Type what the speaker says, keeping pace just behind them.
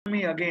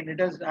me again.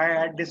 I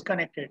had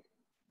disconnected.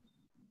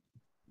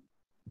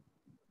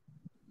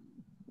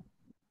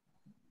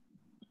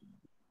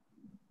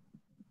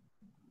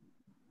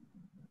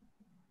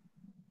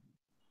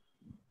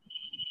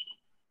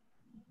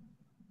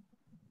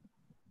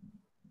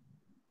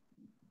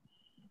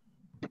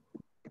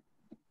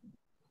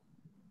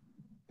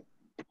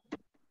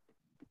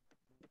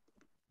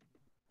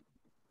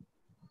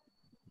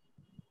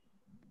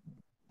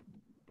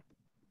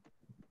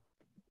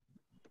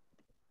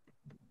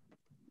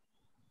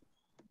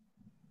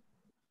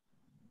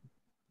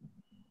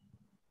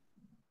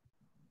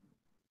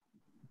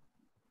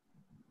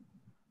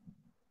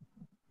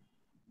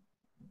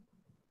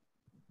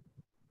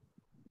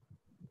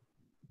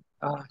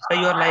 Sir,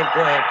 you are live.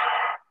 Go ahead.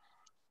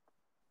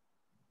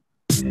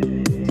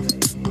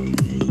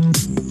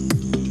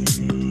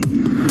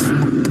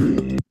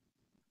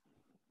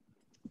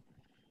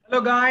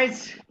 Hello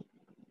guys,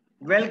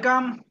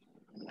 welcome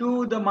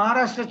to the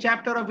Maharashtra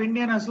chapter of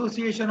Indian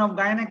Association of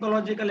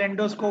Gynecological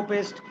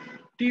Endoscopists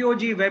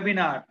TOG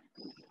webinar.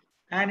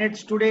 And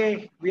it's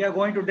today we are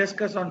going to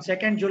discuss on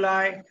 2nd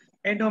July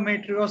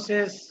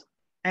endometriosis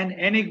and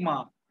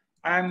enigma.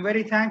 I am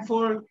very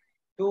thankful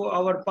to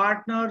our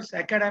partners,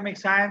 Academic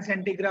Science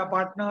Integra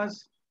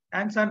partners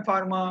and Sun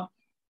Pharma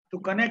to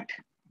connect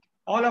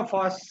all of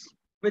us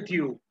with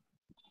you.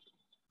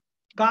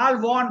 Carl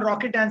von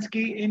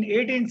Rokitansky in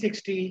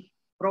 1860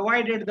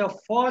 provided the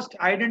first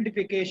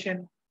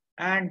identification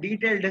and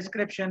detailed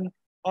description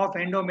of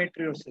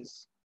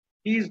endometriosis.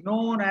 He is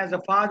known as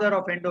the father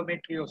of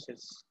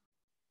endometriosis.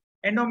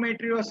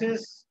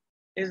 Endometriosis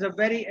is a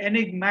very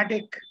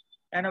enigmatic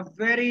and a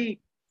very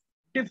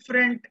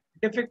different,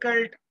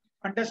 difficult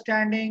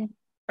understanding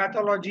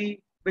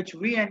pathology which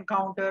we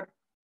encounter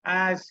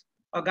as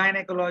a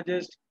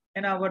gynecologist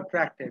in our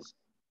practice.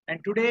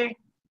 And today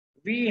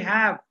we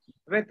have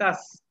with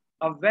us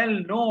a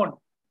well-known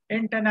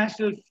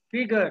international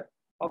figure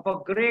of a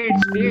great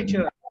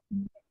stature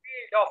in the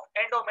field of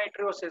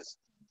endometriosis,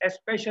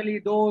 especially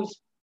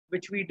those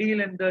which we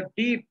deal in the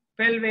deep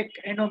pelvic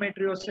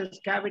endometriosis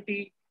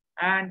cavity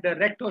and the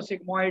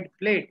rectosigmoid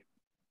plate.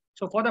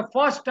 So for the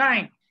first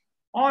time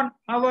on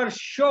our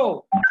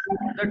show,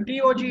 the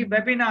TOG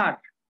webinar,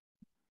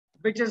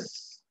 which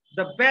is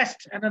the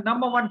best and the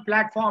 #1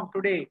 platform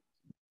today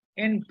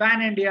in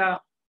Pan India,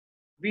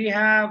 we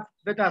have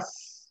with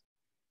us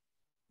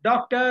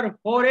Dr.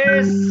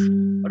 Horace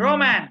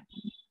Roman.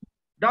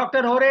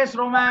 Dr. Horace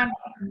Roman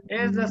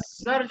is a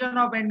surgeon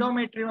of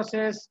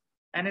endometriosis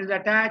and is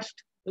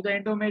attached to the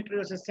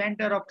Endometriosis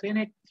Center of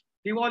Clinic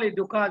Tivoli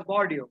Dukas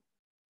Bordeaux.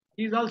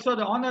 He is also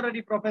the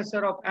honorary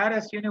professor of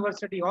Aarhus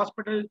University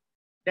Hospital,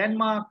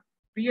 Denmark,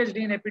 PhD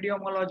in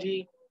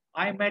epidemiology.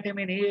 I met him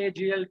in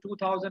AAGL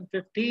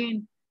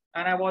 2015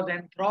 and I was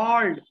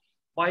enthralled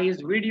by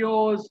his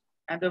videos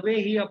and the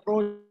way he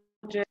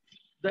approaches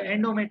the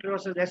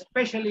endometriosis,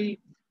 especially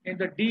in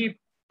the deep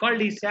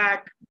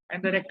cul-de-sac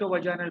and the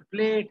rectovaginal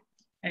plate.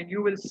 And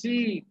you will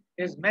see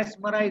his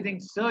mesmerizing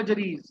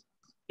surgeries.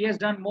 He has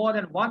done more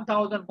than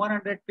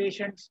 1,100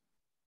 patients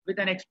with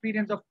an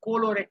experience of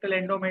colorectal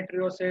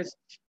endometriosis,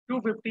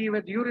 250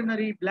 with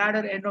urinary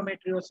bladder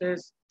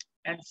endometriosis,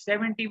 and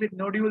 70 with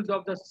nodules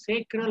of the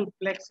sacral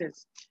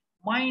plexus.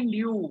 Mind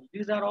you,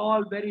 these are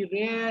all very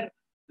rare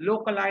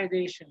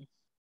localizations.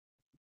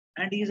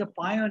 And he is a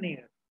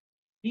pioneer.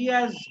 He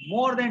has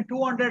more than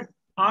 200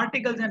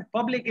 articles and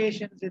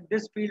publications in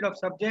this field of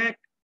subject,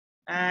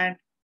 and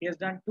he has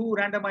done 2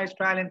 randomized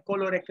trials in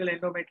colorectal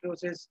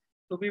endometriosis.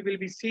 So we will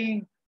be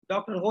seeing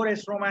Dr.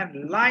 Horace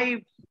Roman live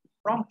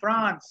from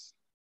France,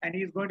 and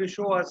he's going to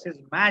show us his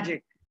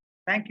magic.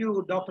 Thank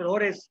you, Dr.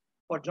 Horace,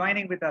 for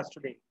joining with us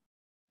today.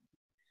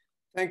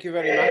 Thank you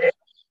very much.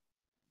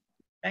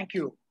 Thank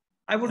you.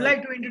 I would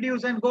like to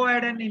introduce and go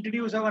ahead and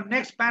introduce our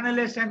next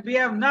panelist, and we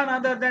have none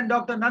other than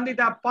Dr.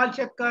 Nandita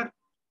Palshetkar,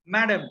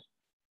 Madam.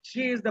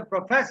 She is the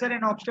professor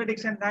in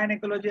obstetrics and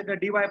gynecology at the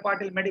D.Y.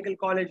 Patil Medical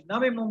College,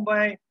 Navi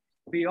Mumbai.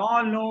 We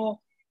all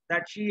know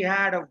that she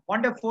had a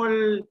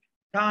wonderful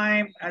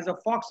time as a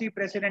Foxy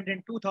president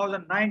in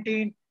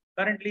 2019.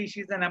 Currently,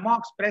 she's an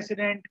AMOGS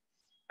president.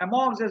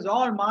 AMOGS is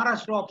All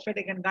Maharashtra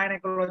Obstetric and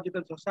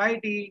Gynecological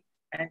Society,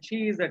 and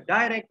she is the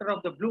director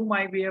of the Bloom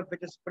IVF,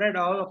 which is spread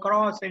all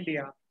across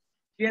India.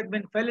 She has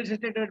been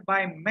felicitated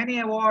by many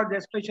awards,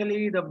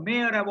 especially the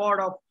Mayor Award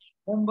of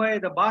Mumbai,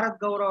 the Bharat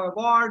Gaurav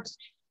Awards,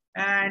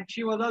 and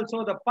she was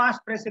also the past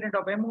president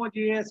of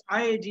MOGS,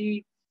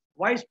 IAG,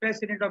 vice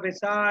president of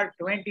SR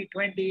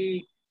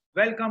 2020.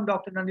 Welcome,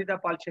 Dr. Nandita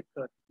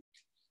Palshetkar.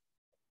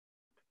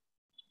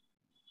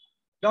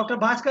 Dr.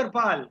 Bhaskar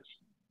Pal,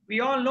 we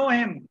all know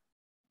him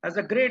as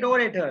a great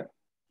orator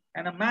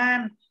and a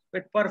man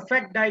with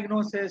perfect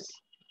diagnosis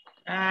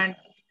and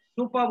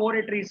superb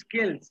oratory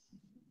skills.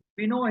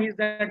 We know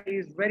that he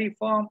is very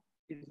firm,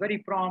 he is very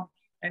prompt,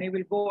 and he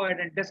will go ahead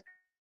and discuss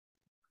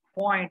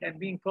point and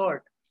being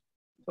heard.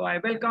 So I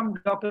welcome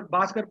Dr.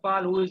 Bhaskar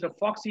Pal, who is the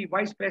Foxy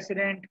Vice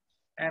President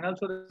and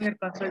also the senior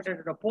consultant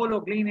at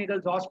Apollo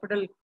Gleneagles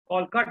Hospital,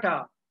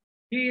 Kolkata.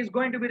 He is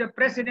going to be the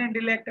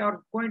president-elect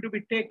or going to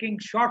be taking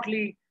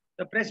shortly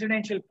the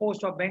presidential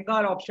post of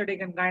Bengal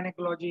Obstetric and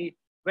Gynecology.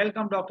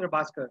 Welcome, Dr.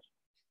 Bhaskar.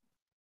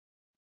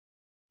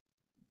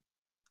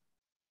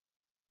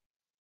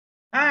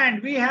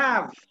 And we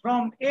have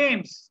from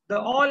AIIMS, the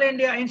All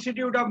India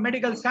Institute of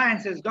Medical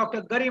Sciences,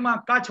 Dr.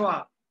 Garima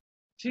Kachwa.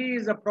 She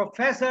is a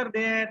professor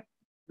there.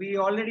 We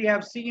already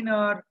have seen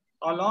her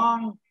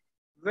along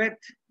with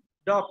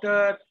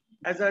Dr.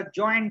 as a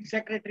joint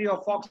secretary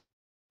of Fox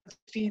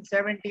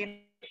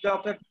 1617,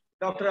 Dr.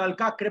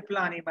 Alka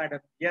Kriplani, madam.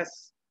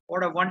 Yes,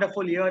 what a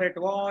wonderful year it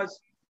was.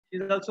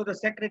 She's also the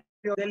secretary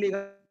of Delhi.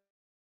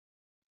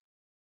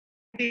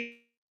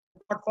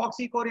 Got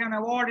Foxy Korean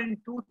Award in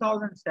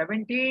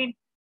 2017.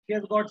 She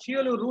has got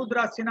Shiolu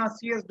Rudra Sinha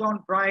CS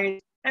Dawn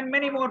Prize and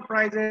many more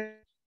prizes.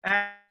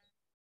 And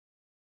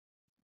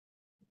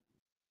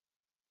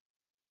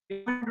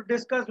we want to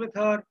discuss with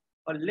her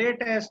a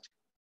latest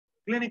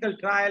clinical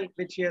trial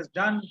which she has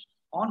done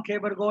on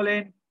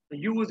cabergoline, the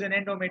use in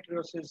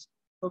endometriosis.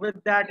 So with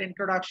that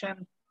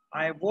introduction,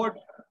 I would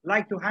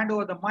like to hand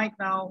over the mic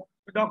now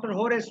to Dr.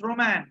 Horace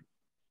Roman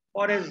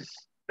for his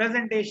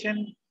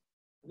presentation,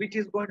 which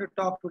is going to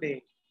talk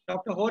today.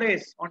 Dr.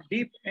 Horace on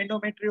deep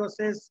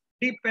endometriosis,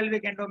 deep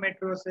pelvic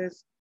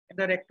endometriosis in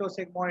the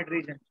rectosigmoid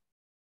region.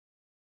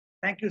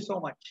 Thank you so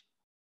much.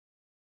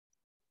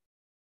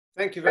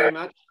 Thank you very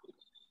much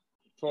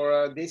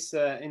for this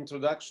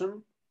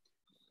introduction.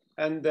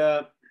 And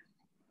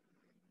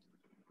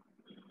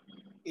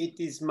it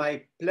is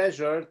my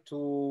pleasure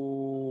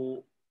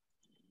to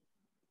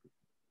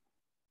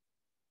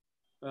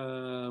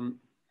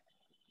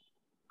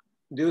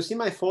do you see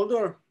my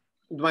folder,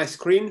 my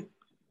screen?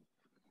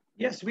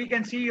 Yes, we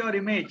can see your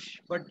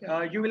image, but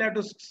you will have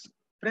to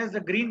press the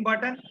green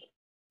button.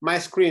 My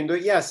screen,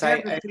 yes,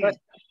 I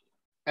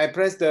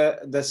pressed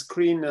the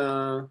screen,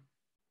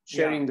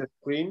 sharing the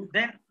screen.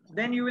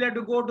 Then you will have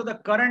to go to the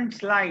current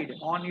slide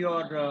on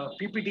your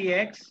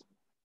PPTX.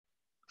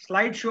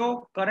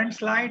 Slideshow, current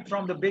slide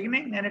from the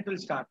beginning, and it will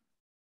start.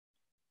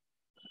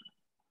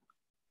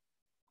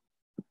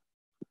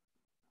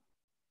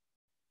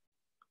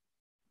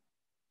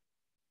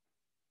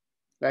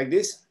 Like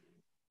this?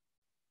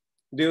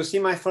 Do you see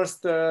my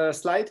first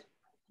slide?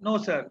 No,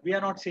 sir, we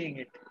are not seeing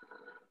it.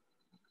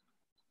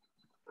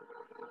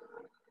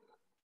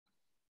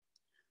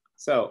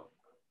 So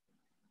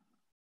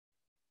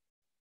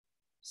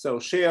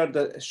share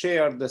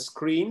the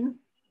screen.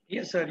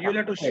 Yes, sir. You'll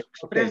have to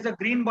press the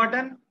green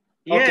button.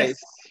 Yes,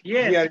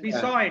 okay. Yes, we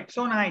saw it.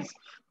 So nice.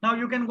 Now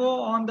you can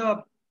go on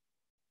the.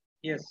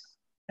 Yes,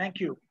 thank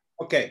you.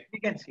 Okay. We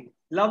can see.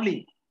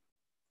 Lovely.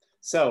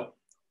 So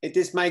it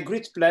is my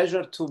great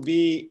pleasure to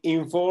be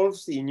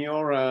involved in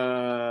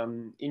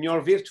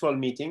your virtual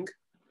meeting,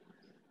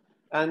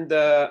 and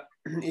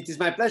it is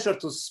my pleasure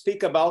to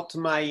speak about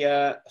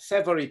my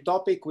favorite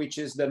topic, which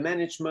is the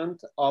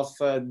management of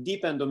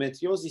deep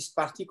endometriosis,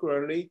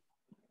 particularly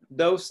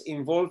those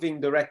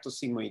involving the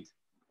rectosigmoid.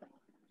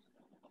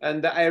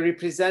 And I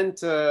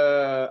represent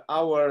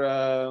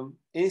our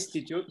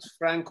institute,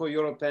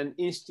 Franco-European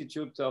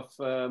Institute of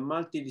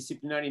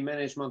Multidisciplinary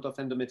Management of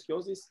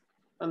Endometriosis.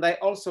 And I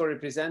also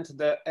represent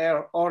the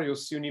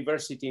Aarhus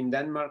University in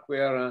Denmark,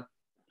 where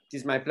it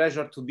is my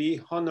pleasure to be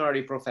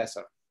honorary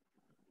professor.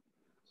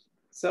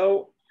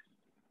 So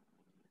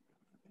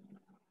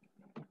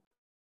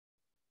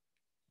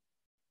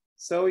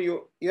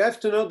you have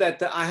to know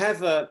that I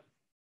have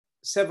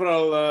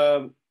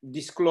several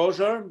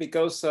disclosure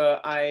because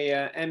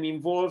I am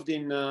involved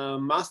in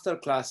master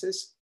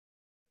classes,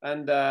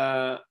 and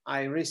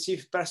I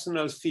receive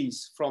personal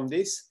fees from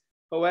this.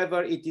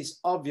 However, it is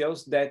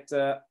obvious that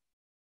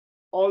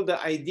all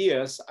the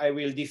ideas I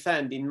will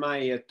defend in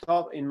my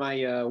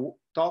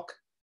talk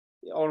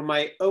or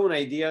my own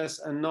ideas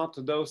and not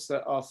those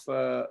of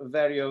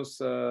various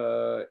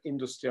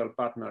industrial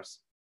partners.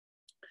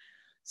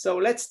 So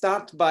let's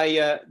start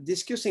by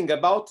discussing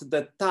about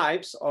the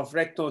types of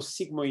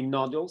rectosigmoid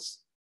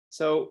nodules.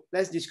 So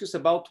let's discuss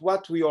about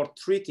what we are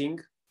treating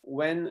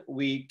when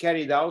we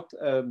carried out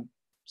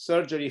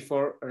surgery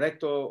for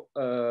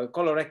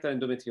colorectal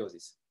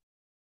endometriosis.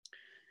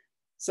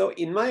 So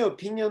in my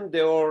opinion,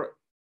 there are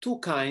two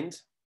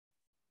kinds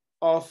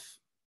of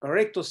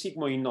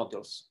rectosigmoid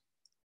nodules.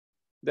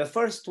 The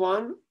first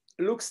one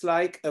looks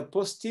like a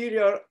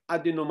posterior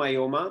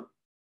adenomyoma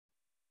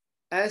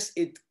as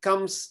it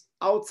comes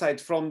outside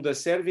from the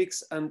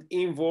cervix and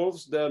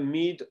involves the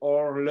mid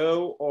or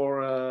low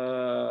or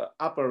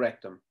upper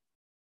rectum.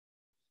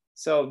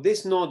 So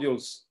these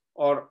nodules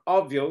are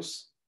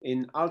obvious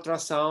in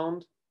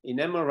ultrasound, in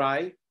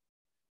MRI.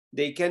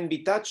 They can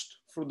be touched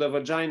through the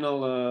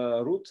vaginal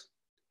route,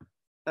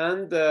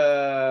 and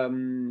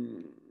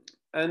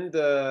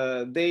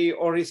they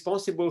are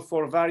responsible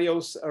for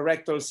various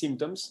rectal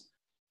symptoms.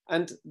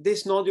 And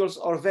these nodules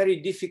are very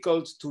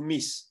difficult to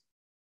miss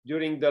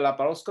during the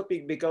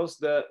laparoscopy because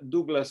the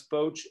Douglas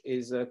pouch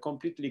is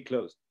completely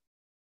closed.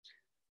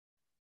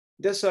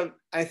 These are,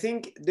 I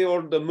think, they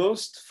are the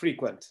most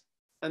frequent.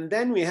 And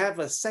then we have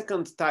a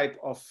second type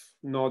of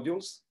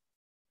nodules.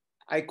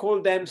 I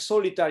call them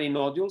solitary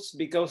nodules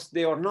because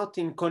they are not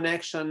in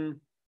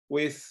connection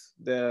with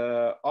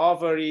the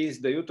ovaries,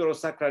 the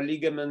uterosacral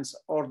ligaments,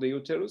 or the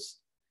uterus.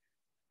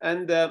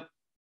 And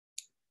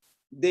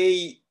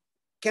they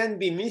can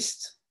be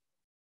missed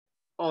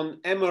on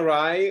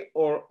MRI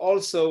or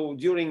also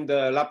during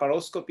the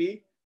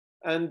laparoscopy.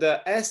 And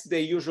as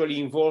they usually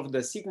involve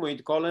the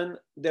sigmoid colon,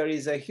 there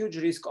is a huge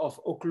risk of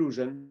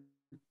occlusion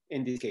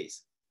in this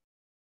case.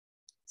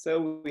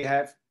 So we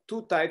have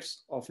two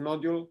types of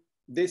nodule,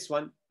 this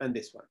one and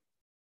this one.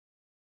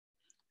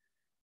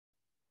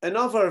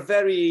 Another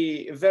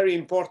very, very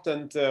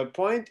important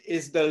point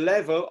is the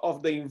level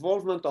of the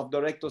involvement of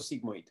the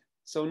rectosigmoid.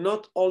 So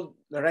not all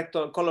the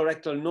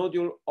colorectal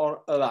nodule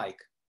are alike.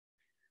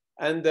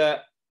 And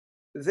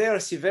their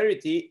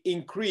severity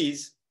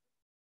increase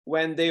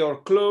when they are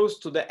close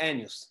to the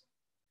anus.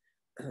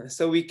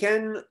 So we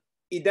can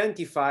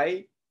identify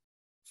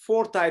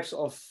 4 types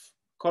of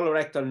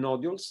colorectal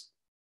nodules.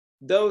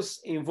 Those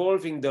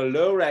involving the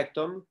low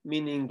rectum,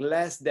 meaning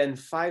less than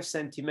 5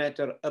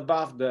 centimeters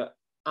above the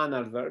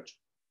anal verge.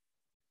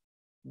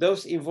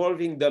 Those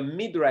involving the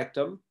mid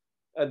rectum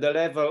at the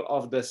level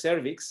of the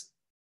cervix,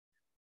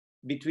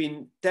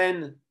 between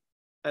 10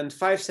 and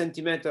 5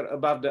 centimeters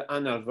above the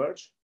anal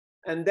verge.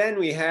 And then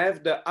we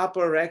have the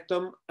upper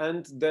rectum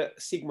and the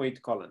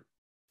sigmoid colon.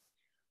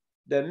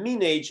 The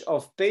mean age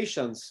of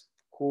patients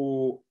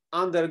who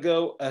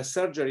undergo a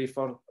surgery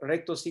for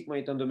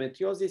rectosigmoid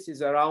endometriosis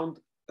is around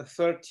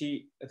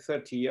 30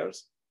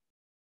 years.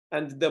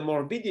 And the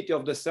morbidity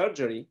of the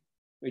surgery,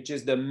 which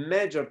is the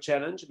major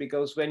challenge,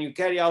 because when you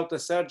carry out a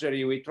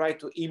surgery, we try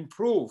to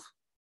improve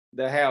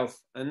the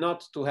health and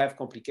not to have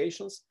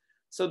complications.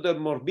 So the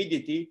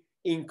morbidity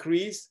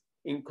increases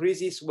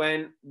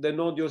when the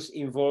nodules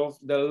involve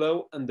the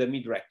low and the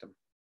mid rectum.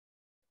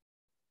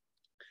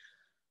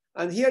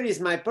 And here is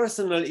my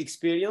personal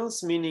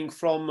experience, meaning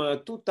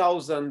from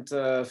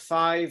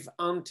 2005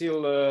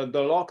 until the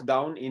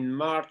lockdown in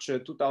March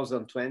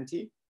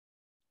 2020.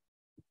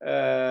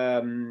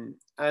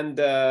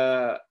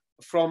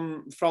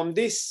 From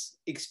this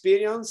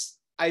experience,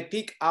 I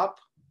pick up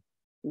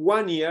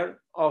 1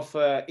 year of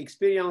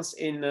experience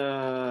in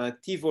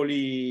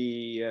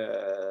Tivoli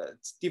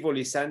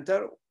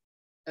Center.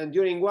 And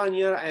during 1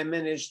 year, I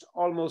managed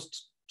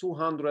almost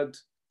 200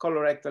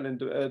 colorectal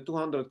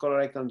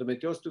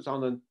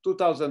endometriosis,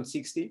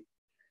 2060.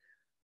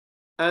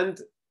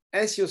 And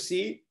as you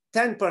see,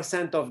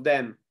 10% of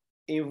them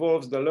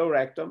involves the low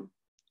rectum,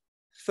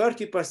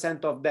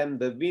 30% of them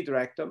the mid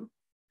rectum,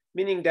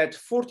 meaning that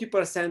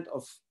 40%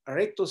 of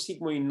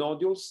rectosigmoid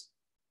nodules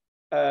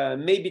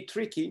may be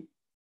tricky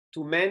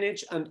to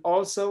manage, and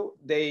also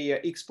they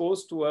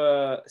expose to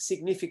a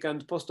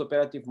significant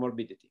postoperative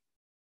morbidity.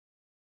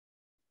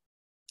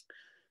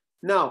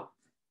 Now,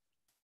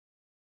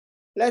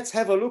 let's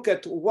have a look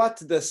at what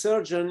the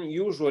surgeon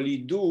usually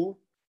do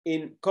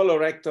in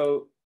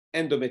colorectal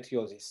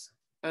endometriosis.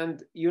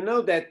 And you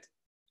know that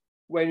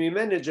when we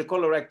manage a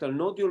colorectal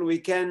nodule, we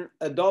can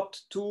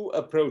adopt 2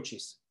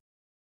 approaches.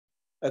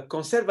 A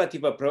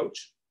conservative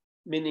approach,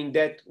 meaning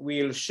that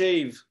we'll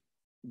shave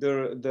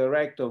the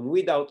rectum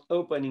without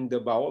opening the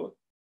bowel,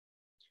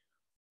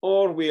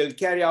 or we'll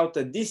carry out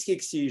a disc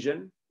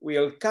excision,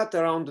 we'll cut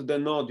around the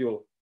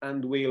nodule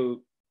and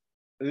we'll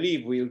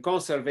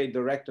conservate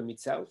the rectum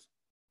itself.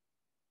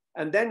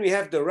 And then we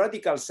have the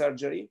radical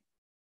surgery,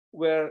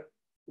 where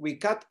we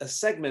cut a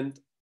segment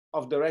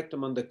of the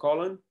rectum and the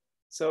colon,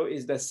 so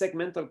it's the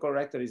segmental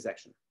colorectal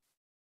resection.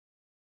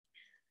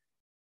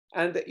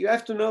 And you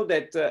have to know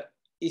that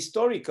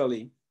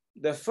historically,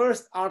 the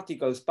first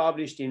articles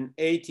published in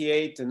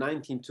 88 and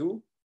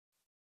 1992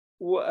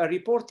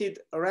 reported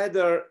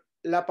rather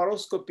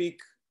laparoscopic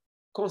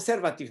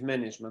conservative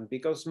management,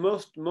 because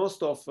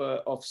most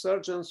of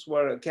surgeons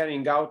were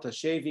carrying out a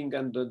shaving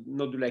and a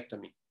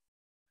nodulectomy.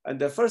 And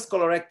the first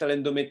colorectal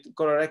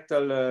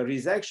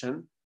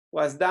resection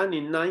was done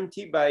in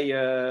 90 by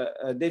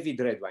David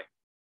Redwine.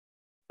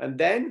 And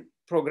then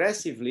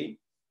progressively,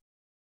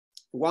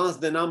 once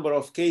the number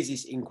of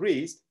cases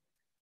increased,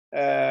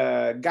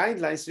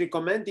 guidelines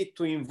recommended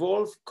to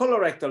involve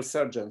colorectal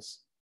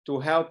surgeons to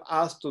help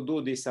us to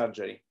do this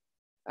surgery.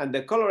 And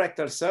the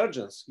colorectal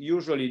surgeons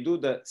usually do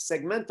the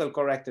segmental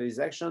colorectal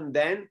resection.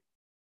 Then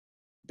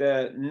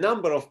the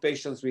number of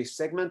patients with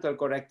segmental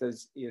colorectal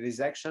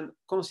resection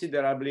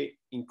considerably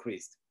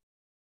increased.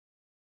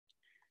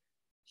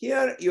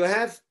 Here you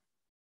have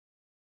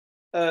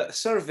a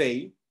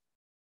survey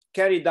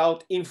carried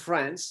out in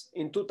France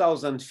in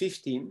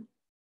 2015,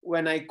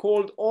 when I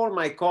called all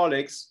my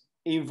colleagues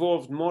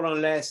involved more or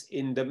less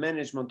in the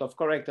management of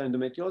colorectal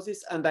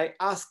endometriosis, and I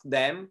asked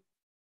them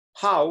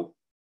how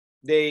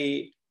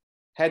they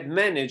had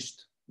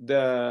managed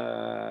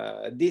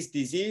this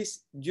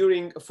disease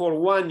for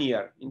 1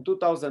 year in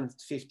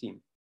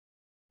 2015.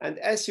 And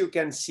as you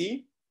can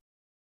see,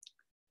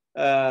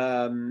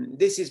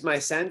 this is my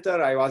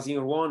center. I was in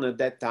Rouen at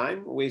that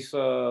time with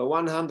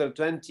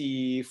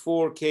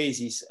 124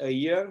 cases a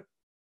year,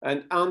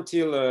 and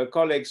until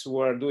colleagues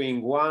were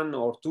doing 1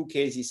 or 2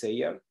 cases a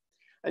year.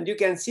 And you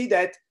can see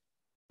that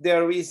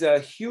there is a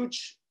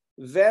huge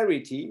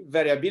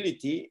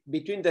variability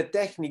between the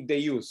technique they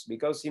use,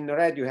 because in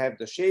red you have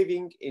the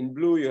shaving, in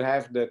blue you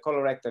have the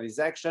colorectal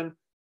resection,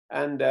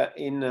 and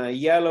in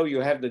yellow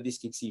you have the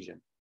disc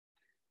excision.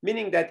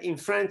 Meaning that in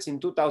France in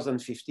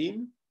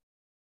 2015,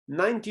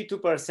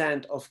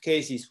 92% of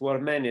cases were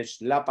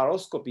managed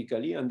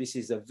laparoscopically, and this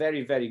is a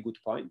very, very good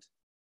point.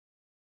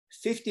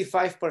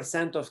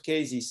 55% of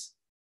cases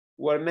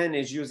were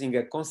managed using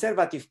a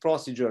conservative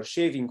procedure,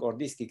 shaving or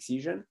disc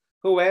excision.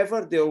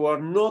 However, there were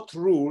not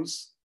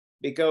rules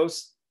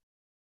because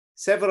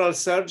several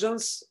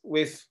surgeons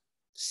with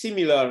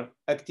similar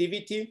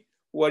activity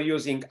were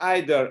using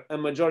either a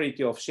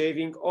majority of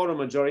shaving or a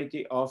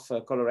majority of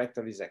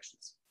colorectal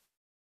resections.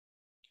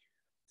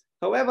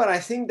 However, I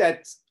think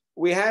that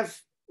we have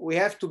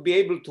to be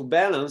able to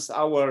balance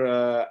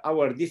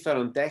our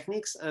different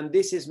techniques, and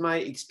this is my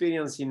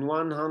experience in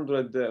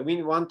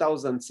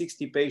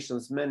 1,060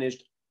 patients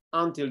managed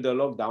until the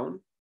lockdown.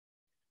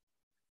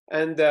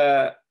 And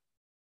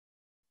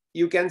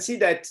you can see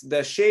that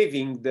the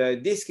shaving, the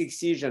disc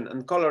excision,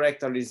 and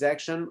colorectal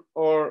resection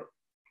are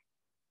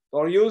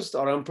used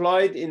or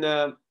employed in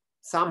a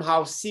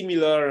somehow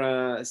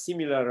similar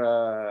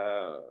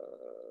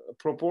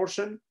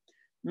proportion.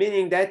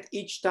 Meaning that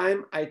each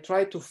time I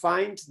try to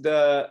find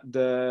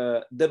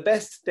the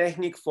best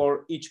technique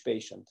for each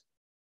patient.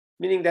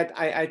 Meaning that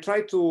I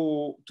try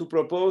to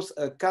propose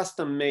a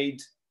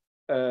custom-made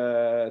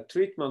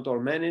treatment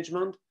or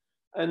management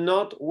and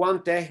not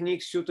one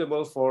technique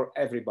suitable for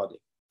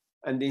everybody.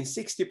 And in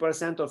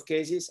 60% of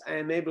cases, I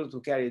am able to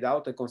carry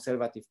out a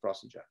conservative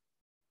procedure.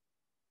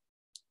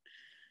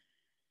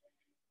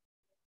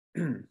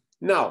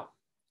 Now,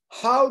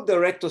 how the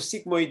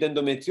rectosigmoid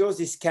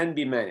endometriosis can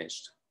be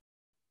managed?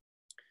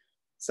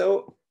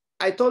 So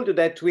I told you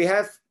that we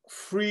have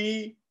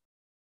three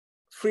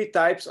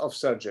types of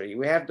surgery.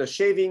 We have the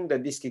shaving, the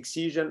disc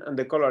excision, and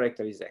the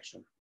colorectal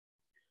resection.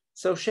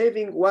 So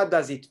shaving, what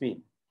does it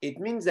mean? It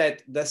means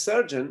that the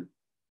surgeon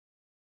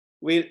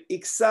will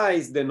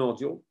excise the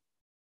nodule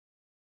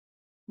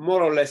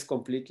more or less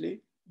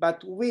completely,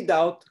 but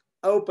without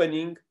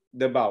opening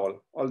the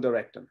bowel or the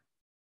rectum.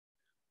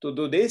 To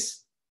do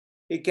this,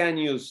 he can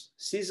use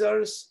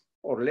scissors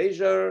or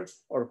laser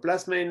or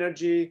plasma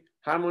energy,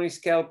 harmonic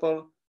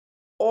scalpel,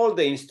 all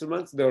the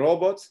instruments, the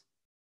robots.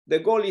 The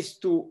goal is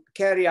to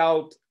carry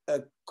out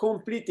a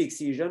complete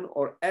excision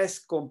or as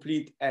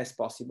complete as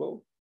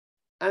possible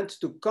and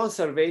to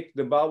conservate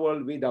the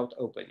bowel without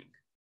opening.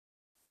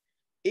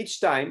 Each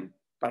time,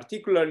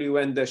 particularly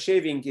when the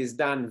shaving is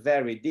done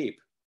very deep,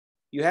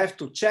 you have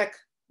to check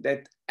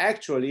that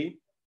actually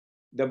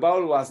the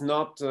bowel was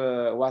not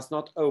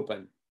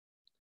open.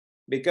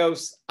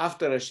 Because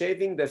after a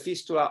shaving, the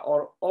fistula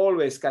are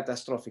always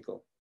catastrophic.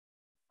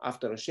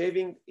 After a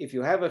shaving, if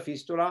you have a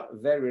fistula,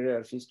 very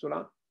rare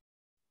fistula,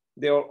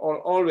 they are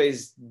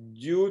always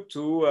due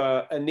to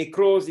a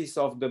necrosis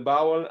of the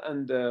bowel,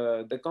 and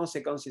the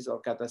consequences are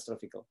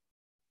catastrophic.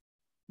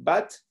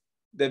 But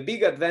the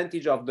big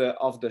advantage of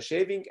the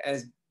shaving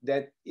is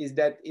that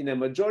in a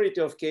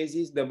majority of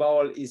cases, the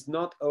bowel is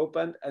not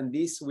opened, and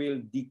this will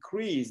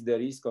decrease the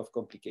risk of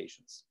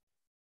complications.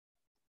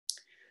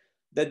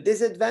 The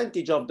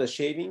disadvantage of the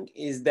shaving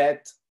is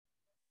that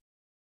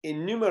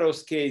in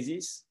numerous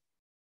cases,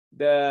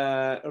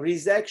 the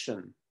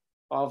resection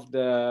of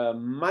the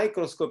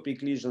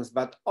microscopic lesions,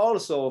 but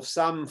also of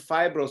some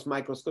fibrous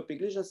microscopic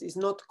lesions, is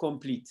not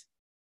complete.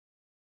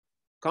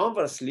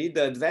 Conversely,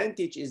 the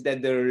advantage is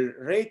that the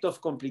rate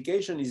of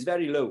complication is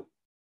very low.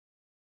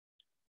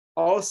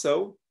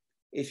 Also,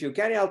 if you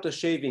carry out a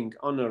shaving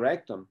on a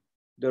rectum,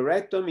 the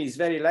rectum is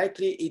very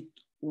likely it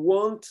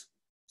won't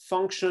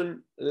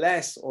function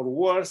less or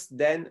worse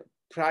than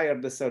prior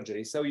to the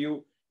surgery. So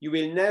you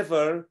will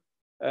never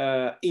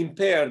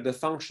impair the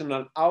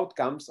functional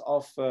outcomes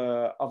of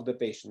the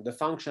patient, the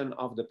function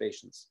of the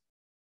patients.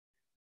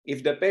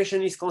 If the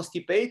patient is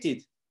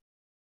constipated,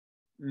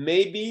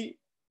 maybe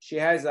she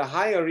has a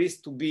higher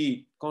risk to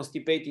be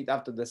constipated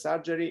after the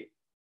surgery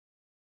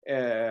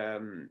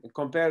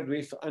compared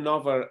with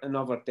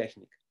another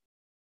technique.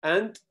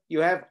 And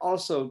you have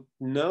also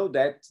know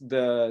that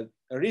the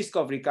risk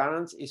of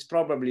recurrence is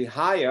probably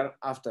higher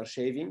after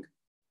shaving.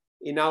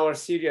 In our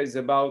series, it's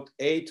about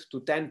 8 to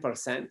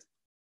 10%.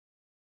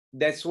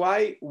 That's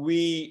why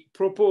we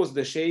propose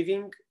the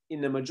shaving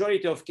in the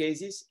majority of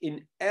cases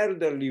in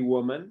elderly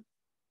women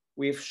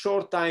with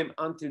short time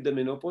until the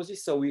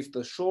menopause, so with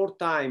the short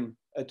time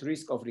at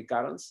risk of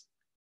recurrence,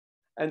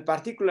 and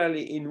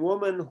particularly in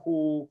women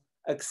who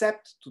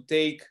accept to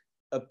take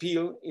a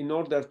pill in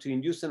order to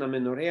induce an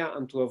amenorrhea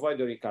and to avoid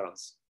the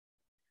recurrence.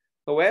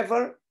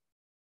 However,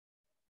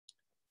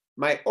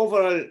 my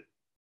overall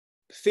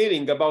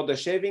feeling about the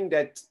shaving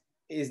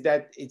is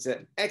that it's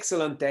an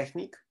excellent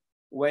technique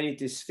when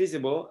it is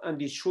feasible,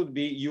 and it should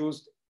be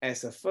used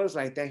as a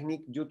first-line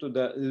technique due to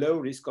the low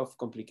risk of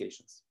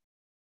complications.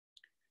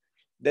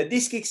 The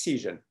disc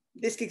excision.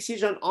 Disc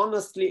excision,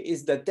 honestly,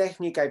 is the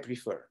technique I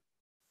prefer.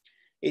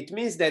 It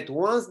means that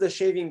once the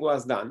shaving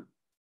was done,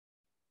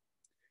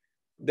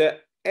 the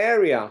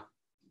area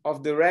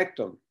of the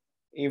rectum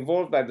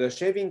involved by the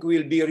shaving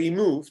will be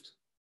removed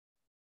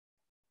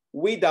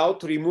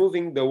without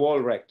removing the whole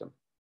rectum.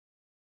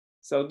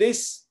 So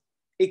this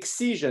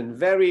excision,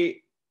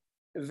 very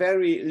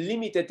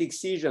limited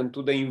excision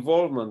to the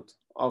involvement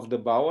of the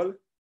bowel,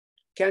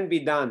 can be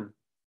done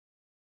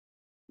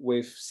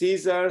with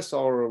scissors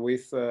or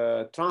with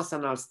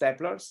transanal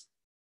staplers.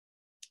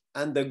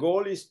 And the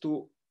goal is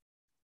to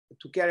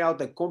carry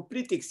out a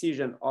complete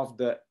excision of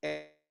the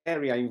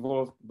area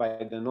involved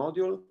by the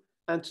nodule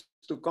and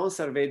to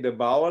conserve the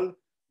bowel,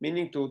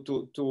 meaning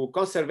to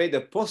conserve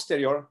the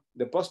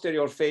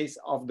posterior face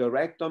of the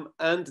rectum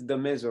and the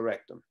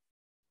mesorectum.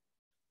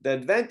 The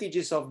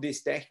advantages of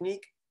this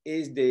technique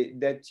is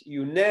that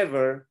you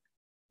never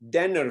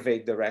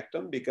denervate the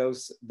rectum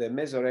because the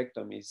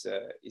mesorectum is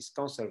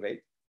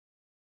conserved,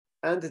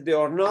 and there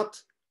are not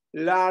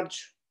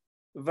large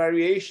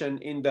variation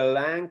in the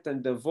length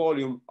and the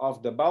volume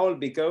of the bowel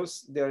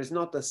because there is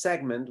not a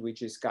segment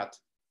which is cut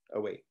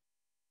away.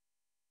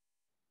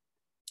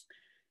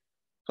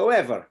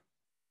 However,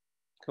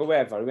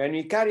 when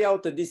you carry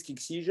out a disc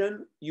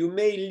excision, you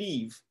may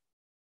leave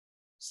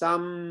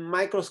some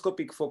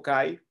microscopic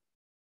foci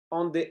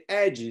on the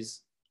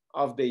edges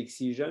of the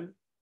excision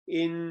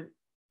in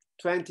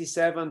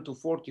 27 to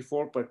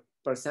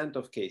 44%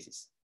 of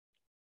cases.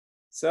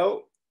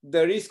 So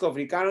the risk of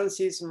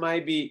recurrences may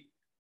be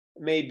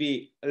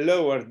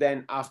lower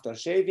than after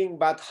shaving,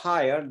 but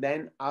higher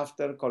than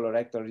after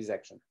colorectal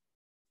resection.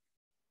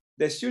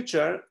 The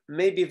suture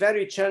may be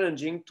very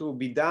challenging to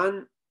be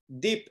done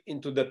deep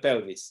into the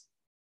pelvis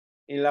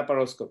in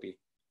laparoscopy.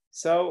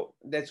 So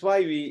that's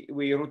why we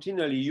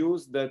routinely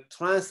use the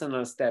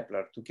transanal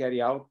stapler to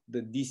carry out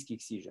the disc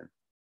excision,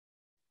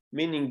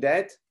 meaning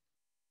that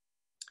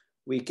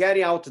we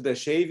carry out the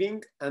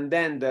shaving and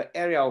then the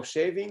area of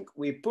shaving,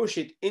 we push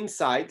it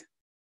inside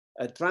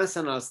a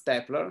transanal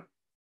stapler,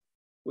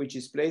 which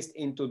is placed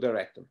into the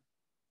rectum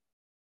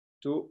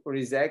to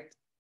resect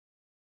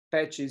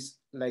patches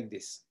like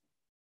this.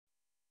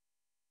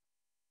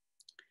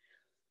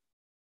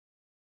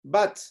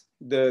 But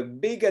the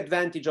big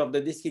advantage of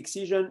the disc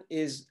excision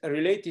is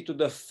related to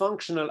the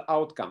functional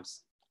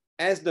outcomes.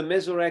 As the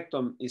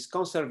mesorectum is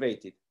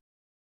conservated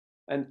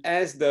and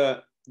as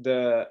the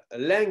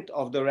length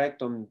of the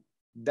rectum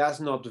does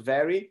not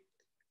vary,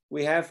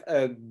 we have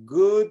a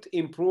good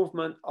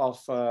improvement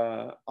of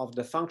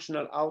the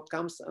functional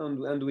outcomes,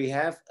 and we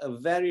have a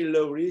very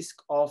low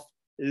risk of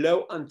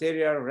low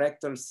anterior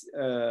rectal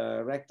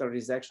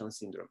resection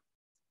syndrome.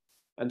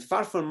 And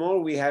far from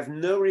more, we have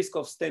no risk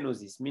of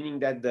stenosis, meaning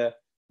that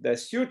the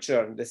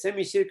suture, the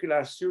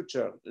semicircular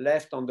suture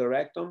left on the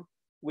rectum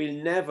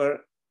will never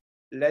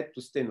lead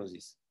to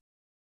stenosis.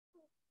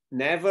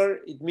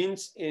 Never, it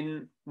means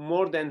in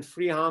more than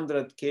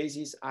 300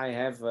 cases I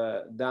have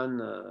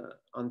done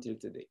until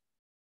today.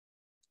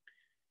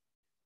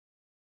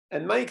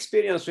 And my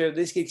experience with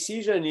disc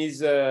excision is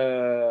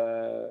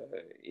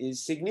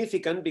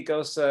significant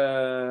because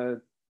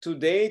to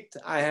date,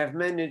 I have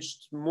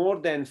managed more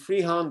than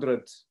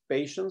 300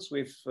 patients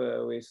with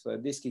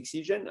disc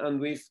excision and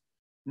with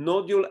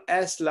nodule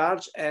as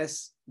large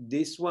as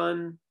this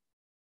one,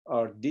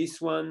 or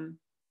this one,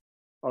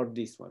 or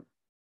this one.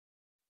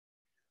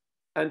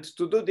 And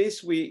to do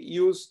this, we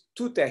use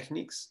two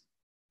techniques.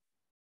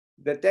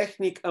 The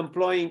technique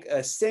employing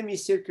a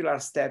semicircular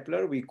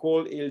stapler, we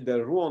call it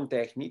the Rouen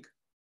technique.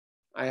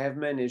 I have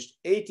managed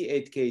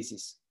 88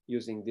 cases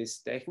using this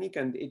technique,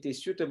 and it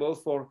is suitable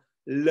for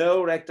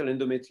low rectal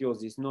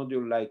endometriosis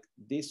nodule like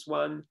this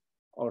one,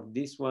 or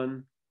this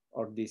one,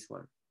 or this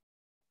one.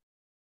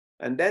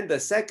 And then the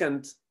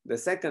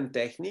second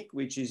technique,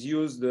 which is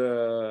used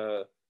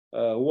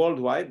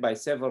worldwide by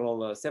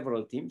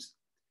several teams,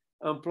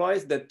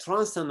 employs the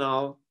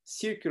transanal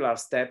circular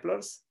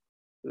staplers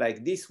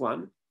like this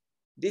one.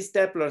 These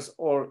staplers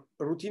are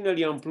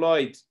routinely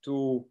employed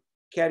to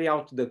carry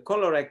out the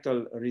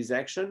colorectal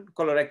resection,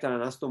 colorectal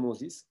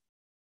anastomosis.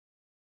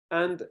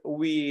 And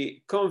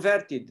we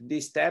converted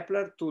this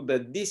stapler to the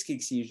disc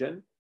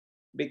excision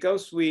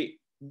because we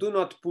do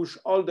not push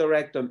all the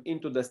rectum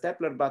into the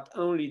stapler, but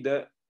only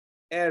the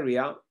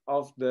area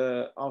of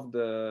the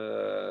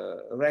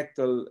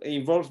rectal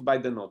involved by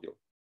the nodule.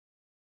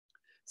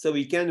 So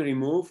we can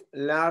remove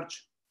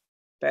large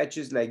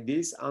patches like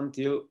this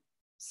until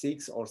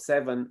 6 or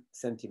 7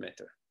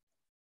 centimeters,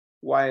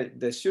 while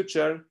the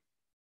suture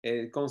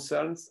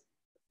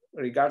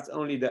regards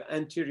only the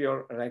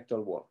anterior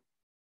rectal wall.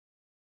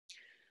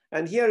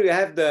 And here you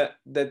have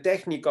the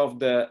technique of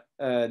the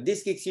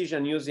disc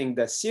excision using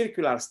the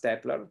circular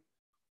stapler,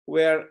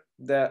 where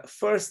the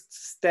first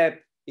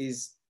step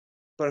is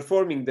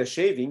performing the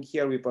shaving.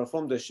 Here we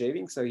perform the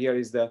shaving. So here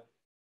is the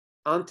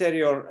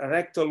anterior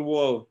rectal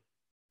wall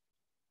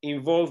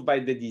involved by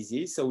the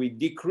disease. So we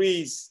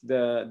decrease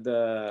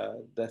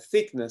the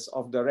thickness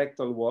of the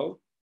rectal wall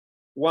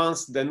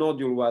once the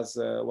nodule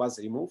was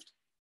removed.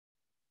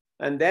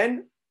 And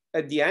then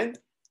at the end,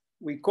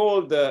 we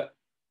call the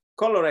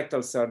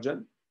colorectal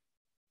surgeon,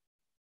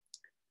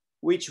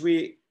 which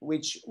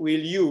will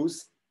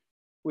use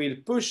we'll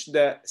push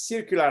the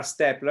circular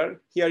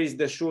stapler. Here is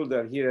the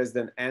shoulder, here is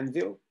the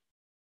anvil.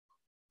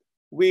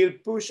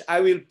 I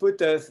will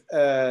put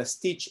a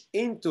stitch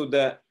into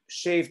the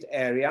shaved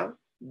area.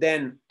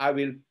 Then I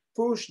will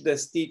push the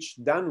stitch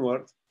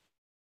downward.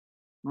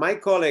 My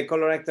colleague,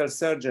 colorectal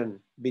surgeon,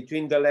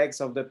 between the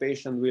legs of the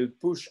patient will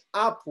push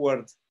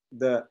upward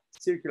the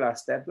circular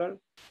stapler,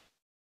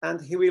 and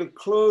he will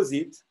close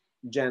it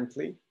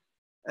gently.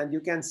 And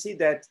you can see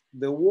that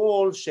the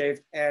whole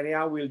shaved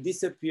area will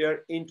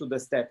disappear into the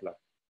stapler,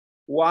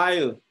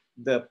 while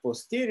the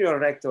posterior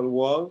rectal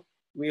wall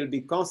will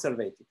be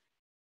conservated.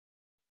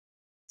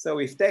 So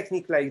with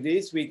technique like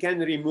this, we can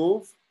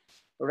remove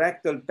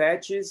rectal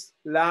patches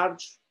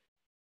large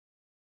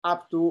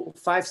up to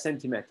 5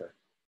 centimeters.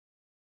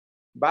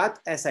 But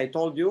as I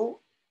told you,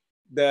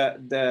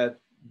 the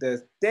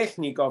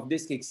technique of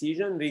disc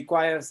excision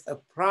requires a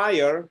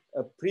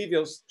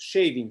previous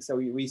shaving. So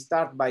we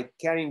start by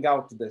carrying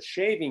out the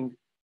shaving,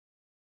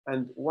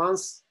 and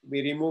once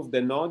we remove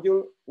the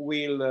nodule,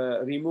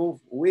 we'll remove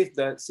with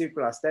the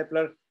circular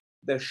stapler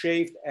the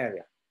shaved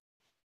area.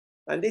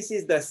 And this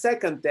is the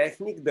second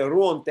technique, the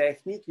Rouen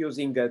technique,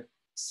 using a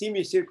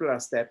semicircular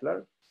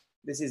stapler.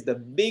 This is the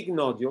big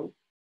nodule.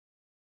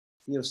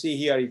 You see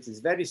here it is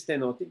very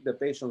stenotic. The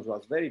patient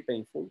was very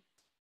painful.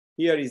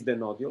 Here is the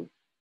nodule.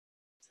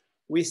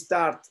 We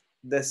start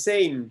the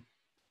same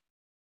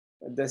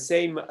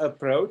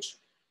approach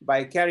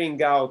by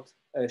carrying out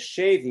a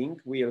shaving.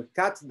 We'll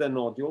cut the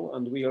nodule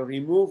and we'll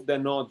remove the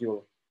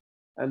nodule,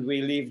 and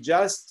we leave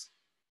just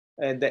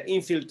the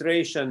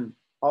infiltration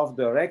of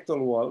the rectal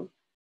wall,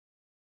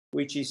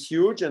 which is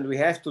huge, and we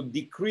have to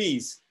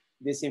decrease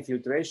this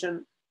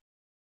infiltration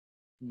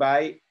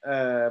by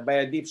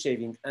a deep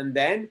shaving. And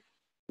then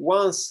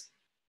once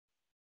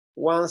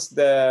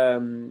the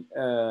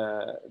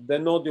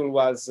nodule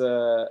was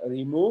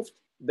removed,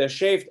 the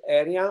shaved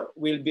area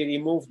will be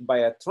removed by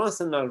a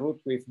transanal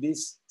route with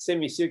this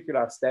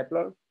semicircular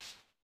stapler,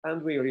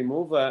 and we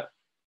remove a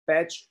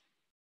patch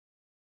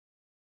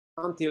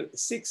until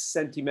 6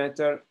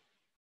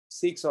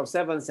 or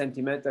 7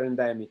 centimeters in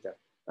diameter.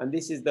 And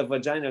this is the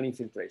vaginal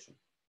infiltration.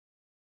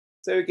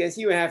 So you can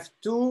see we have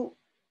two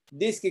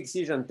disc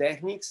excision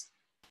techniques,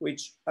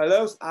 which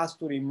allows us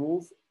to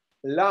remove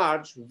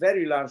large,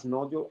 very large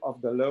nodule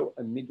of the low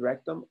and mid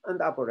rectum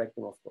and upper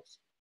rectum, of course.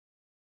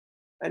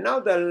 And now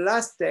the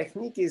last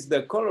technique is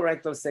the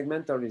colorectal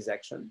segmental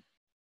resection,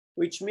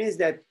 which means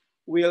that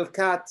we'll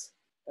cut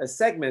a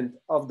segment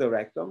of the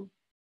rectum,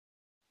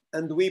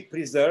 and we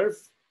prefer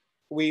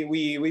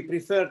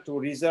to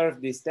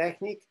reserve this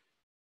technique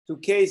to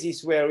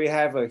cases where we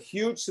have a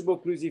huge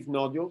subocclusive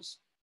nodules,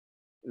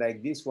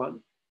 like this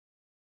one,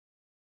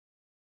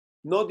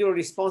 nodule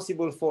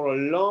responsible for a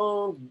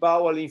long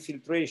bowel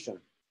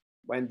infiltration.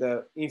 When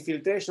the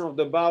infiltration of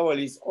the bowel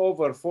is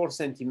over 4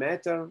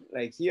 centimeters,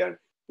 like here,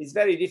 it's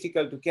very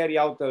difficult to carry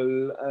out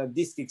a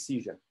disc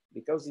excision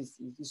because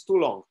it's too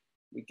long.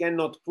 We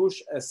cannot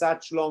push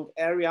such long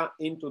area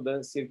into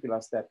the circular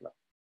stapler.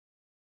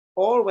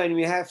 Or when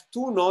we have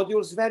two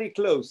nodules very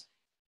close,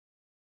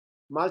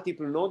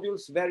 multiple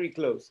nodules very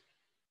close.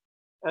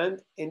 And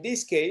in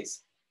this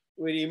case,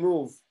 we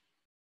remove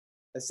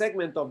a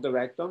segment of the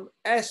rectum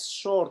as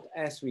short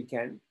as we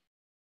can.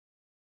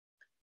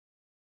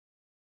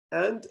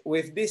 And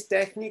with this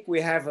technique,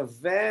 we have a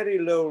very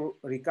low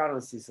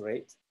recurrences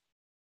rate,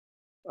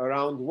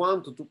 around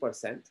 1 to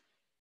 2%.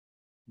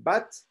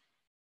 But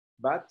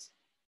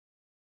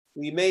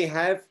we may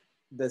have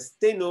the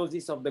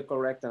stenosis of the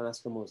colorectal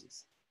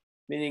anastomosis,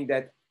 meaning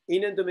that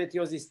in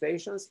endometriosis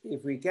patients,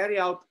 if we carry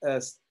out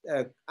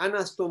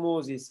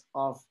anastomosis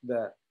of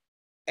the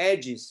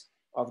edges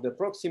of the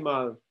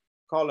proximal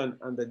colon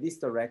and the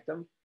distal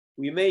rectum,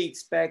 we may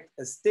expect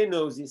a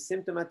stenosis,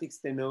 symptomatic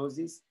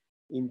stenosis,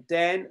 in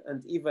 10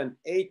 and even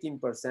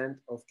 18%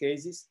 of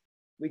cases,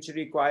 which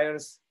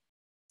requires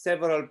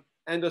several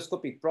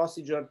endoscopic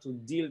procedures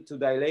to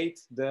dilate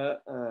the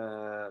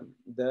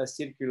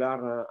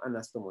circular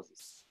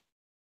anastomosis.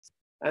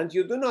 And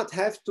you do not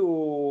have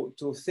to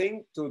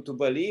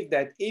believe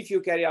that if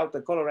you carry out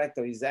a colorectal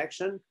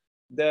resection,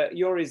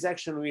 your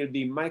resection will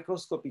be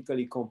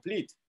microscopically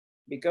complete,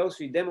 because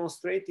we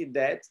demonstrated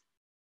that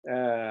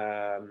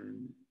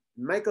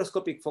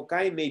microscopic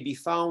foci may be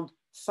found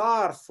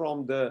far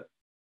from the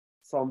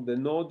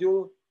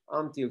nodule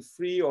until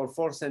 3 or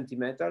 4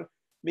 centimeters,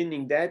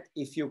 meaning that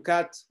if you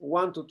cut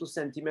 1 to 2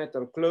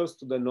 centimeters close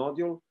to the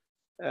nodule,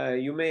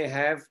 you may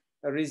have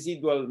a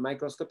residual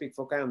microscopic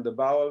foci on the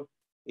bowel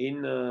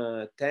in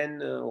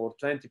 10 or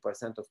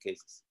 20% of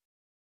cases.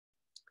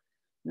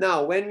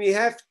 Now, when we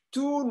have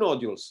two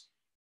nodules,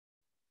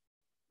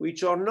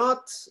 which are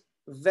not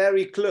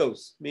very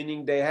close,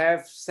 meaning they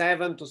have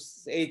 7 to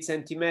 8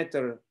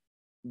 centimeters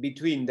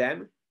between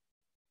them,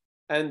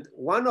 and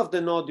one of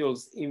the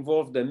nodules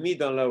involve the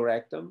mid and low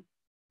rectum,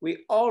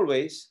 we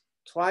always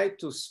try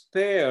to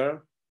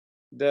spare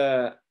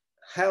the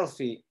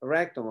healthy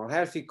rectum or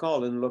healthy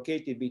colon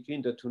located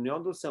between the two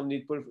nodules, and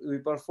we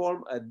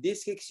perform a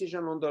disc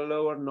excision on the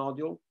lower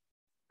nodule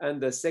and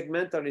the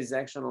segmental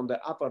resection on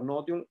the upper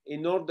nodule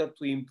in order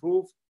to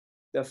improve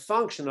the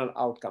functional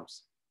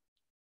outcomes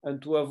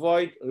and to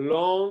avoid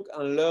long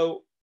and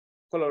low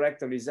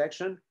colorectal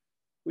resection,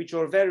 which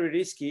are very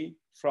risky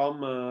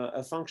from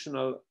a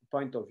functional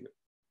point of view.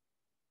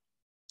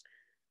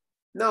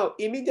 Now,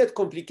 immediate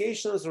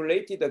complications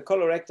related to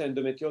colorectal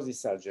endometriosis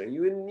surgery.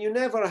 You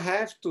never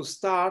have to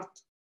start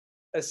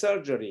a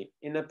surgery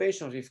in a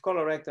patient with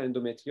colorectal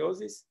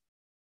endometriosis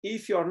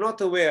if you're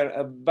not aware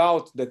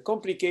about the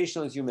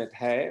complications you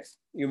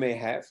may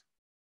have,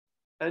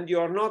 and you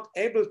are not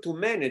able to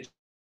manage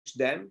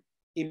them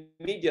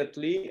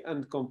immediately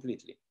and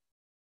completely.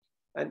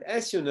 And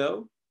as you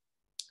know,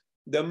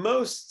 the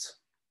most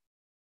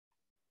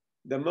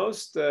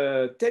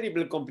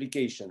terrible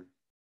complication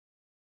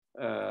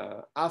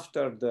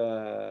after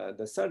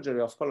the surgery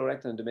of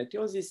colorectal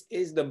endometriosis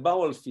is the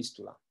bowel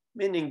fistula,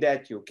 meaning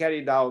that you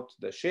carried out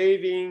the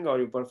shaving or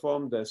you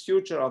performed the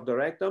suture of the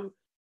rectum,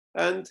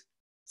 and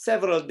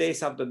several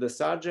days after the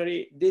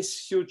surgery, this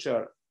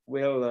suture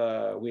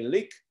will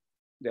leak,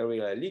 there will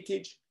be a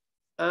leakage,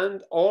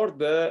 and or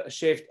the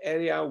shaved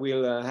area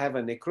will have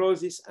a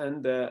necrosis,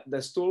 and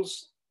the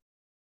stools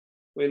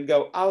will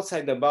go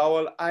outside the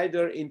bowel,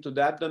 either into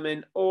the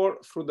abdomen or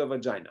through the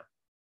vagina.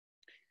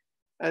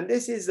 And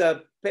this is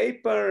a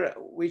paper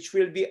which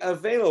will be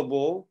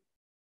available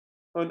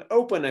on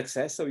open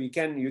access, so you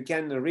can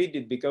read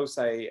it because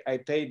I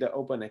paid the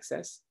open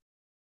access.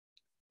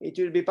 It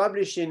will be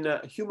published in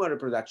Human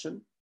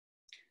Reproduction.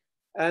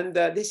 And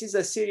this is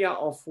a series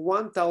of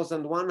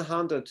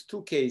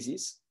 1,102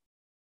 cases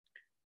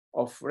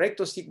of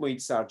rectosigmoid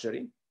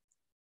surgery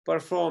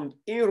performed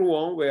in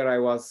Rouen, where I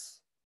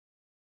was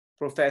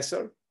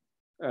professor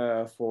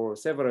for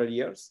several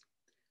years,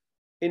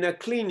 in a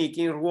clinic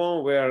in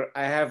Rouen where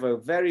I have a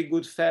very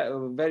good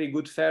fellow, very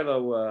good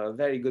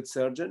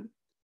surgeon,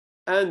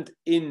 and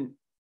in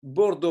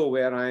Bordeaux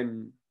where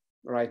I'm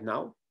right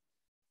now.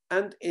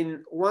 And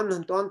in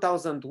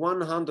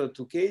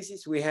 1,102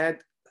 cases, we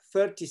had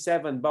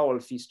 37 bowel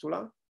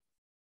fistula,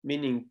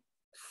 meaning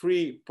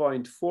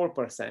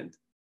 3.4%.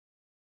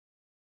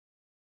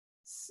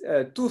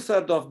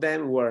 Two-thirds of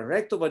them were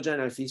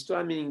rectovaginal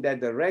fistula, meaning that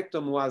the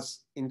rectum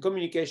was in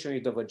communication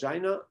with the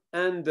vagina,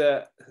 and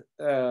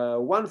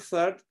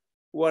 1/3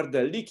 were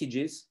the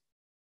leakages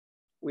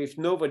with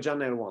no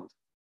vaginal wound.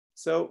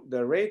 So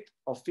the rate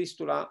of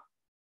fistula,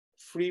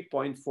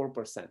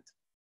 3.4%.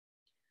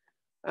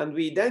 And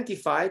we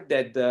identified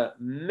that the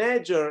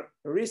major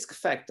risk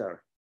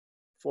factor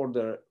for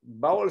the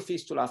bowel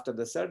fistula after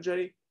the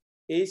surgery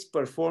is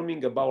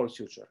performing a bowel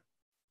suture,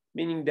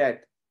 meaning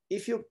that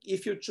if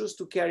you choose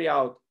to carry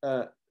out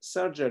a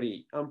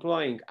surgery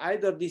employing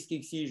either disc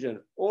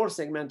excision or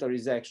segmental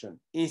resection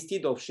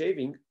instead of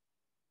shaving,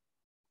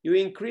 you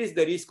increase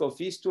the risk of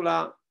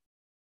fistula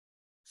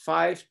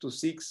 5 to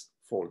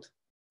 6-fold.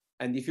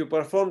 And if you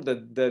perform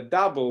the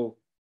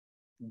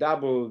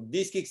double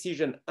disc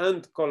excision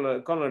and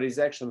colon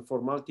resection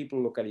for multiple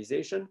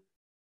localization,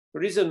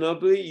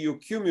 reasonably you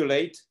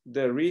accumulate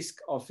the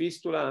risk of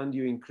fistula, and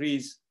you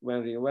increase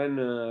when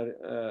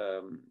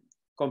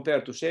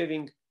compared to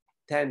shaving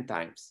 10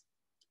 times.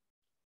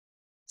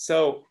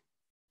 So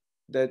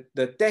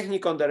the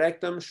technique on the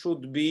rectum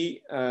should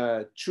be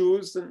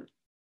chosen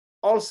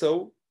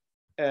also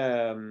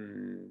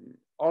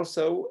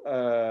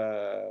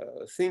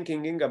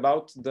thinking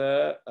about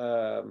the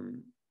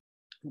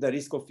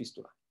risk of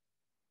fistula.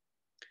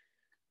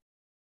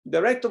 The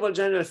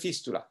rectovaginal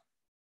fistula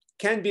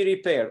can be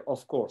repaired,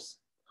 of course.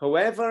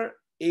 However,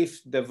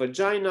 if the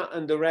vagina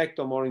and the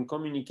rectum are in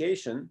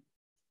communication,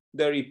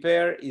 the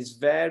repair is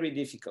very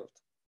difficult,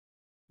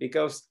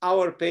 because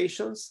our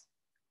patients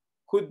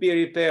could be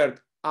repaired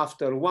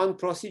after one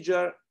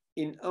procedure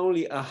in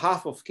only a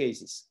half of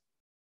cases.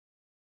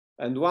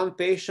 And one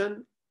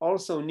patient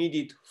also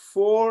needed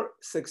 4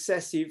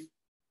 successive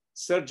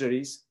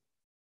surgeries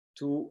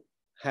to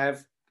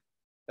have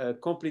a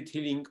complete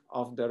healing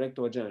of the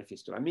rectovaginal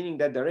fistula, meaning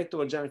that the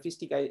rectovaginal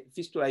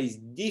fistula is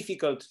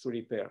difficult to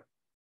repair.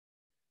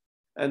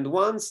 And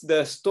once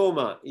the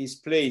stoma is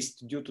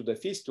placed due to the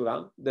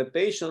fistula, the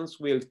patients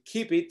will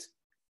keep it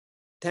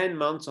 10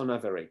 months on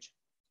average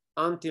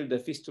until the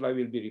fistula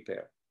will be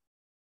repaired.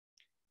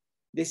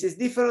 This is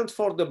different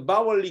for the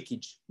bowel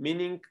leakage,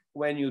 meaning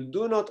when you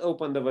do not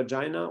open the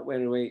vagina,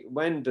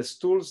 when the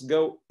stools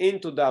go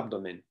into the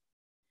abdomen.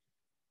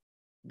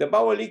 The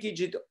bowel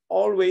leakage is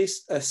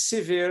always a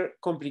severe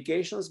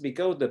complications,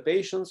 because the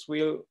patients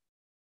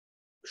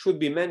should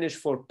be managed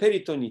for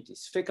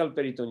peritonitis, fecal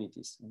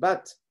peritonitis.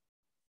 But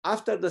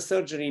after the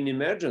surgery in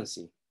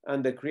emergency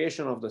and the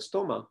creation of the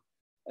stoma,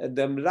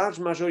 the large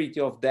majority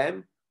of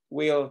them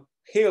will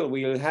heal,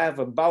 will have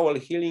a bowel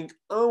healing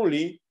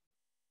only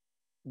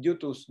due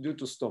to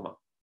stoma.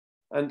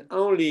 And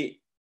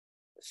only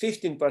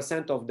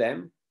 15% of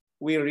them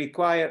will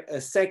require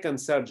a second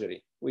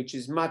surgery, which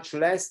is much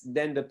less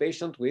than the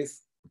patient with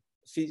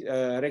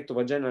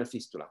rectovaginal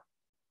fistula.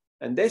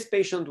 And this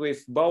patient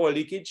with bowel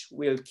leakage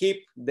will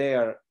keep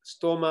their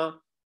stoma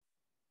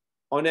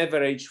on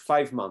average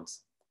 5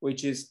 months,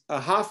 which is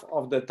a half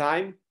of the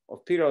time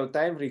of period of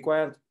time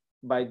required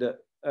by the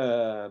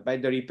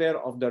repair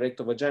of the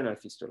rectovaginal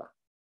fistula.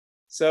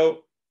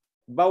 So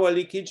bowel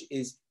leakage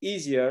is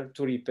easier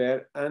to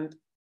repair, and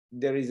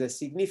there is a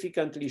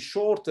significantly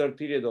shorter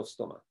period of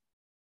stoma.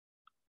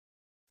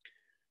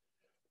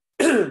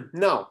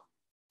 Now,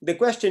 the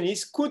question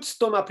is, could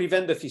stoma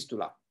prevent the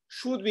fistula?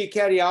 Should we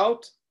carry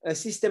out a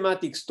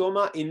systematic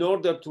stoma in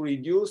order to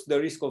reduce the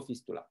risk of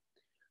fistula?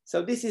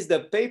 So this is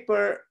the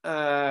paper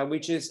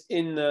which is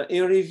in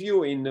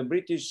review in the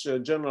British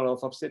Journal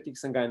of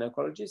Obstetrics and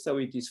Gynecology. So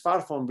it is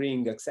far from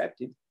being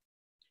accepted,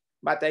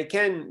 but I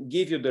can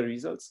give you the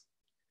results.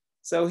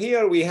 So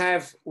here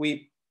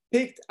we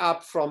picked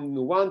up from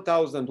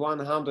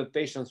 1,100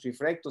 patients with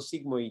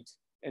rectosigmoid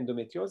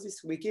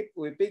endometriosis. We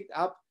picked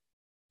up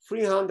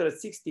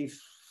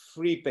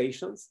 363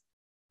 patients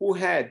who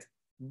had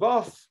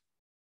both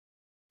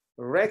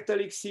rectal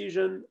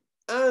excision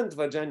and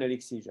vaginal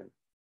excision,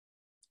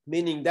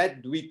 meaning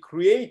that we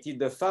created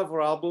the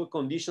favorable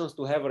conditions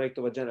to have a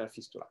rectovaginal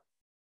fistula.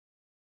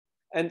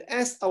 And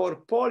as our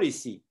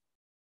policy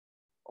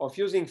of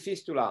using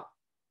fistula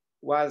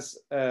was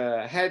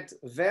had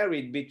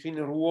varied between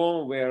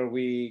Rouen, where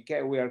we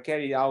are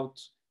carrying out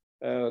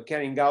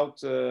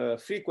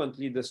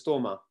frequently the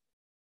stoma,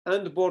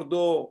 and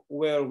Bordeaux,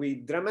 where we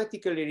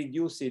dramatically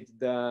reduced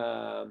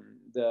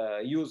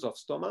the use of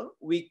stoma,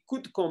 we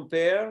could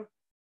compare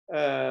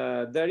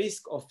the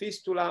risk of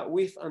fistula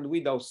with and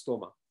without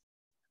stoma.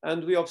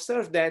 And we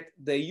observed that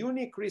the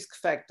unique risk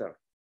factor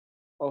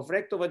of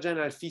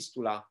rectovaginal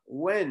fistula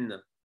when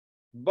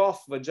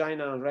both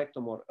vagina and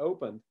rectum are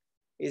opened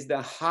is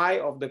the high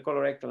of the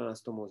colorectal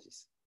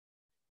anastomosis.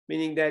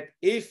 Meaning that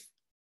if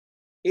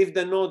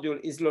the nodule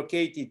is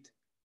located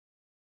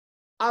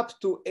up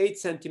to 8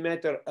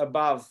 centimeters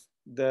above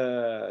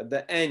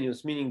the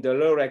annulus, meaning the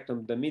lower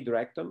rectum, the mid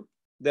rectum,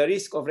 the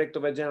risk of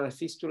rectovaginal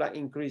fistula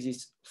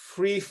increases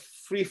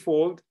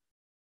threefold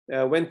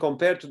when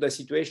compared to the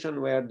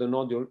situation where the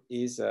nodule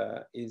is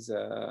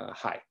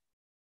high.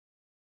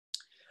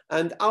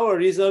 And our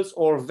results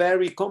are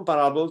very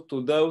comparable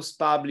to those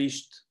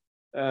published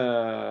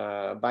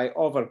by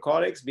other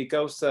colleagues,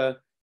 because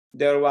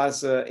there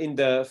was in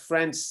the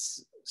French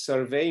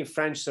survey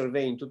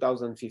in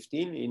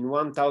 2015, in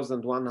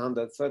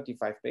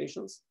 1,135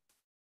 patients,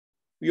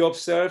 we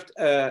observed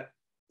a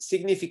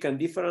significant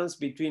difference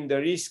between the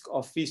risk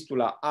of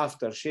fistula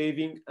after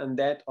shaving and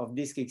that of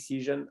disc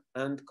excision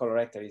and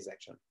colorectal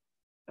resection.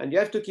 And you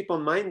have to keep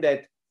in mind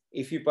that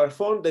if you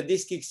perform the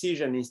disc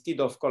excision instead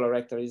of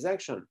colorectal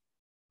resection,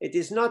 it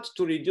is not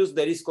to reduce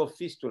the risk of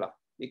fistula,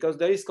 because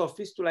the risk of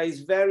fistula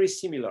is very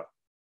similar.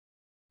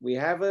 We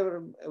have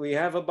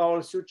a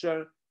bowel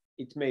suture,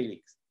 it may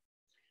leak.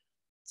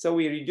 So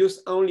we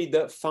reduce only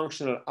the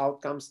functional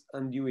outcomes,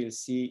 and you will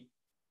see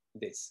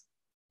this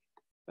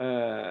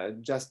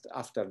just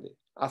after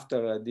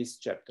this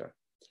chapter.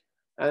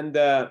 And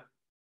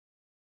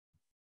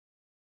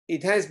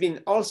it has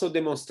been also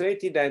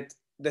demonstrated that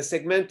the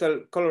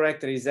segmental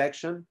colorectal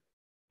resection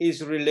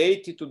is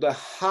related to the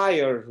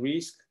higher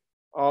risk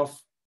of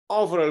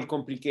overall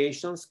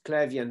complications,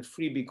 Clavy and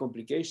Freebie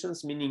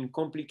complications, meaning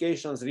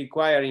complications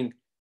requiring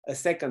a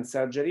second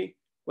surgery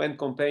when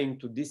comparing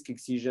to disc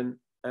excision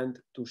and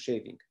to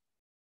shaving.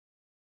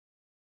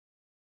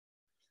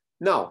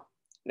 Now,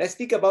 let's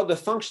speak about the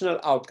functional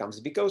outcomes,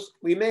 because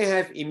we may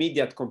have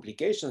immediate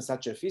complications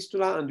such as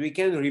fistula and we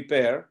can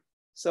repair.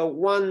 So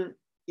 1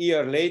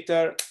 year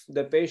later,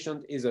 the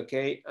patient is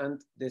okay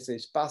and this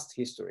is past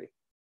history.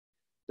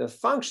 The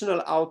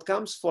functional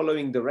outcomes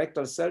following the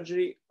rectal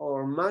surgery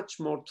are much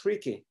more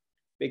tricky,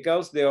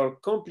 because there are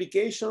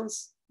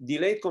complications,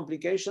 delayed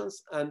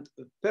complications, and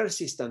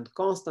persistent,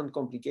 constant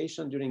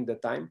complication during the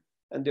time,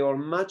 and they are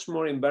much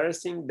more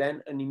embarrassing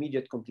than an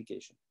immediate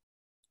complication.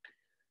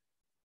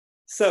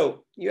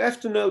 So you have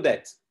to know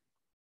that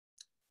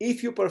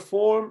if you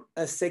perform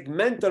a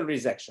segmental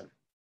resection,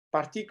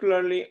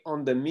 particularly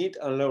on the mid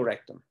and low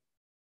rectum,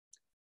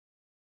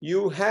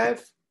 you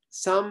have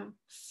some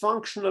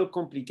functional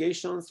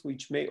complications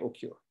which may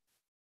occur.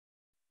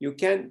 You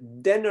can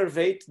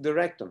denervate the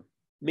rectum,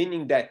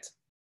 meaning that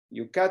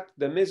you cut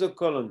the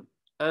mesocolon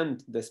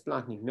and the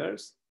splanchnic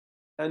nerves,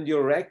 and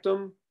your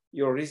rectum,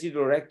 your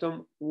residual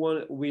rectum,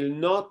 will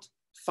not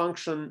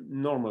function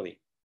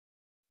normally.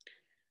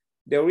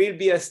 There will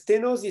be a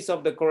stenosis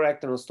of the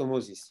colorectal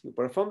anastomosis. You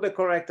perform the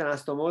colorectal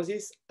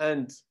anastomosis,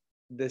 and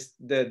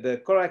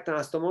the colorectal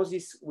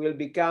anastomosis will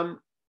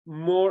become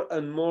more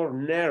and more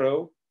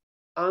narrow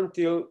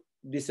until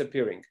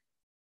disappearing.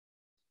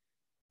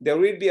 There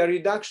will be a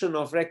reduction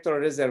of rectal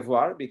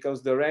reservoir,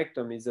 because the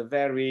rectum is a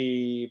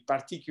very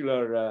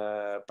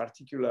particular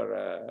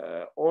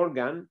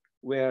organ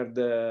where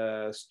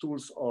the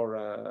stools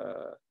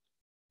are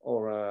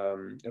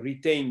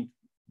retained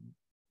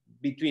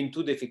between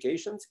two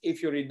defecations.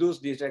 If you reduce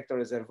this rectal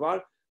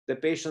reservoir, the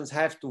patients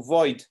have to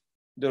void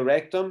the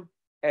rectum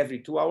every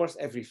 2 hours,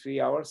 every 3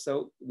 hours.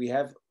 So we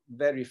have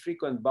very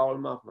frequent bowel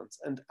movements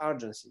and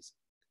urgencies.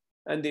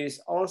 And there is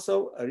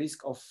also a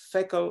risk of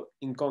fecal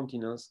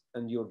incontinence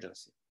and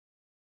urgency.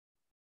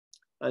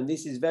 And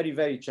this is very,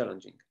 very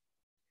challenging.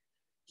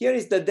 Here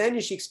is the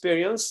Danish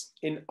experience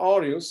in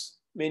Aarhus,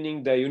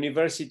 meaning the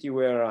university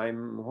where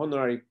I'm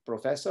honorary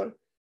professor.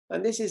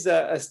 And this is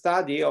a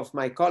study of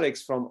my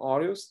colleagues from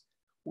Aarhus,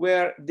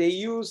 where they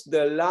use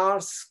the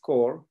LARS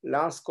score.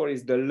 LARS score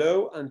is the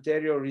low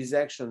anterior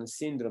resection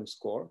syndrome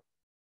score.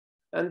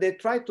 And they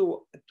try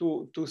to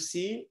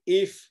see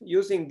if,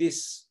 using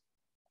this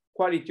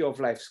quality of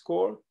life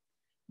score,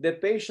 the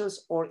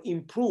patients are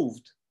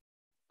improved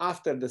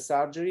after the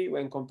surgery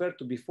when compared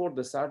to before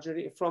the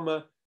surgery from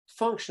a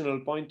functional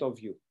point of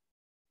view.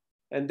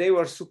 And they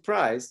were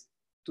surprised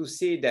to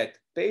see that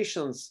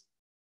patients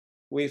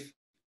with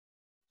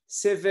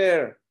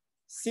severe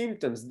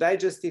symptoms,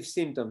 digestive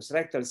symptoms,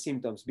 rectal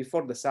symptoms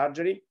before the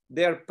surgery,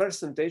 their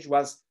percentage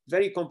was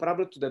very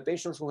comparable to the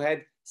patients who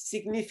had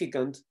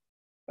significant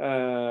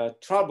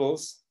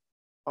troubles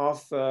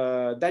of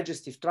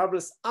digestive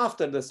troubles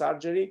after the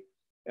surgery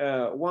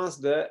once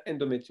the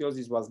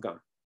endometriosis was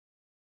gone.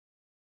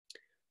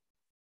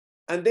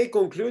 And they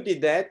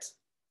concluded that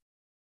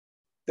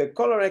the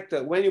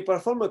colorectal, when you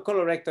perform a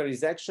colorectal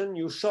resection,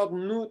 you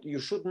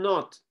should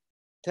not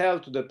tell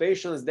to the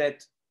patients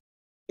that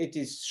it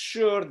is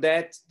sure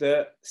that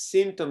the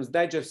symptoms,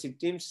 digestive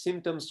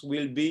symptoms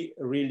will be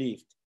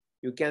relieved.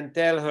 You can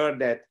tell her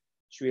that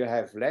she will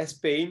have less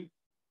pain,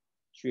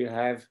 she will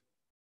have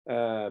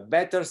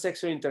better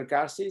sexual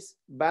intercourse,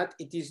 but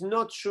it is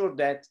not sure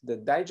that the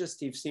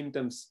digestive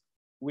symptoms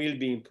will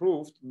be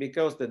improved,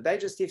 because the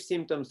digestive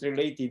symptoms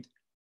related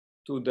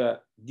to the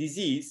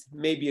disease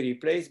may be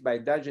replaced by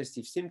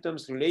digestive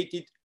symptoms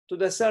related to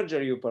the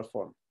surgery you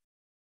perform.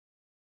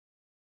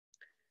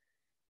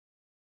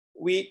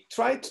 We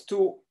tried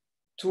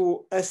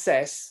to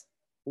assess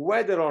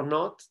whether or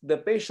not the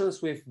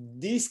patients with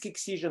disc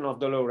excision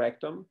of the lower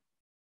rectum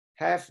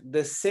have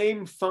the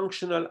same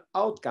functional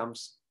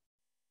outcomes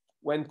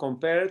when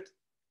compared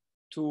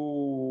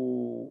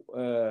to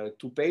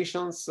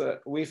patients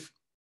with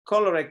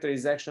colorectal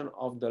resection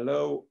of the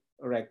low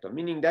rectum,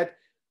 meaning that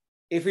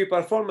if we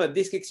perform a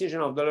disc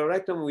excision of the lower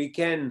rectum, we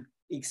can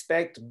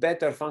expect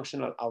better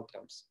functional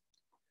outcomes.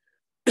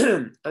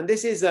 And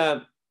this is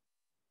a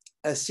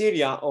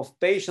series of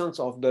patients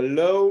of the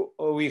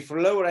with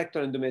low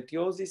rectal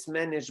endometriosis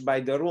managed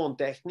by the Rouen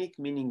technique,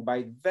 meaning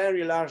by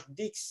very large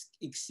disc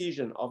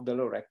excision of the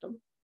lower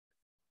rectum.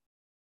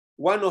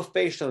 One of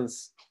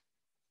patients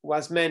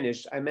was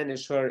managed, I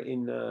managed her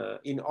in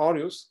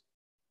Aarhus,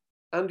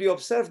 and we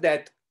observed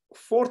that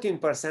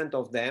 14%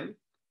 of them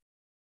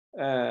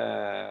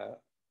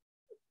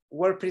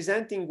were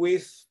presenting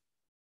with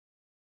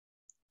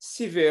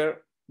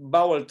severe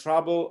bowel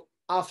trouble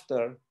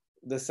after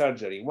the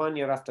surgery, 1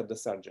 year after the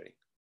surgery,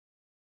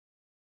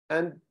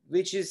 and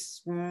which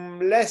is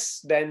less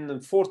than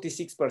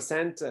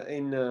 46%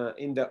 in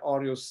the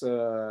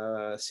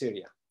Aarhus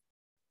Syria.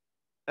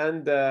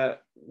 And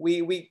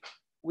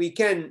we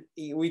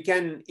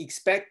can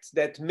expect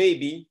that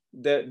maybe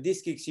the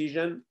disc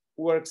excision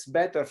works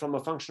better from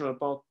a functional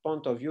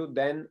point of view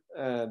than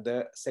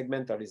the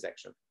segmental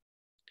resection.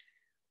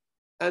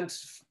 And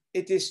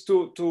it is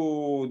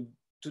to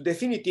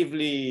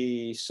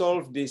definitively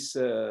solve this,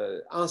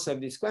 answer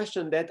this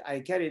question, that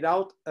I carried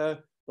out a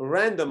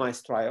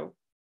randomized trial,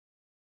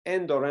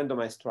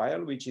 endo-randomized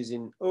trial, which is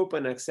in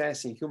open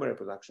access in human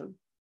reproduction,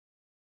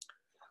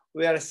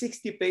 where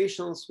 60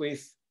 patients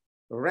with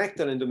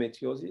rectal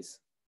endometriosis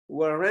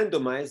were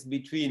randomized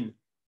between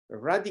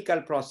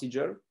radical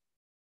procedure,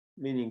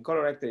 meaning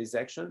colorectal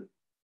resection,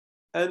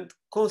 and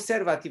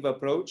conservative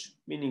approach,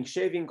 meaning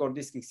shaving or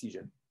disc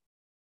excision.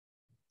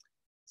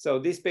 So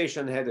this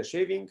patient had a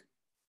shaving,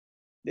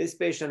 this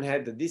patient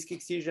had the disc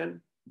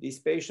excision, this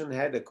patient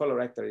had a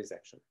colorectal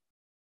resection.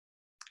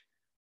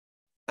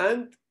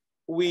 And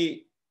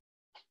we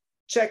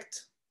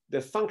checked the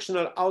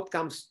functional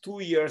outcomes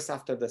 2 years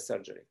after the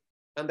surgery.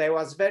 And I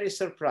was very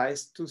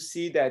surprised to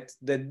see that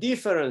the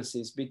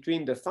differences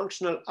between the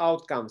functional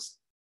outcomes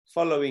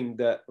following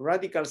the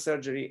radical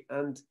surgery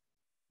and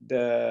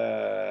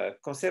the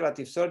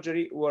conservative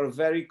surgery were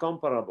very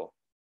comparable.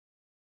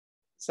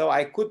 So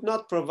I could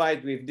not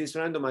provide with this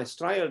randomized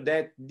trial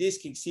that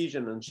disc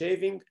excision and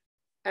shaving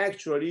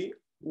actually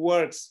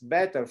works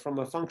better from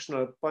a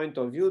functional point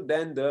of view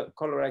than the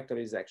colorectal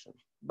resection.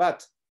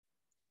 But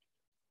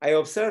I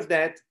observed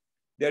that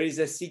there is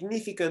a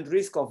significant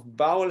risk of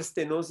bowel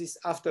stenosis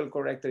after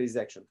colorectal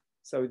resection.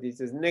 So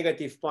this is a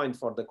negative point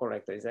for the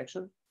colorectal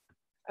resection.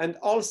 And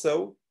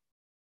also,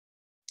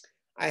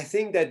 I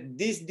think that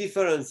these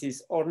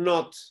differences are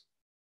not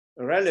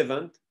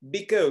relevant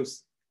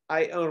because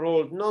I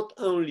enrolled not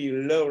only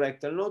low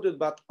rectal nodule,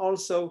 but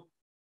also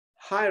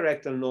high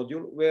rectal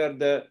nodule, where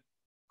the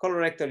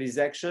colorectal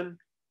resection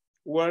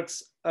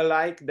works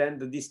alike than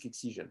the disc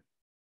excision,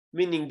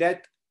 meaning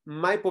that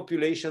my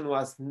population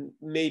was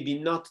maybe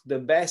not the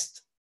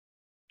best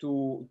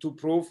to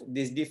prove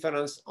this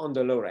difference on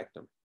the low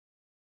rectum.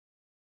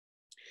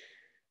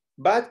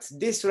 But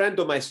this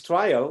randomized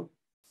trial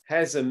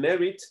has a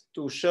merit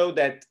to show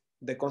that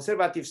the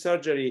conservative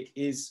surgery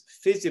is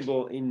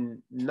feasible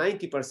in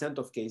 90%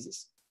 of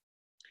cases,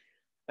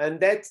 and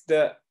that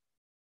the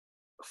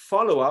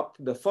follow-up,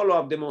 the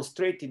follow-up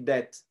demonstrated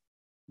that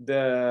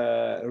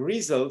the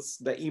results,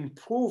 the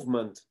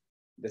improvement,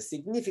 the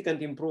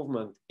significant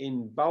improvement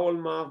in bowel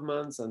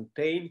movements and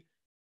pain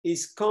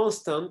is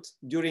constant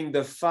during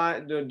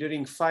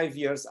during 5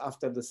 years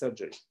after the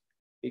surgery,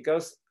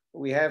 because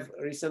we have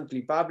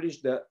recently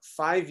published the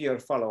 5-year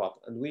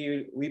follow-up, and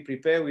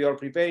we are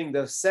preparing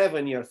the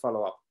 7-year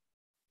follow-up,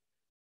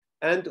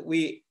 and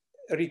we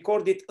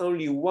recorded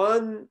only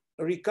 1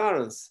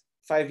 recurrence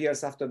 5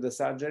 years after the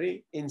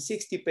surgery in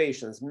 60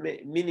 patients,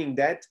 meaning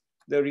that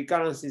the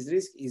recurrence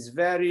risk is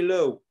very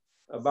low,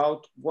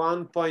 about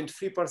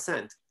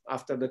 1.3%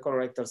 after the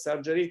colorectal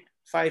surgery,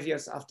 5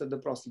 years after the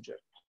procedure.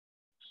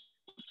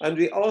 And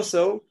we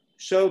also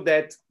showed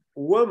that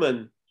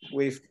women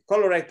with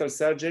colorectal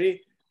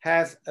surgery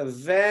have a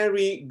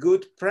very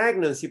good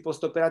pregnancy,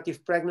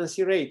 postoperative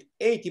pregnancy rate,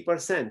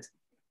 80%,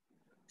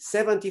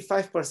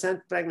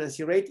 75%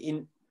 pregnancy rate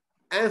in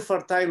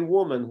infertile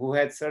women who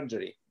had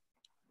surgery,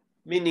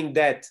 meaning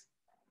that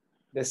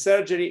the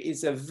surgery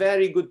is a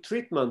very good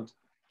treatment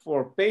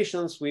for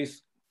patients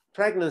with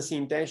pregnancy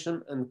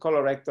intention and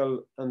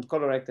colorectal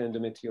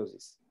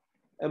endometriosis.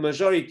 A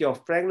majority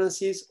of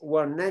pregnancies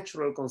were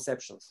natural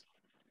conceptions.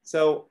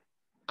 So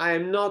I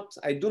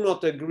do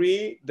not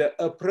agree the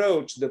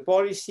approach, the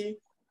policy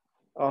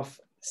of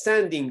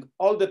sending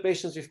all the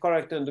patients with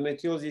colorectal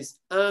endometriosis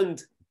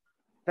and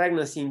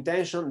pregnancy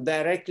intention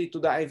directly to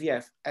the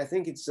IVF. I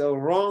think it's a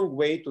wrong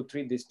way to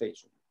treat this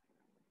patient.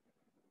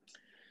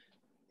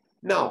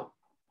 Now,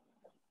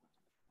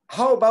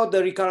 how about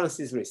the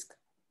recurrences risk?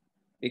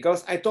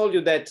 Because I told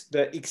you that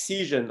the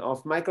excision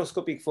of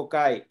microscopic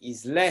foci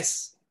is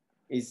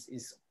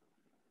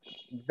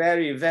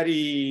very,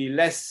 very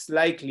less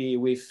likely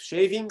with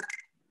shaving.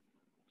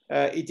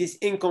 It is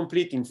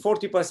incomplete in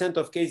 40%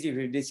 of cases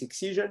with this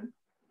excision.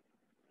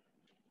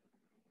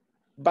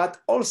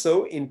 But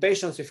also in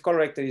patients with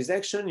colorectal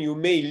resection, you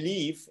may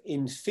leave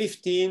in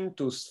 15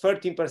 to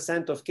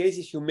 13% of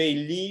cases, you may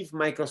leave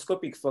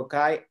microscopic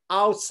foci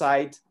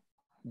outside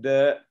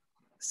the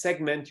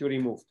segment you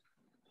removed.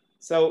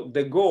 So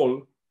the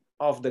goal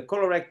of the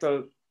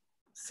colorectal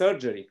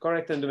surgery,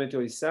 colorectal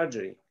endometriosis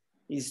surgery,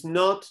 is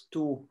not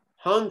to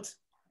hunt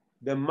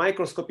the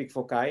microscopic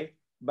foci,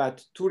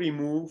 but to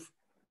remove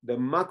the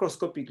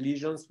macroscopic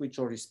lesions which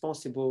are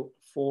responsible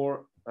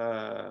for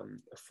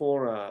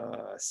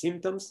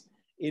symptoms,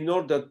 in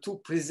order to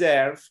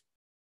preserve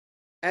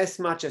as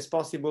much as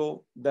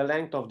possible the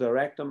length of the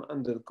rectum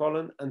and the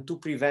colon, and to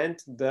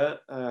prevent the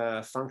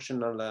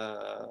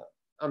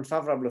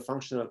unfavorable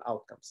functional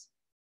outcomes.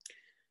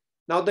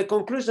 Now, the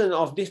conclusion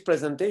of this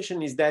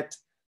presentation is that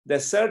the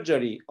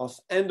surgery of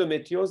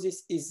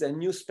endometriosis is a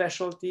new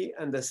specialty,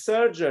 and the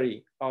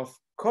surgery of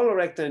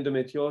colorectal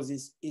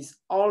endometriosis is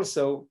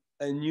also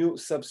a new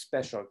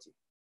subspecialty.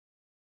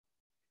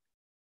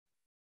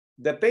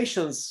 The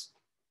patients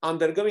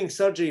undergoing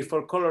surgery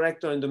for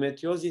colorectal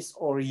endometriosis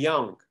are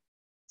young,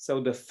 so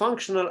the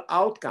functional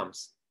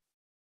outcomes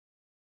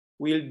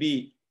will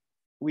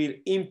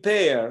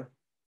impair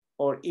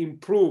or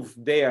improve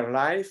their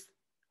life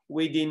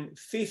within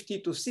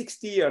 50 to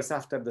 60 years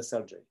after the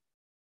surgery.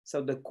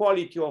 So the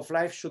quality of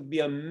life should be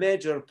a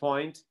major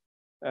point,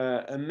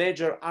 a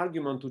major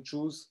argument to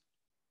choose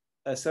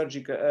a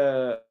surgical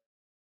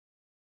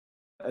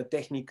a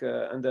technique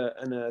and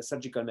a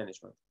surgical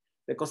management.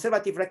 The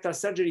conservative rectal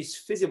surgery is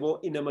feasible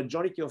in a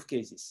majority of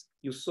cases.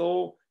 You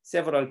saw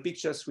several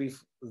pictures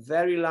with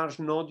very large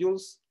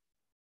nodules,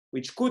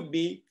 which could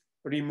be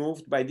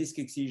removed by disc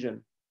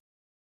excision.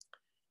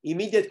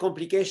 Immediate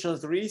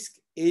complications risk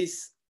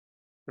is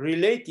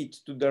related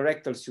to the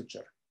rectal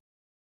suture,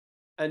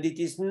 and it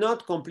is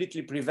not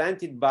completely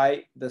prevented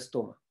by the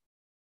stoma.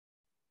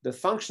 The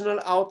functional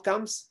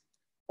outcomes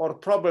are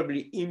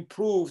probably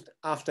improved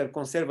after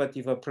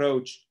conservative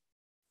approach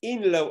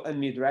in low and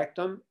mid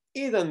rectum,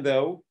 even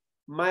though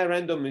my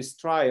randomized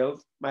trial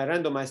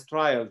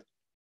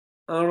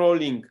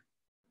enrolling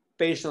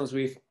patients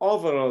with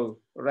overall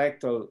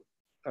rectal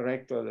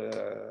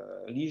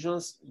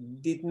lesions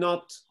did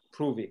not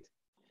prove it.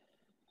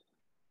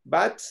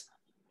 But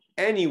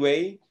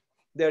anyway,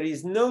 there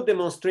is no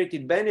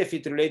demonstrated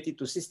benefit related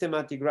to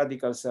systematic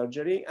radical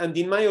surgery. And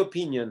in my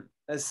opinion,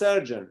 a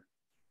surgeon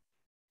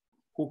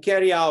who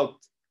carry out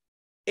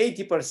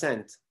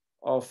 80%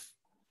 of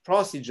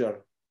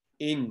procedure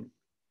in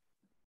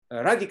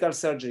radical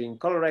surgery in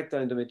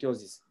colorectal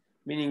endometriosis,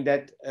 meaning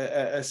that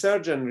a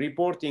surgeon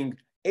reporting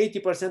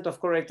 80% of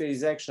colorectal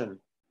resection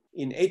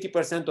in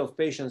 80% of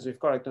patients with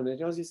colorectal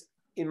endometriosis,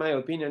 in my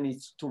opinion,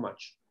 is too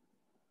much.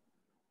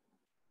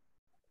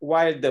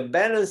 While the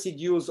balanced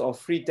use of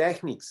free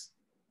techniques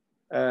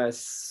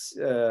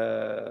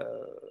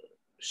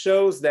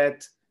shows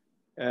that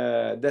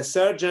the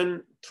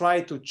surgeon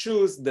try to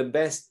choose the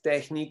best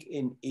technique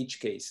in each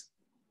case.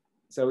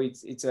 So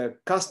it's a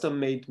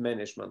custom-made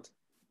management.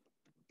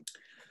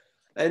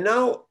 And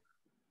now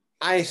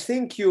I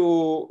think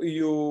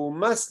you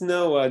must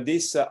know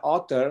this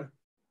author,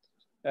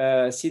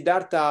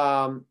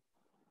 Siddhartha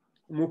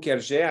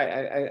Mukherjee.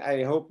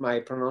 I hope my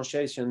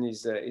pronunciation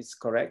is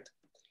correct.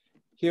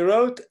 He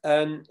wrote,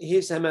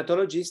 he's a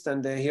hematologist,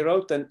 and he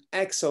wrote an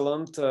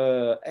excellent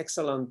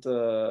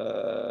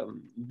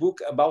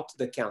book about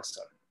the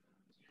cancer.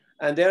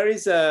 And there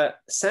is a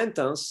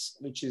sentence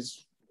which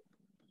is,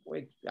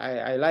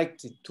 I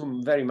liked it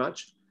too very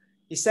much.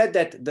 He said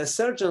that the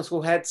surgeons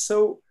who had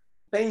so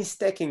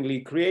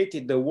painstakingly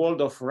created the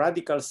world of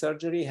radical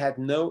surgery had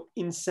no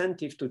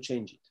incentive to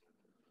change it.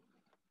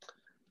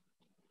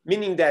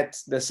 Meaning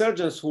that the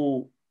surgeons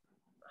who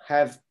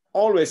have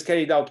always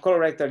carried out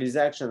colorectal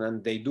resection,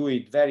 and they do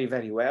it very,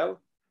 very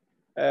well,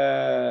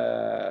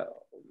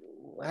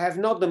 have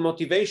not the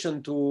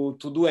motivation to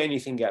do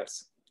anything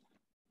else.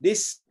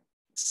 This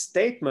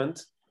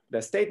statement,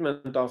 the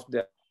statement of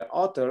the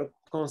author,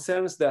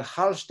 concerns the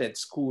Hallstead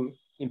School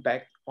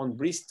impact on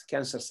breast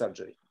cancer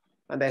surgery.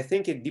 And I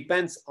think it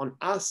depends on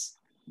us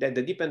that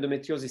the deep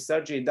endometriosis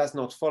surgery does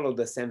not follow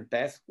the same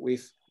path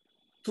with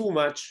too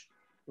much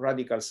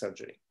radical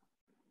surgery.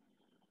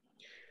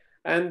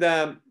 And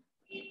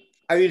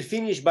I will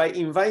finish by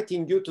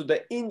inviting you to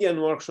the Indian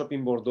workshop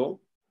in Bordeaux.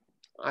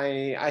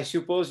 I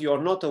suppose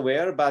you're not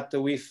aware, but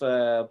with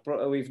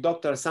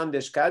Dr.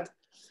 Sandesh Kad,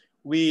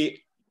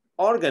 we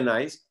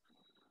organized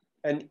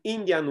an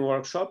Indian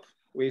workshop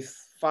with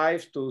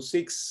 5 to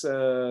 6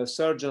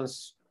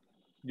 surgeons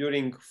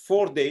during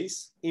 4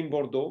 days in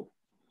Bordeaux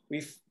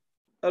with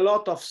a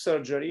lot of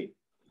surgery.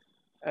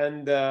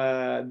 And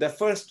the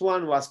first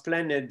one was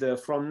planned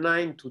from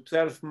 9 to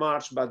 12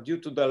 March, but due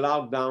to the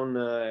lockdown,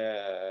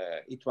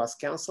 it was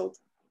canceled.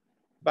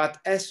 But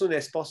as soon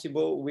as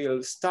possible,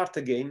 we'll start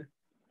again.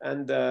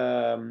 And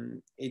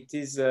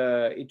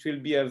it will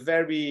be a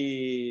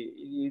very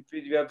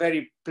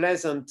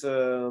pleasant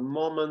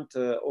moment,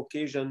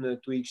 occasion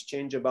to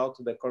exchange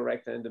about the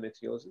colorectal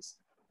endometriosis.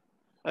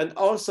 And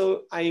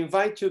also, I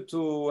invite you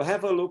to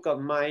have a look at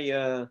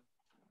my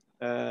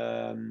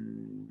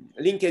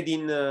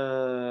LinkedIn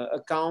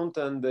account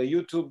and the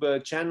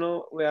YouTube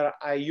channel, where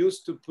I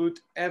used to put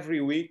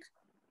every week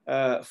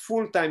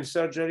full-time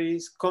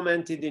surgeries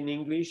commented in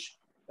English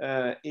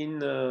in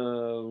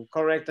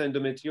colorectal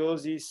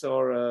endometriosis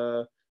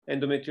or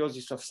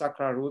endometriosis of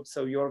sacral root.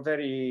 So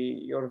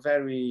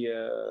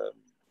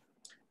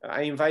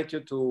I invite you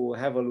to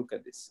have a look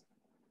at this.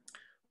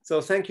 So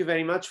thank you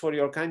very much for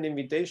your kind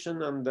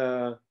invitation, and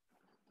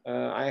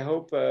I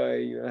hope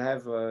you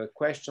have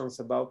questions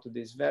about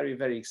this very,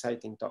 very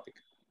exciting topic.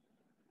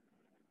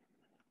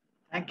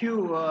 Thank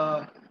you,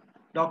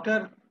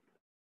 Dr.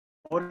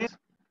 Boris.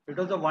 It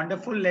was a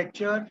wonderful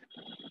lecture,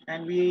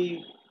 and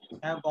we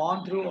have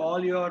gone through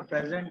all your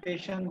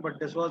presentation, but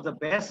this was the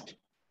best.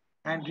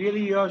 And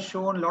really, you have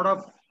shown a lot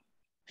of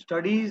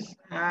studies,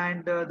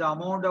 and the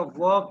amount of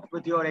work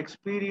with your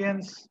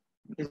experience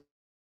is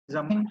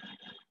amazing,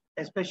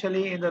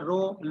 especially in the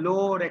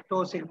low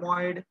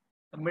rectosigmoid,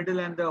 the middle,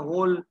 and the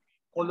whole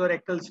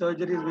colorectal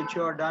surgeries which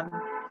you have done.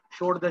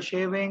 Showed the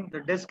shaving, the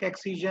disc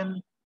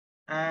excision,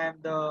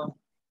 and the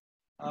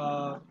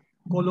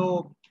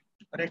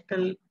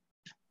colorectal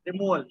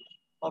removal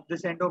of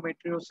this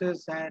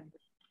endometriosis. And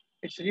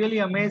it's really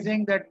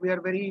amazing that we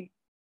are very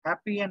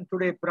happy and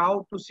today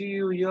proud to see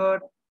you here.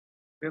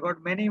 We've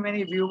got many,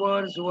 many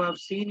viewers who have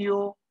seen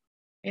you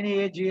in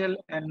AAGL,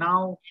 and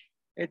now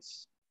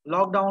it's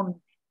lockdown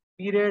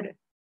period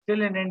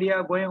still in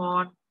India going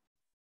on.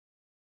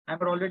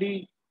 I'm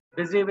already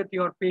busy with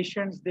your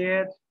patients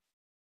there.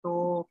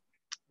 So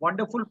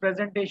wonderful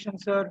presentation,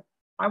 sir.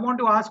 I want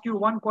to ask you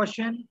one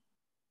question.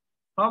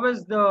 How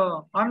is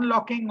the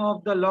unlocking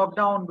of the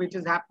lockdown which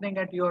is happening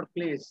at your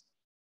place?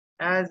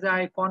 As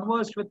I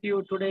conversed with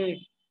you today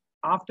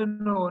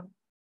afternoon,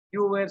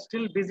 you were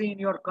still busy in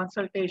your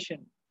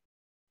consultation.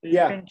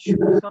 Yeah.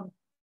 You can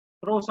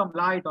throw some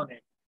light on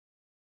it.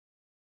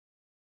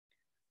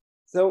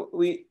 So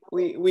we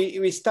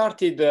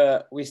started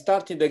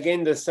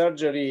again the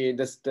surgery,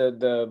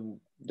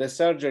 the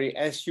surgery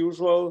as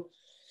usual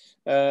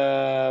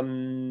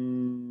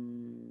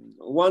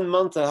 1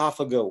 month and a half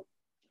ago.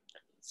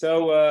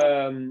 So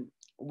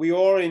we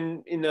are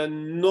in a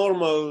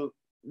normal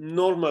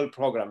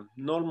program,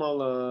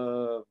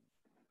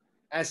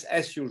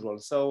 as usual.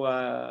 So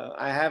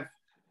I have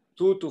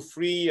 2 to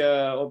 3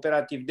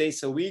 operative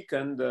days a week,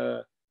 and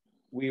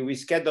we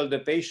schedule the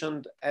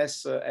patient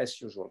as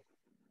usual.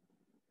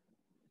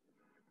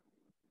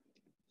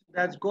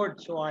 That's good.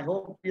 So I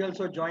hope you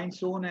also join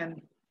soon, and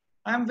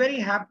I'm very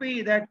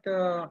happy that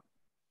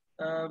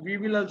we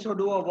will also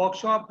do a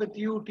workshop with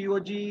you,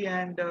 TOG,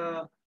 and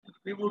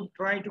we would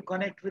try to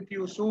connect with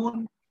you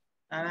soon.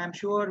 And I'm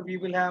sure we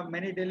will have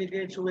many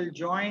delegates who will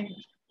join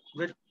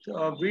with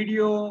a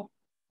video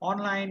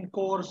online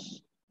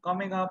course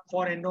coming up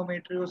for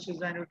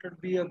endometriosis, and it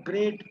would be a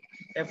great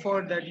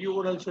effort that you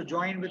would also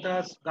join with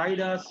us, guide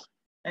us,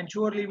 and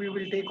surely we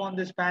will take on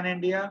this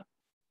pan-India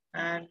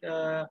and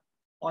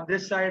on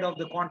this side of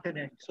the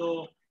continent.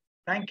 So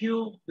thank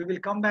you. We will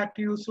come back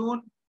to you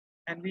soon,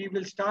 and we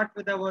will start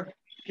with our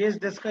case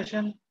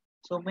discussion.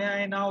 So may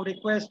I now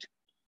request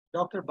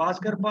Dr.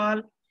 Bhaskar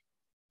Pal,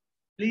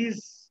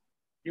 please,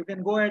 you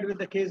can go ahead with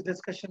the case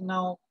discussion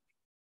now.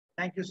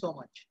 Thank you so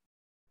much.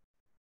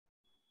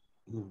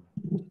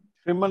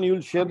 Shriman,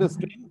 you'll share the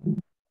screen.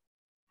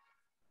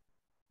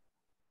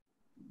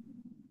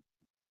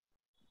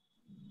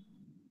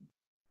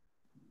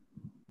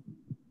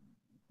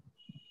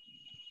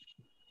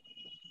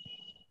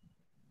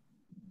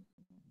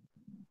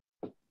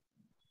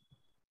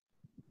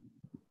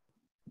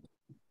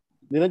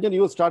 Niranjan,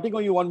 you are starting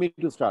or you want me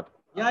to start?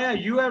 Yeah,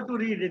 you have to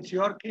read. It's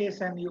your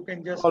case and you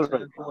can just All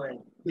right. go ahead.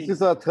 This Please.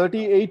 is a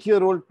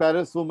 38-year-old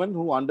Paris woman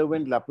who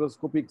underwent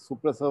laparoscopic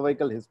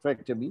supracervical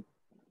hysterectomy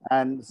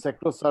and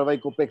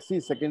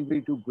sectocervicopexy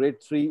secondary to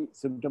grade 3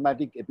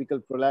 symptomatic apical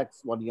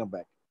prolapse 1 year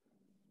back.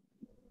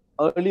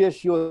 Earlier,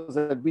 she was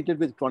admitted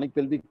with chronic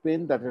pelvic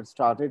pain that had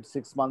started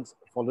 6 months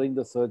following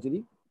the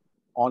surgery.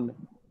 On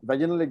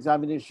vaginal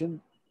examination,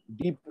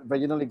 deep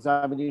vaginal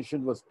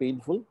examination was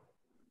painful.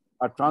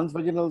 A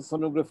transvaginal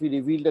sonography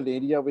revealed an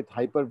area with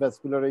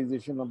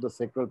hypervascularization of the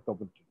sacral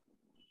promontory.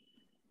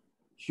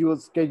 She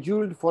was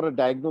scheduled for a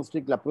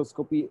diagnostic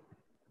laparoscopy,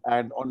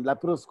 and on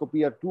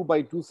laparoscopy, a 2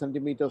 by 2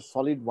 centimeter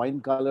solid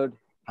wine-colored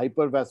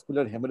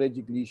hypervascular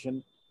hemorrhagic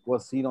lesion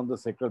was seen on the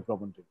sacral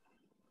promontory.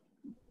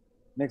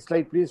 Next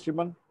slide, please,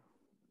 Shriman.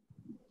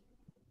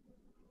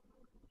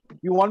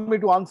 You want me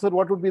to answer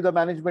what would be the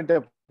management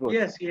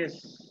approach?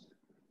 Yes.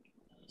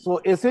 So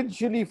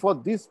essentially for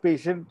this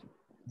patient,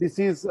 this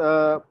is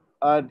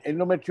an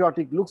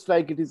endometriotic, looks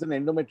like it is an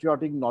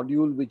endometriotic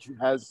nodule which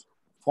has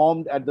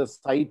formed at the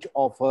site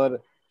of her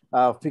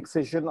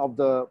fixation of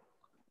the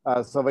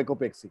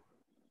cervicopexy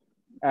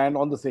and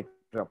on the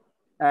sacrum.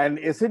 And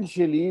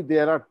essentially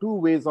there are two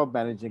ways of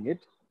managing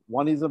it.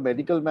 One is a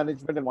medical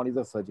management and one is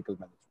a surgical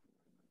management.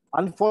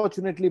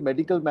 Unfortunately,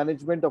 medical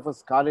management of a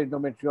scar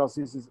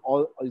endometriosis is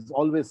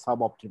always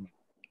suboptimal.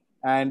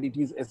 And it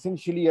is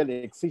essentially an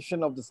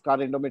excision of the scar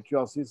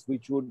endometriosis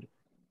which would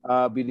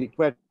be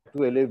required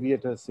to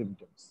alleviate her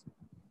symptoms.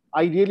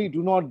 I really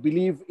do not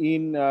believe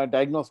in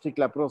diagnostic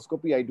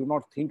laparoscopy. I do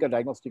not think a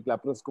diagnostic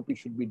laparoscopy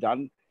should be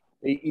done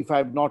if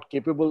I'm not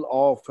capable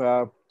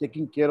of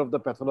taking care of the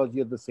pathology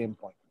at the same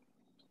point.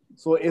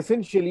 So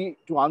essentially,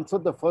 to answer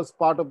the first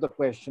part of the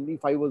question,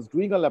 if I was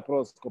doing a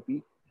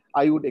laparoscopy,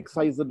 I would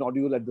excise the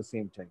nodule at the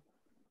same time.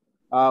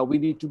 We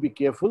need to be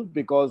careful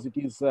because it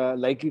is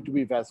likely to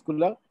be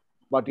vascular,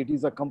 but it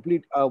is a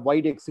complete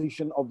wide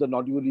excision of the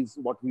nodule is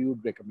what we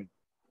would recommend.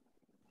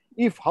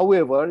 If,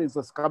 however,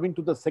 coming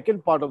to the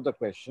second part of the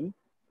question,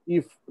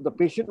 if the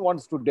patient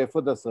wants to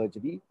defer the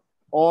surgery,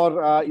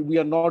 or we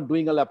are not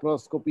doing a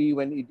laparoscopy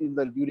when it is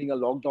during a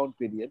lockdown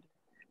period,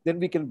 then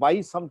we can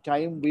buy some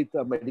time with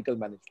medical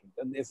management.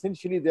 And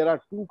essentially, there are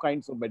two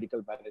kinds of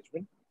medical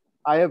management.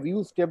 I have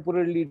used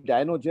temporarily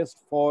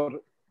Dynogest for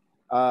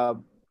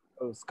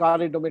scar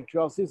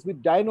endometriosis.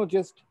 With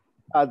Dynogest,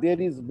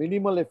 there is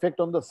minimal effect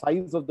on the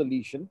size of the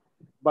lesion,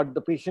 but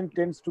the patient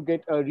tends to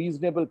get a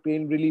reasonable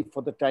pain relief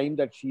for the time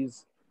that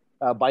she's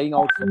buying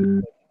out from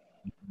it.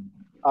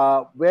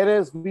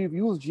 Whereas we've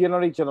used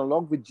GnRH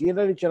analog. With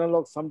GnRH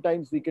analog,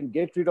 sometimes we can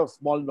get rid of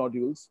small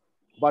nodules,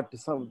 but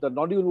the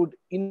nodule would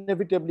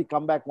inevitably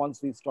come back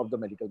once we stop the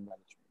medical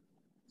management.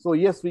 So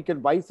yes, we can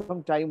buy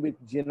some time with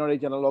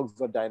GnRH analogs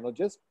or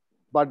Dynogest,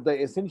 but the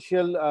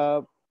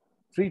essential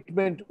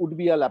treatment would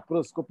be a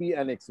laparoscopy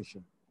and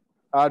excision.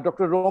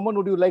 Dr. Roman,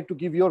 would you like to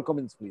give your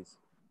comments, please?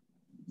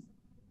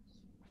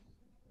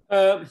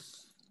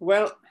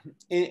 Well,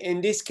 in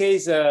this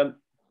case,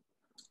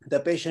 the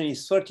patient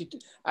is 32.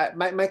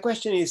 My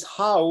question is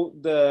how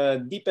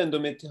the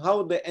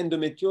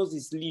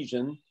endometriosis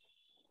lesion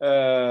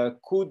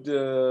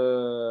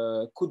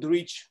could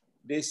reach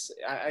this.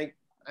 I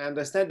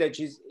understand that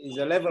is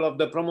a level of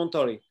the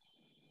promontory.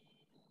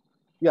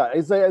 Yeah,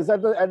 at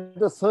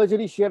the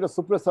surgery, she had a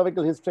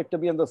supracervical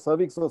hysterectomy and the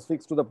cervix was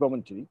fixed to the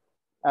promontory.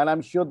 And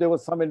I'm sure there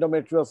was some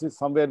endometriosis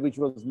somewhere which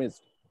was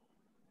missed.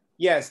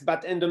 Yes,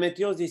 but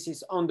endometriosis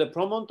is on the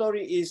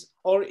promontory is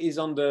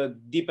on the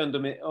deep on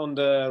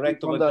the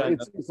rectum.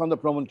 It's on the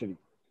promontory.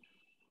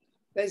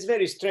 That's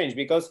very strange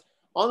because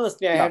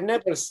honestly, I have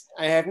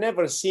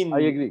never seen. I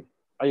agree.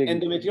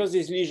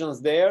 Endometriosis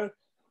lesions there,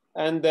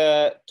 and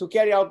to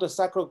carry out the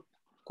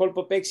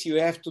sacrocolpopexy, you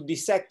have to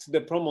dissect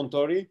the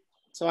promontory.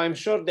 So I'm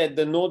sure that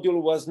the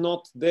nodule was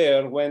not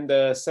there when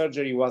the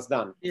surgery was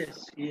done.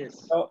 Yes.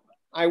 So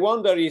I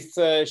wonder if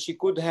she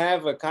could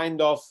have a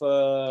kind of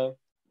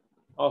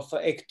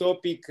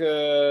ectopic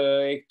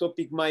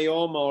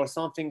myoma or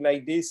something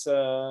like this,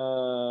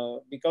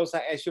 because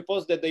I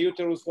suppose that the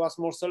uterus was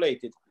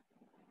morcellated.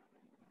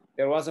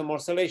 There was a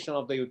morcellation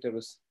of the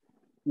uterus.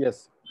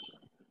 Yes.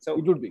 So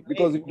it would be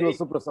because it was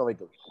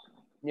supracervical.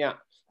 Yeah.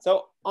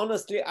 So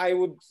honestly, I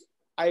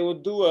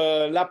would do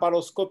a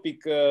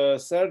laparoscopic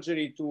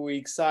surgery to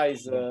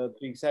excise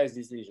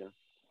this lesion.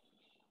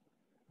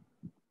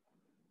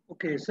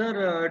 Okay,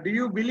 sir. Do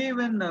you believe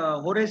in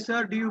Horace,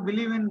 sir? Do you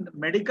believe in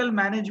medical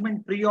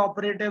management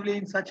pre-operatively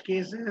in such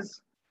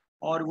cases,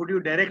 or would you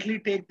directly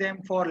take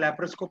them for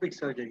laparoscopic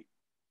surgery?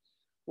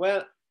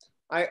 Well,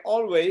 I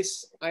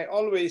always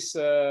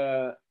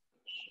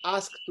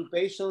ask to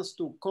patients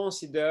to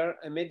consider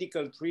a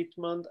medical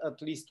treatment at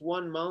least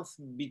 1 month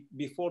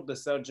before the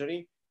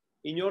surgery,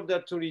 in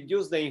order to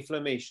reduce the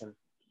inflammation.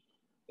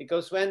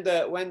 Because when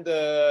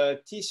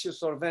the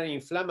tissues are very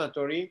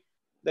inflammatory,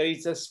 there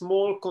is a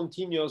small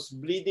continuous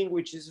bleeding,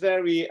 which is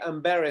very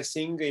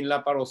embarrassing in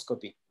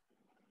laparoscopy.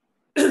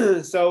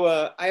 So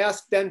I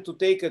asked them to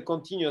take a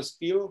continuous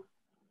pill,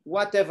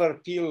 whatever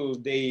pill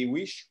they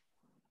wish,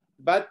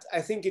 but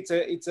I think it's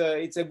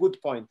a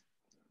good point.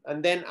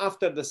 And then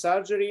after the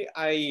surgery,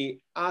 I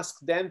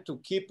asked them to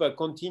keep a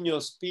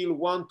continuous pill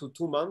 1 to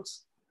 2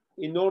 months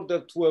in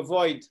order to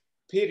avoid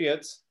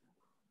periods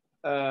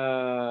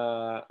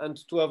and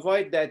to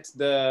avoid that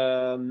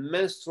the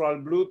menstrual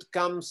blood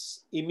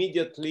comes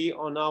immediately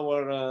on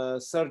our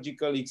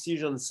surgical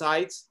excision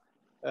sites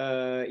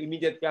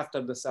immediately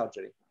after the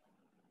surgery.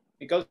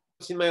 Because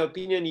in my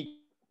opinion, it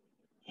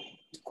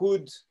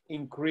could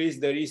increase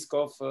the risk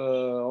of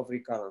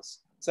recurrence.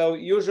 So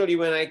usually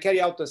when I carry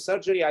out a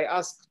surgery, I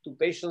ask to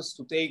patients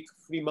to take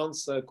 3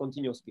 months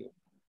continuous pill.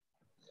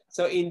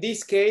 So in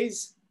this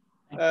case,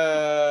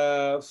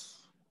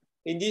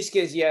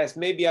 yes,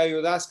 maybe I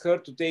would ask her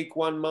to take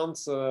 1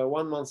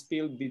 month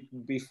pill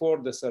before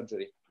the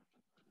surgery.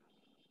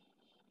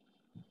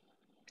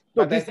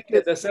 So but I think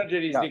that the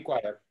surgery is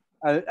required.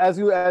 As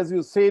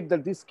you said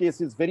that this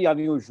case is very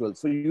unusual,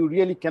 so you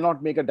really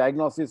cannot make a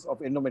diagnosis of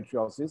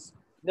endometriosis.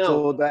 No.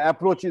 So the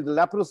approach is, the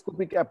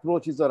laparoscopic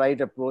approach is the right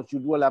approach. You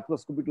do a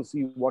laparoscopy to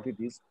see what it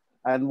is,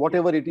 and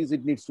whatever it is,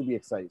 it needs to be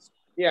excised.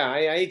 Yeah,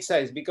 I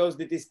excise because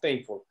it is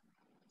painful.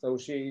 So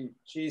she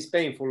is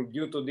painful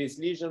due to this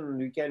lesion.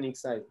 We can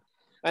excise,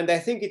 and I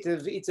think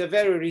it's a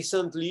very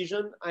recent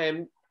lesion. I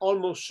am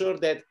almost sure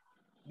that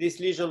this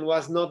lesion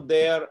was not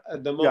there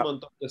at the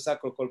moment of the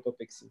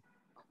sacrocolpopexy.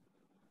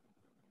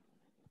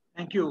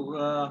 Thank you.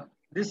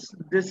 This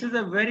is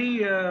a very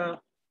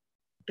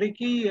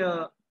tricky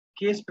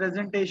case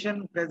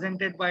presentation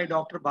presented by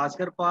Dr.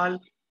 Bhaskar Pal,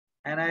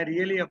 and I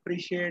really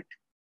appreciate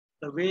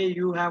the way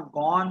you have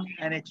gone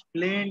and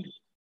explained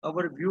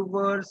our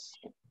viewers.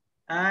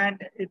 And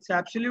it's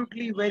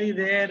absolutely very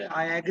rare.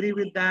 I agree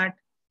with that.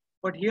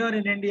 But here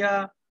in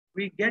India,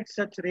 we get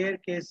such rare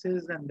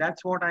cases, and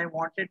that's what I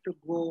wanted to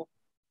go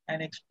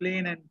and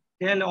explain and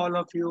tell all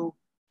of you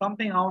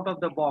something out of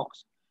the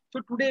box.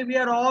 So today we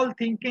are all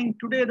thinking,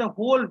 today the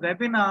whole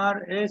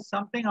webinar is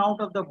something out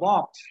of the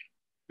box.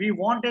 We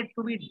want it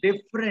to be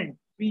different.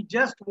 We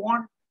just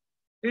want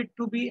it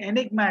to be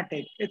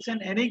enigmatic. It's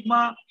an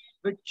enigma,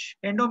 which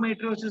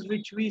endometriosis,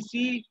 which we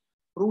see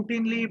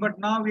routinely, but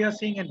now we are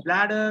seeing in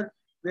bladder,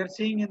 we are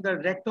seeing in the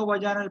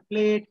rectovaginal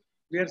plate,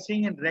 we are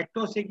seeing in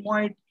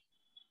rectosigmoid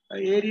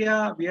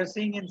area, we are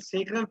seeing in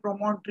sacral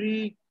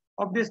promontory.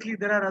 Obviously,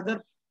 there are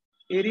other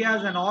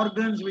areas and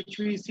organs which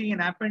we see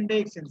in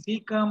appendix and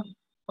cecum,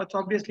 but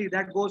obviously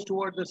that goes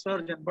toward the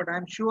surgeon. But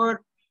I'm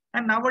sure,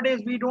 and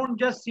nowadays we don't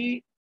just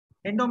see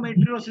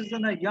endometriosis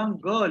in a young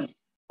girl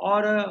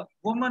or a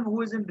woman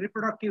who is in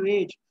reproductive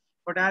age,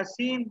 but I've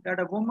seen that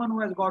a woman who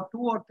has got 2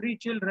 or 3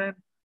 children,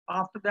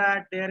 after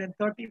that they are in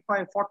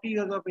 35, 40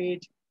 years of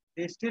age,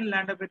 they still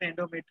land up with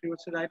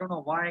endometriosis. I don't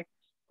know why,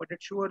 but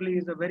it surely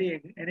is a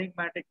very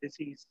enigmatic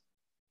disease.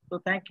 So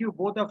thank you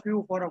both of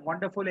you for a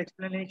wonderful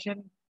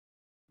explanation.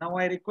 Now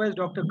I request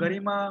Dr.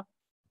 Garima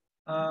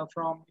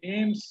from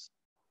AIIMS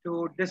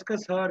to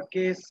discuss her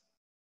case.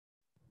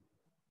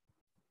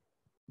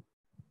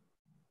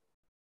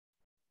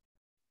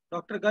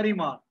 Dr.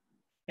 Garima,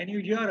 can you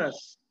hear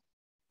us?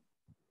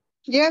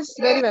 Yes,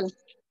 very well.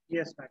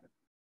 Yes,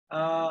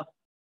 madam.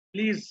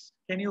 Please,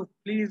 can you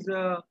please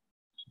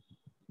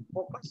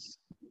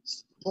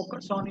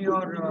focus on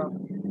your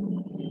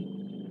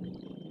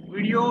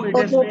video? It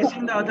is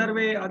facing the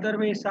other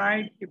way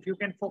side. If you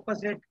can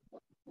focus it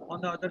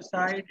on the other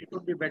side, it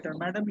would be better.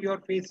 Madam, your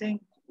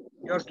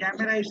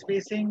camera is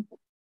facing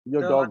the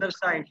other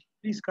side.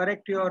 Please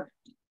correct your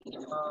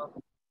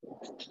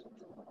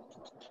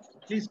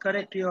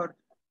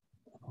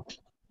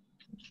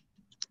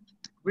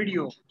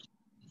video.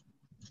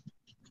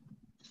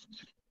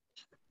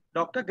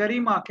 Dr.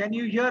 Garima, can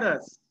you hear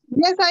us?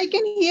 Yes, I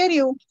can hear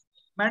you.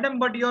 Madam,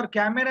 but your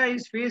camera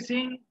is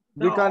facing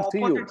the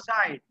opposite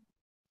side.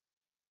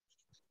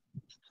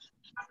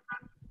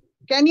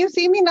 Can you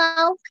see me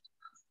now?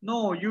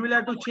 No, you will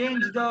have to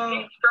change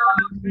the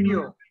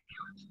video.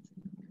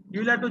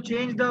 You will have to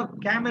change the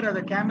camera.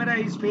 The camera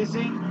is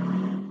facing.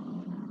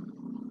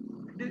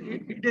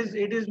 It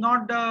is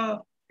not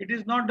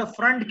the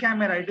front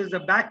camera. It is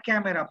the back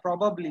camera.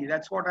 Probably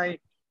that's what I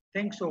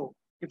think so.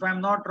 If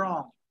I'm not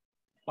wrong,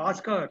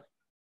 Bhaskar.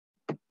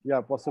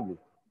 Yeah, possibly.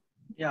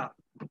 Yeah.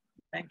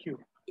 Thank you.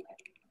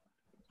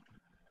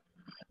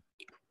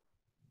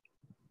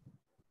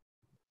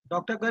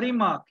 Dr.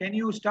 Garima, can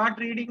you start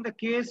reading the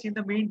case? In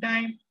the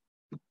meantime,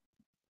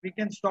 we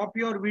can stop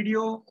your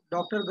video.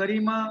 Dr.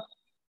 Garima.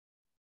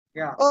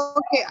 Yeah.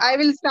 Okay, I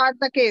will start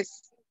the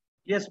case.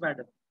 Yes,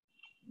 madam.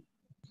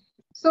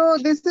 So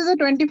this is a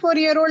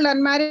 24-year-old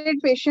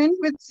unmarried patient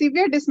with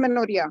severe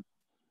dysmenorrhea.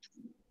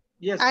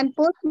 Yes. And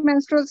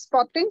post-menstrual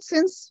spotting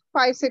since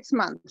 5-6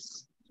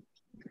 months.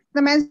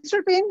 The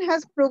menstrual pain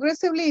has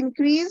progressively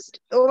increased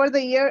over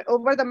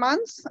the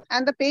months,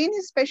 and the pain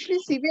is especially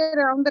severe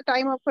around the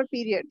time of her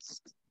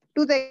periods,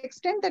 to the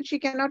extent that she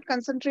cannot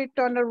concentrate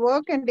on her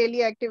work and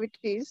daily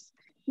activities.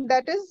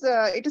 That is,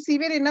 it is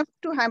severe enough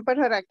to hamper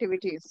her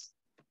activities.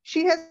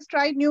 She has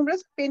tried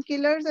numerous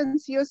painkillers and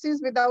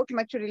COCs without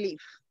much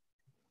relief.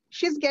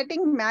 She's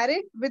getting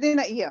married within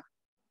a year,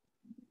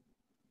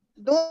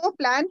 though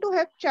plan to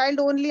have child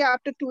only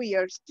after 2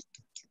 years.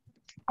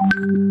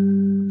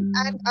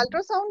 And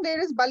ultrasound, there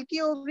is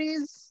bulky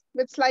ovaries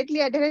with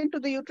slightly adherent to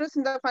the uterus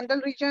in the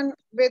fundal region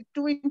with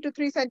 2 into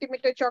 3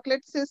 centimeter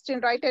chocolate cyst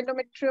in right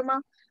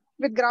endometrioma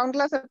with ground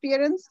glass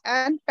appearance,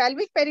 and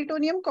pelvic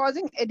peritoneum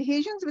causing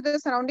adhesions with the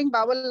surrounding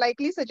bowel,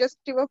 likely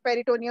suggestive of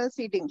peritoneal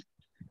seeding.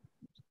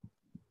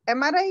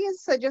 MRI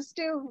is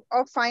suggestive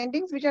of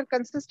findings which are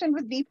consistent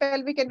with deep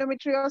pelvic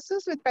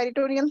endometriosis with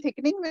peritoneal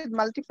thickening with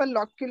multiple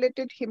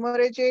loculated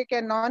hemorrhagic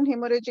and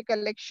non-hemorrhagic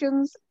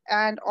collections,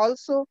 and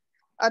also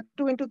a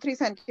 2 into 3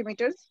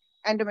 centimeters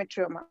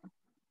endometrioma.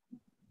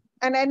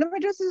 And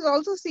endometriosis is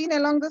also seen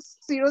along the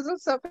serosal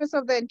surface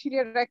of the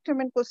anterior rectum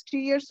and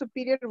posterior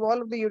superior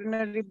wall of the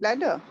urinary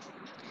bladder,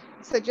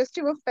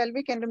 suggestive of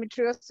pelvic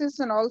endometriosis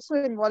and also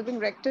involving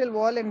rectal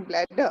wall and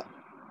bladder.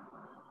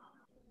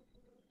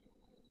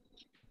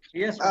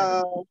 Yes,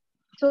 madam.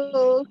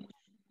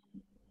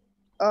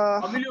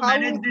 How will you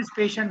manage this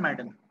patient,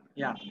 madam?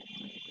 Yeah.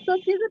 So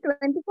she's a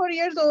 24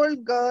 years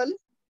old girl.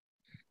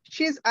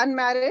 She's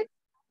unmarried.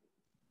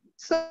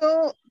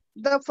 So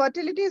the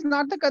fertility is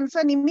not the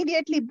concern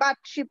immediately, but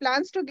she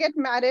plans to get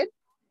married,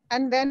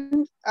 and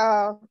then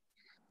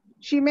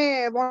she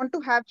may want to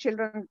have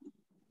children.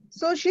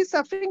 So she's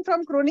suffering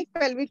from chronic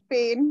pelvic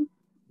pain,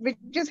 which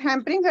is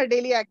hampering her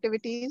daily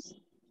activities.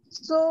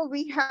 So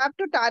we have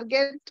to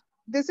target,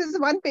 this is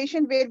one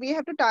patient where we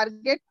have to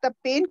target the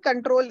pain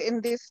control in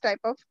this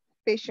type of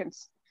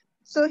patients.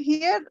 So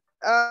here,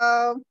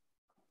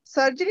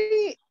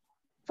 surgery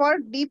for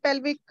deep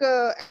pelvic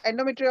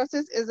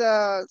endometriosis is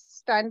a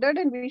standard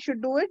and we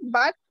should do it.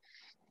 But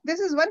this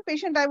is one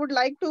patient I would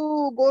like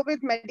to go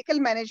with medical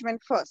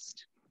management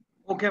first.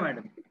 Okay,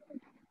 madam.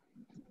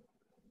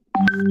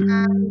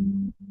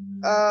 And,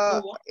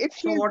 so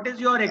what is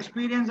your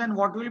experience and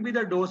what will be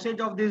the dosage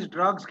of these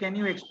drugs? Can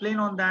you explain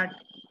on that?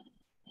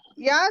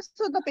 Yeah,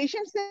 so the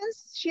patient,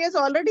 since she has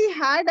already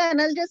had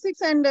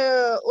analgesics and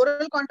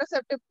oral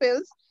contraceptive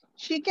pills,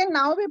 she can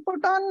now be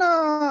put on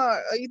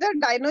either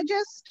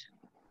Dynogest.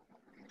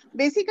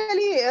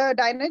 Basically,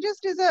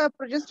 Dynogest is a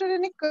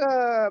progesteronic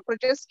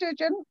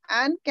progestogen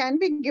and can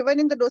be given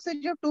in the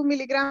dosage of 2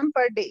 milligram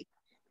per day.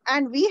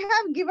 And we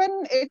have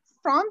given it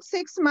from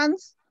 6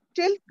 months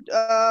till,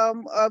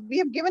 we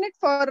have given it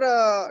for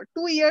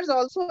 2 years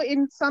also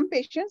in some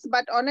patients,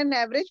 but on an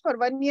average for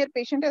 1 year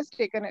patient has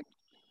taken it.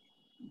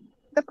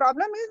 The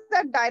problem is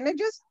that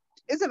Dynogest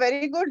is a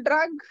very good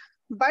drug,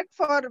 but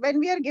for when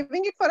we are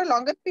giving it for a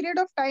longer period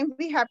of time,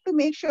 we have to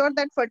make sure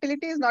that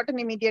fertility is not an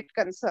immediate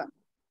concern.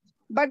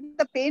 But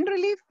the pain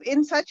relief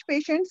in such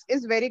patients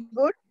is very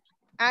good.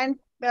 And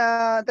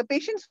the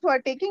patients who are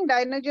taking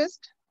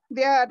Dynogest,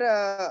 their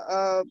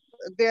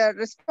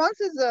response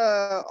is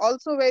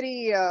also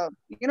very,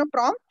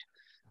 prompt.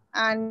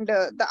 And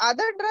the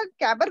other drug,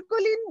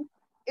 Cabergoline,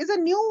 is a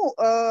new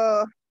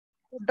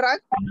drug,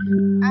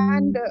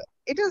 and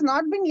it has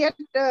not been yet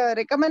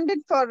recommended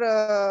for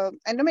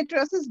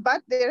endometriosis,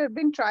 but there have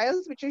been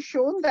trials which have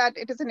shown that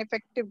it is an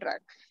effective drug.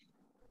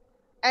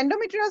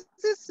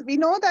 Endometriosis, we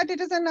know that it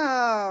is an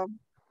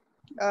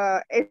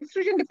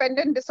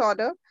estrogen-dependent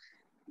disorder,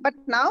 but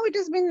now it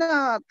has been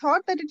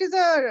thought that it is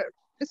a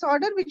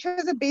disorder which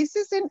has a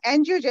basis in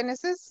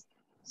angiogenesis.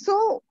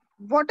 So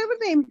whatever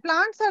the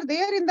implants are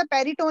there in the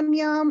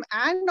peritoneum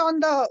and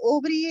on the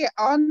ovary,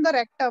 on the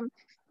rectum,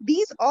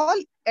 these all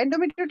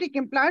endometriotic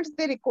implants,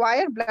 they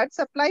require blood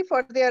supply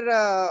for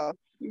their,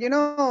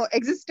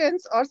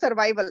 existence or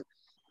survival.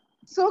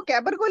 So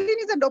cabergoline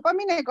is a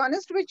dopamine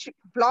agonist which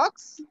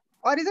blocks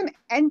or is an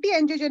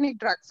anti-angiogenic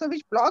drug, so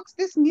which blocks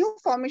this new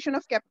formation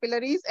of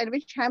capillaries and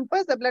which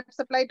hampers the blood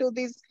supply to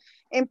these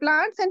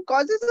implants and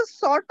causes a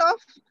sort of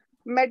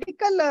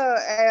medical,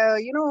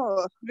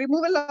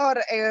 removal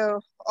or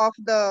of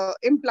the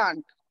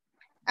implant.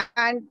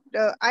 And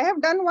I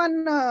have done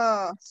one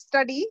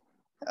study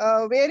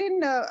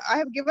wherein I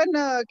have given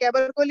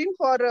cabergoline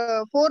for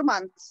 4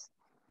 months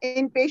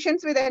in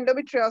patients with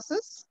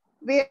endometriosis,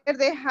 where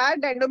they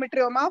had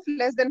endometrioma of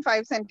less than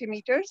 5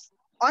 centimeters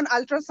on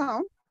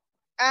ultrasound.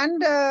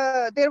 And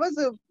there was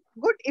a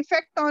good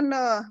effect on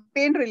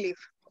pain relief.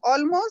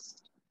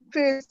 Almost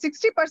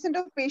 60%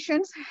 of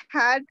patients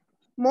had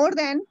more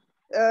than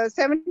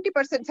 70%,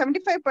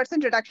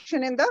 75%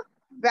 reduction in the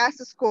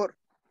VAS score.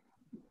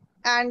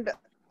 And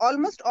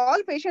almost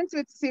all patients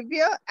with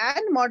severe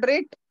and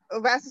moderate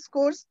VAS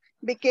scores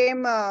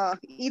became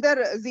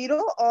either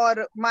 0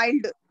 or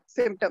mild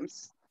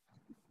symptoms.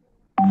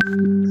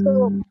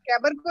 So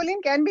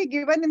cabergoline can be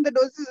given in the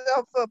doses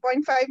of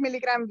 0.5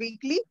 milligram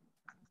weekly.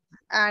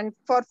 And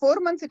for 4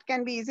 months, it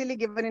can be easily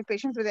given in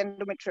patients with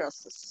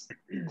endometriosis.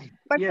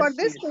 But for Yes,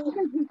 this yes.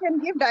 patient, we can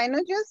give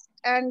Dynogest,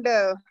 and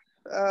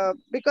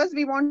because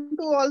we want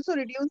to also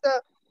reduce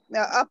the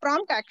a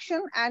prompt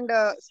action and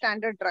a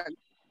standard drug.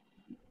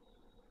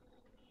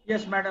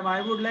 Yes, madam.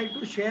 I would like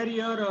to share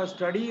here a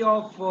study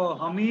of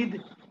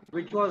Hamid,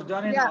 which was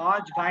done in Yeah,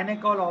 Arch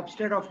Gynecol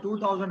Obstet of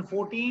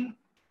 2014,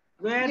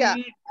 where yeah,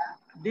 he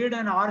did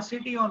an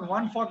RCT on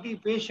 140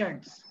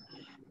 patients.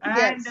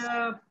 And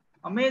yes.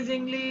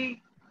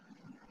 amazingly,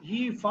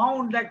 he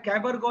found that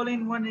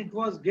cabergoline, when it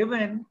was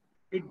given,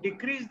 it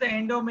decreased the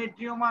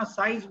endometrioma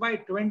size by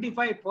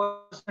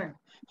 25%.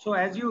 So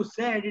as you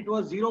said, it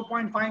was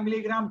 0.5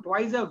 milligram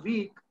twice a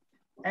week,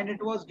 and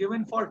it was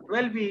given for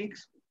 12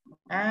 weeks.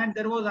 And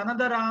there was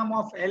another arm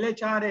of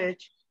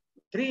LHRH,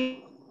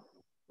 3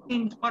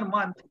 inch per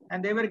month,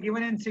 and they were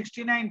given in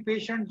 69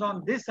 patients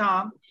on this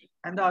arm,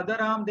 and the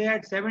other arm they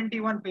had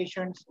 71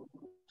 patients.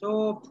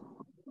 So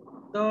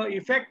the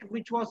effect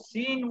which was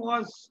seen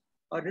was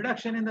a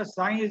reduction in the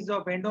size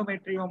of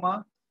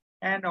endometrioma,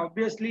 and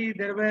obviously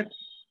there were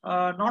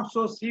not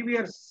so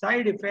severe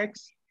side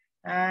effects.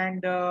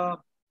 And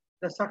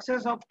the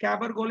success of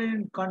cabergoline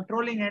in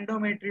controlling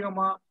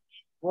endometrioma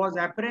was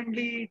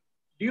apparently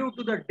due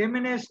to the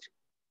diminished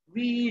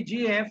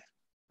VEGF,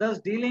 thus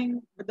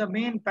dealing with the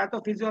main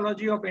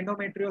pathophysiology of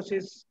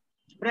endometriosis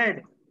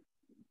spread.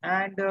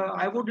 And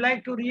I would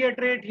like to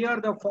reiterate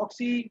here the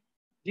FOXY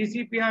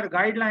GCPR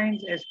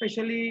guidelines,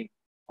 especially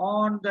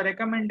on the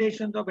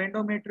recommendations of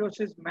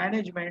endometriosis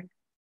management.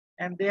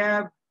 And they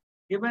have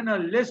given a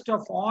list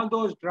of all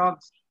those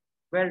drugs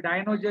where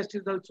Dynogest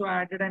is also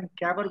added and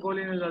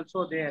cabergoline is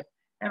also there.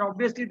 And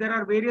obviously there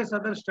are various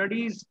other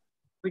studies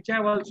which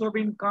have also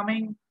been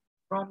coming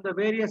from the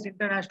various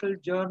international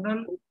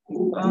journal.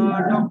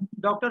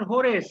 Dr.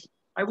 Horace,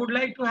 I would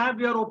like to have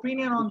your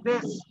opinion on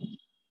this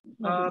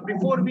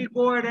before we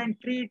go ahead and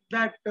treat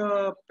that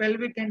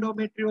pelvic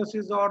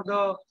endometriosis or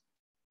the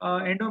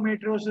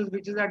endometriosis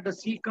which is at the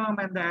cecum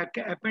and the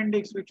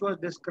appendix which was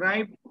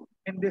described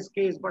in this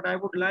case. But I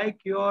would like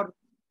your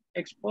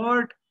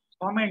expert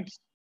comments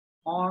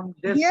on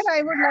this. Here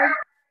I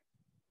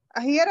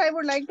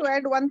would like to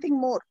add one thing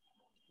more.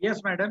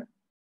 Yes, madam.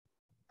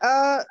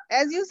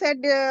 As you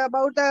said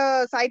about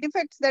the side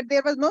effects, that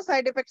there was no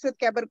side effects with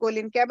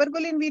cabergoline.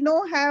 Cabergoline we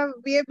know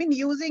we have been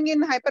using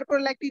in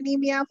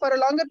hyperprolactinemia for a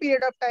longer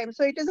period of time.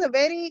 So it is a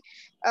very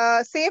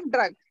safe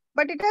drug.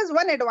 But it has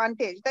one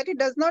advantage, that it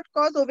does not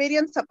cause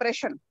ovarian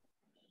suppression.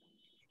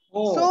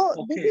 Oh, so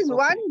okay, this is okay.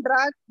 one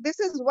drug. This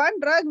is one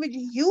drug with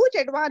huge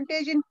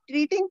advantage in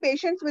treating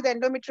patients with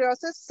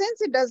endometriosis, since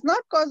it does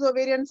not cause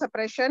ovarian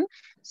suppression.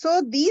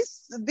 So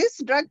this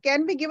drug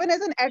can be given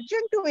as an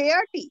adjunct to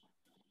ART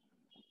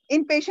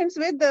in patients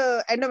with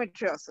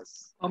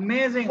endometriosis.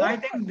 Amazing. I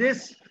think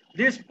this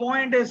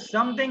point is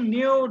something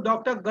new.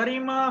 Dr.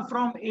 Garima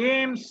from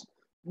AIIMS,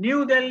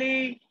 New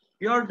Delhi,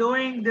 you're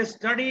doing this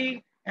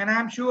study, and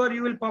I'm sure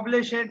you will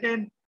publish it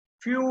in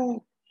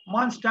few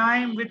months'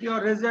 time with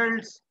your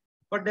results.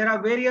 But there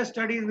are various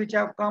studies which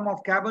have come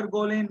of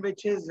cabergoline,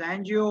 which is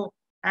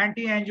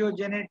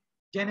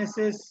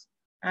anti-angiogenesis,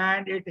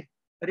 and it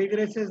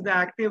regresses the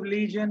active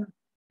lesion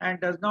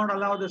and does not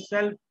allow the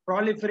cell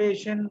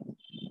proliferation,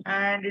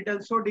 and it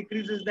also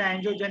decreases the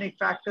angiogenic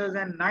factors,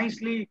 and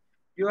nicely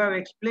you have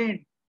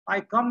explained.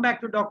 I come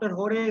back to Dr.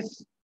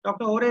 Horace.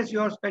 Dr. Horace,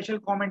 your special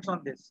comments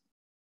on this.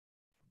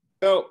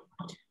 So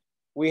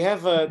we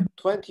have a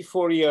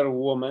 24-year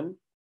woman.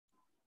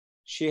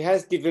 She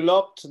has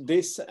developed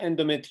this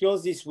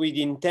endometriosis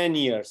within 10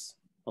 years,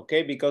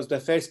 okay? Because the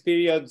first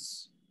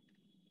periods,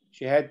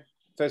 she had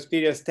first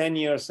periods 10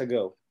 years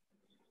ago.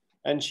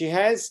 And she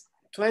has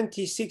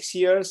 26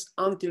 years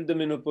until the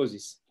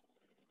menopause.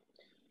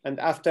 And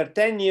after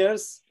 10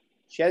 years,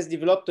 she has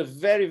developed a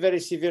very, very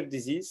severe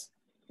disease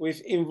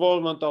with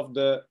involvement of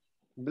the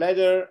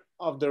bladder,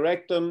 of the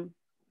rectum,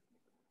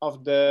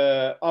 of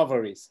the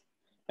ovaries.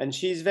 And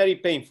she is very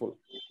painful.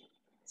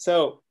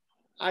 So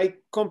I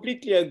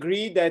completely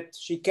agree that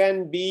she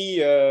can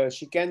be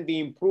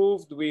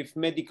improved with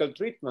medical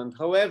treatment.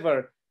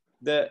 However,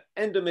 the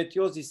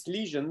endometriosis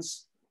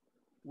lesions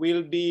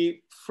will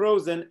be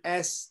frozen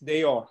as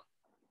they are.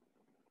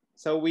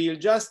 So we'll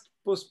just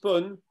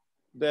postpone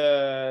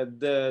the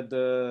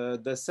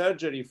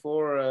surgery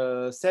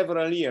for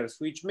several years,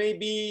 which may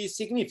be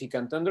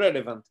significant and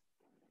relevant.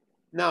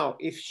 Now,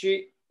 if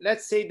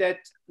let's say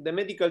that the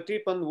medical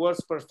treatment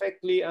works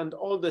perfectly and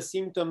all the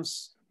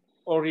symptoms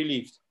are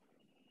relieved,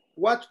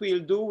 what we'll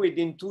do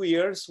within 2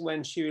 years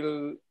when she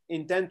will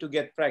intend to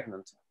get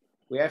pregnant?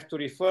 We have to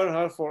refer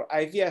her for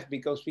IVF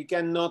because we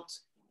cannot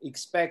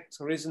expect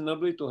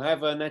reasonably to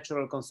have a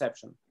natural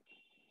conception.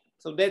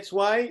 So that's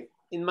why,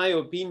 in my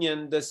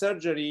opinion, the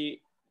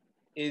surgery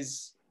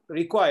is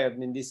required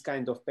in this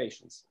kind of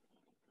patients,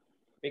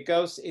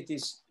 because it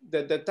is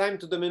the time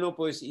to the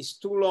menopause is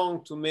too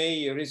long to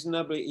may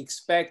reasonably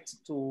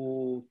expect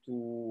to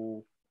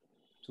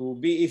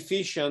be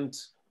efficient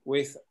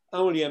with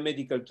only a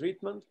medical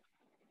treatment.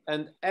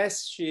 And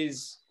as she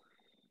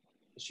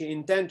she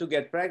intends to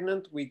get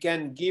pregnant, we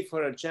can give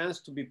her a chance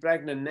to be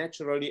pregnant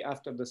naturally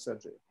after the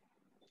surgery.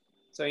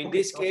 So in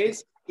this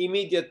case,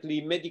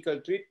 immediately medical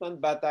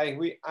treatment, but I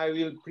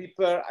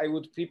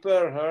would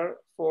prepare her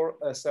for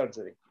a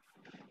surgery.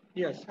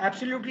 Yes,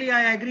 absolutely.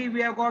 I agree.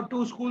 We have got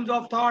two schools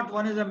of thought.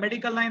 One is a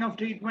medical line of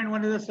treatment,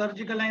 one is a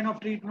surgical line of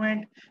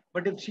treatment.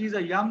 But if she's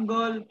a young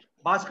girl,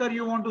 Bhaskar,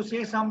 you want to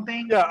say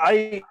something?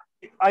 Yeah,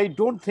 I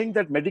don't think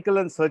that medical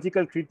and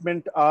surgical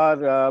treatment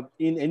are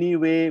in any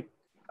way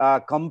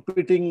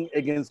competing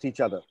against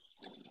each other.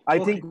 I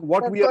think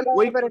what we are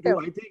going to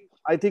do,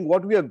 I think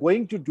what we are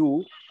going to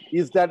do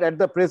is that at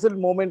the present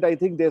moment, I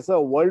think there's a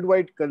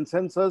worldwide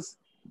consensus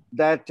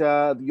that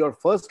your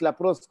first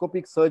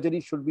laparoscopic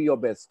surgery should be your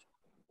best.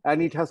 And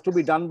it has to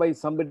be done by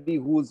somebody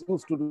who's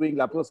used to doing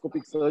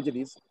laparoscopic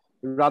surgeries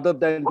rather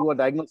than do a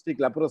diagnostic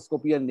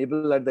laparoscopy and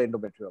nibble at the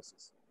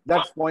endometriosis.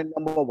 That's point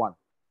number one.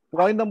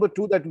 Point number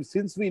two, that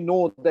since we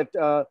know that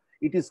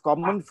it is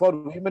common for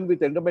women with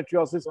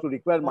endometriosis to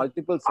require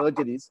multiple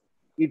surgeries,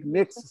 it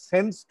makes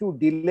sense to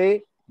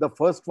delay the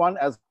first one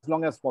as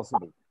long as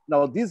possible.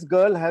 Now, this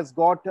girl has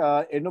got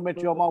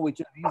endometrioma, which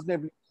is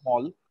reasonably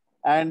small.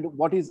 And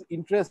what is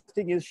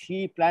interesting is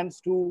she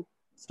plans to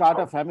start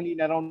a family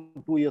in around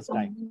 2 years'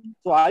 time.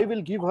 So I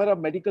will give her a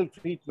medical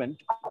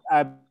treatment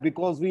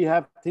because we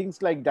have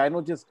things like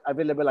Dynogest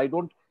available. I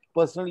don't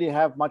personally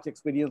have much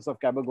experience of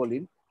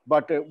cabergoline,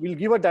 but we'll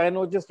give a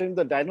Dynogest, and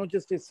the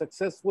Dynogest is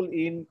successful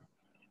in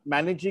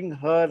managing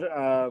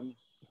her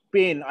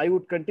pain. I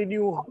would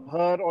continue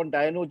her on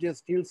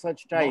Dynogest till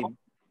such time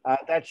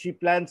that she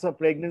plans a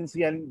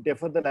pregnancy and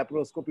defer the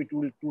laparoscopy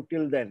to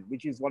till then,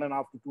 which is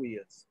 1.5 to 2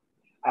 years.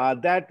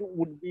 That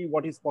would be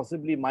what is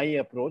possibly my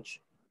approach.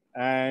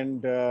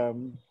 And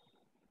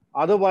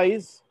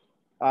otherwise,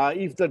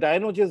 if the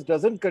Dynogest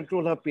doesn't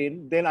control her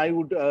pain, then I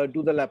would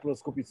do the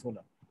laparoscopy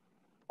sooner,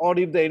 or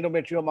if the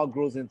endometrioma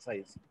grows in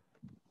size.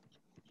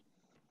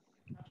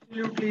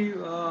 Absolutely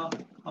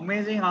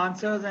amazing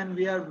answers, and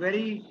we are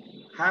very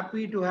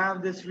happy to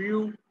have this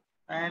view.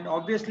 And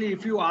obviously,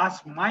 if you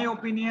ask my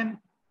opinion,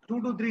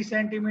 2 to 3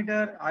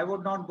 centimeter, I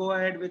would not go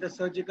ahead with a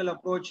surgical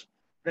approach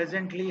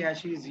presently, as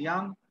she is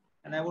young,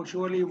 and I would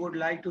surely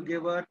like to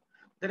give her.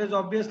 There is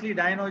obviously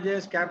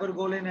Dynogest,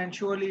 cabergoline, and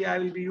surely I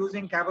will be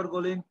using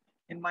cabergoline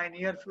in my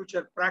near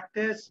future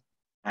practice.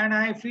 And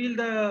I feel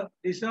the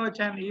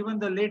research and even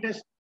the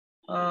latest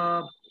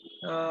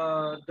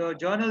the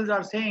journals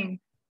are saying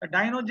that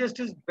Dynogest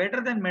is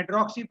better than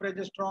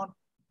medroxyprogesterone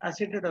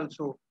acetate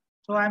also.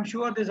 So I'm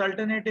sure this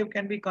alternative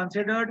can be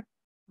considered.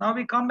 Now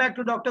we come back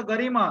to Dr.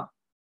 Garima.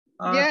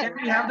 Can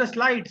we have the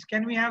slides?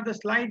 Can we have the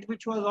slides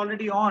which was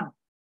already on?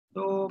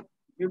 So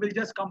we will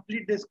just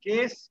complete this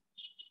case.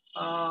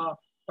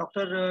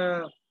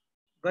 Dr.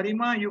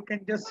 Garima, you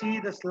can just see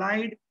the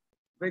slide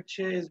which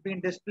is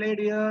being displayed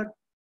here.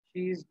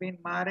 She's been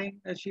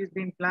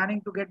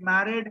planning to get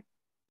married,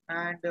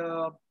 and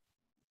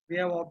we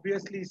have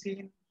obviously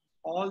seen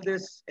all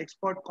this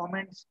expert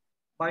comments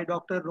by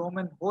Dr.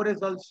 Roman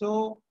Horace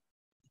also.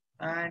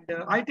 And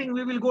I think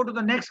we will go to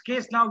the next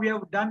case now. We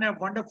have done a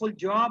wonderful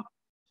job.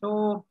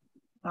 So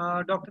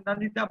Dr.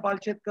 Nandita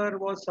Palchetkar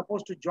was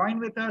supposed to join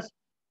with us,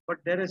 but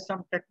there is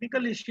some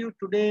technical issue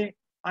today.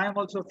 I am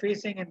also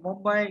facing in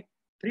Mumbai.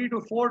 3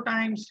 to 4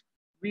 times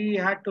we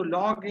had to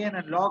log in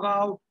and log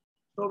out.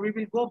 So we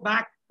will go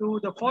back to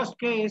the first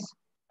case.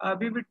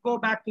 We will go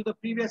back to the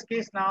previous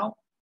case now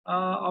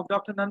of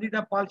Dr.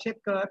 Nandita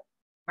Palchetkar,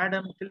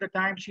 madam, till the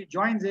time she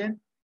joins in.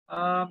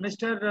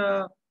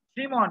 Mr.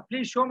 Srimon,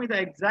 please show me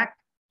the exact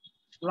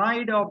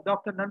slide of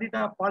Dr.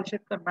 Nandita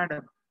Palchetkar,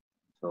 madam.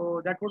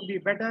 So that would be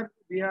better.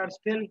 We are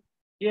still,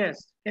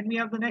 yes. Can we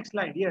have the next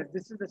slide? Yes,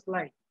 this is the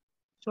slide.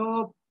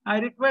 So I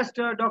request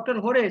Dr.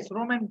 Horace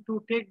Roman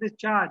to take this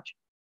charge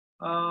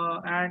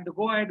and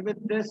go ahead with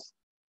this.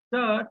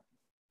 Sir,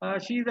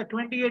 she is a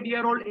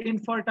 28-year-old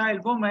infertile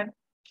woman.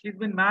 She's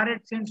been married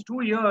since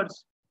 2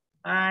 years,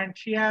 and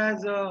she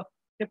has a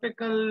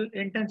typical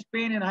intense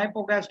pain in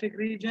hypogastric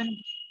region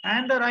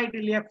and the right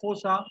iliac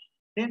fossa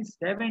since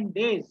 7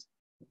 days.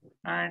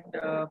 And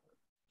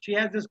she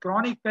has this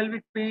chronic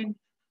pelvic pain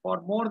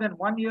for more than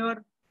 1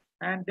 year,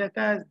 and that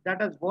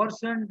has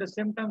worsened the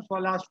symptoms for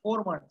last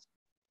 4 months.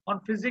 On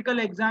physical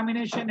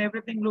examination,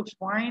 everything looks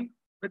fine,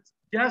 with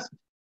just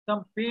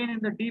some pain in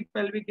the deep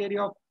pelvic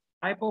area of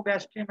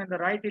hypogastrium and the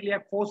right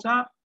iliac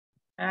fossa.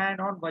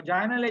 And on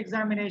vaginal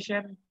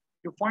examination,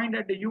 you find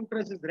that the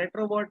uterus is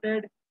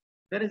retroverted.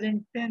 There is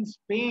intense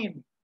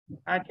pain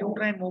at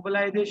uterine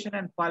mobilization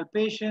and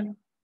palpation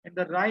in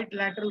the right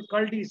lateral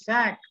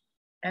cul-de-sac.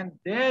 And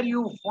there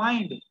you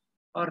find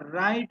a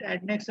right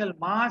adnexal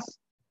mass,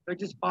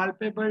 which is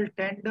palpable,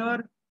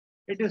 tender.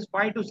 It is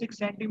 5 to 6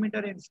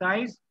 centimeter in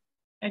size,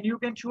 and you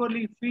can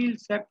surely feel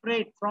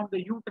separate from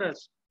the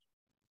uterus.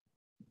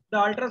 The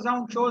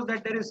ultrasound shows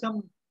that there is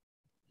some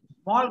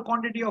small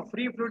quantity of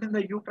free fluid in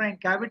the uterine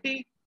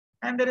cavity,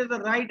 and there is a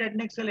right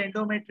adnexal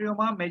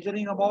endometrioma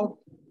measuring about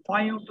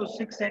 5 to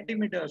 6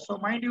 centimeters. So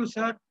mind you,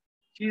 sir,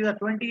 she is a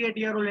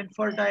 28-year-old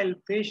infertile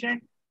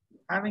patient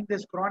having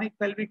this chronic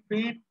pelvic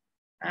pain,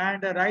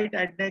 and a right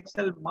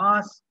adnexal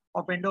mass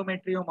of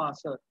endometrioma,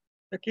 sir.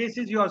 The case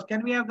is yours.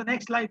 Can we have the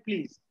next slide,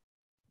 please?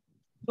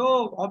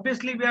 So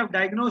obviously we have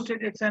diagnosed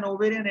it. It's an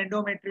ovarian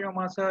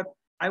endometrioma, sir.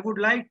 I would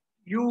like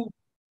you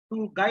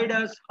to guide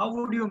us. How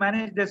would you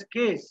manage this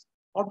case?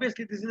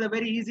 Obviously, this is a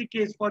very easy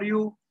case for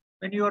you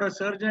when you are a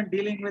surgeon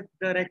dealing with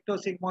the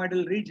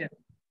rectosigmoidal region.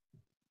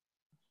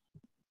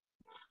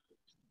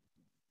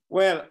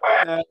 Well,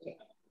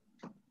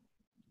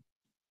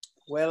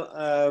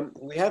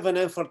 we have an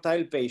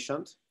infertile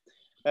patient.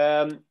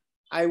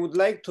 I would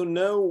like to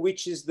know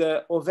which is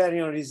the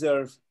ovarian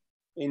reserve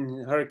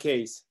in her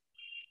case,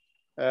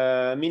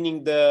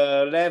 meaning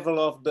the level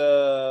of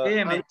the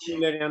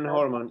anti-Mullerian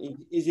hormone.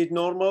 Is it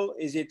normal?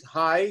 Is it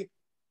high?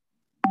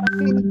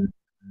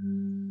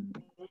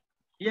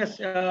 Yes,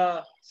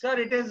 sir,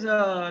 it is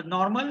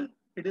normal.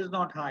 It is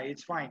not high.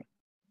 It's fine.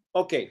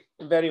 Okay,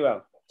 very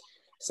well.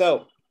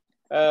 So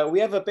we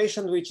have a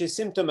patient which is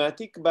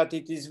symptomatic, but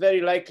it is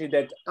very likely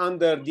that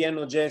under the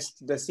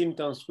Enogest, the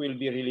symptoms will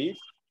be relieved.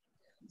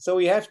 So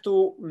we have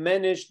to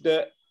manage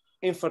the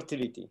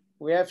infertility.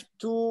 We have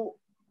two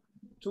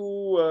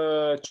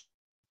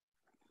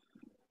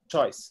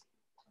choice.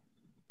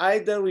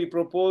 Either we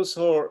propose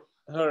her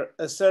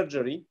a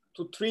surgery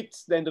to treat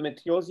the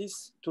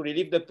endometriosis, to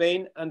relieve the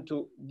pain, and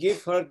to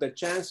give her the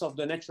chance of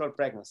the natural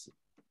pregnancy.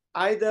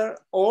 Either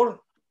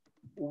or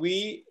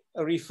we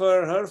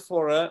refer her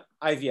for a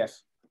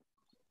IVF.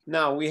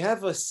 Now we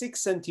have a 6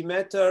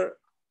 centimeter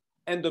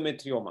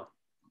endometrioma.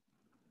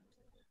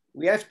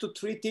 We have to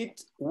treat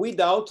it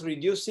without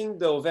reducing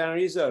the ovarian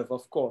reserve,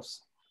 of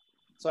course.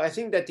 So I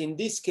think that in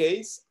this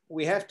case,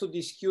 we have to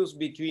discuss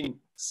between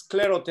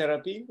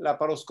sclerotherapy,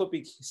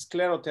 laparoscopic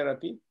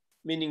sclerotherapy,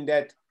 meaning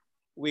that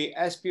we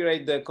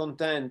aspirate the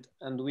content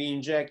and we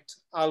inject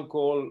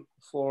alcohol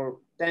for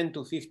 10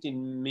 to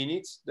 15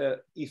 minutes.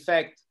 The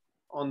effect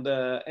on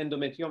the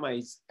endometrioma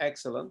is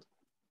excellent.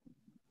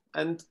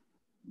 And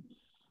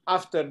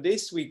after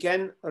this, we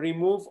can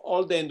remove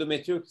all the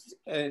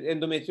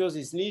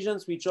endometriosis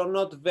lesions, which are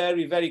not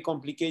very, very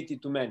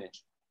complicated to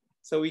manage.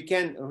 So we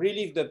can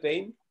relieve the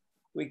pain.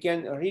 We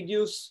can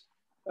reduce,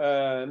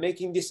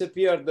 making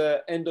disappear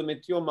the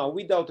endometrioma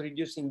without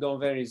reducing the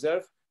ovarian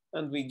reserve,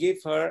 and we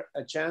give her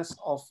a chance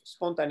of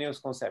spontaneous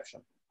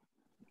conception.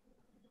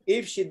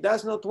 If she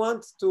does not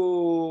want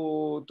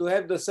to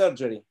have the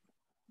surgery,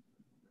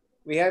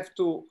 we have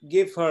to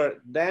give her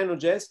the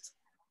Enogest,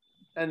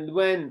 and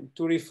when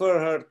to refer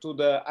her to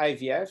the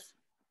IVF.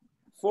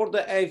 For the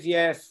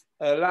IVF,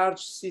 a large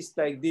cyst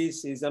like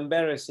this is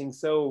embarrassing,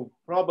 so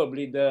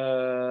probably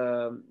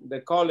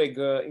the colleague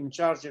in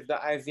charge of the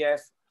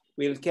IVF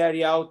will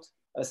carry out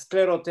a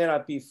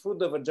sclerotherapy through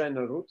the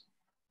vaginal route,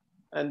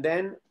 and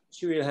then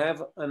she will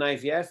have an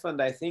IVF,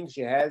 and I think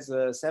she has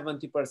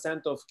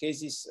 70% of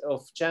cases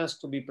of chance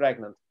to be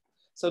pregnant.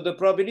 So the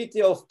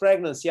probability of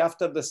pregnancy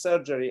after the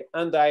surgery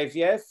and the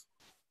IVF,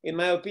 in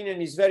my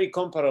opinion, is very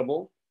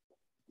comparable.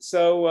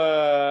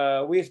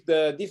 So with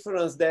the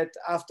difference that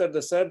after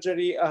the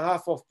surgery, a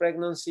half of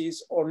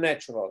pregnancies are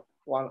natural,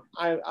 while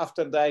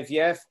after the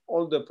IVF,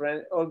 all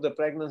the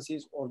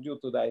pregnancies are due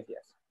to the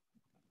IVF.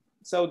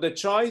 So the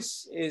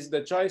choice is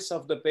the choice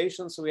of the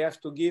patient. So we have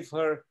to give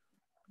her,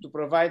 to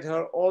provide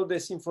her all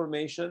this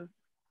information,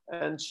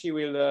 and she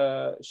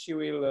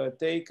will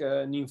take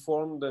an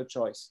informed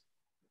choice.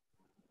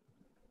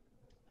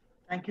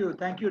 Thank you,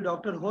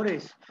 Dr.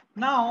 Horace.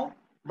 Now,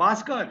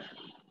 Bhaskar,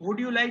 would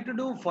you like to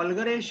do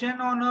fulguration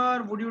on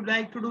her? Would you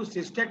like to do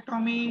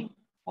cystectomy,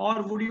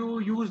 or would you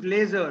use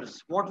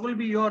lasers? What will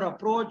be your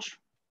approach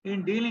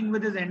in dealing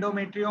with this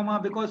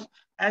endometrioma? Because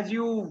as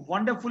you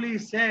wonderfully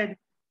said,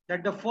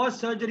 that the first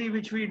surgery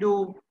which we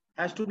do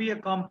has to be a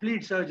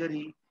complete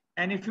surgery.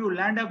 And if you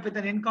land up with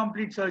an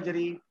incomplete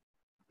surgery,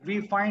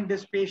 we find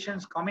these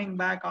patients coming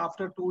back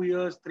after 2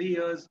 years, 3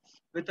 years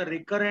with a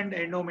recurrent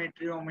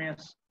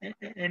endometriosis.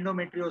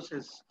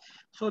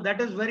 So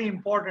that is very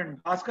important.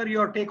 Oscar,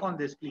 your take on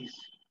this, please.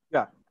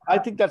 Yeah, I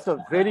think that's a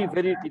very,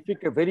 very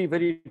difficult, very,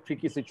 very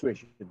tricky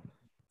situation.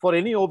 For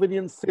any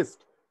ovarian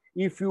cyst,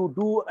 if you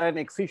do an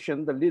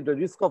excision, the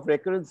risk of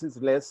recurrence is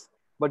less,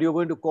 but you're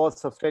going to cause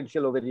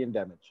substantial ovarian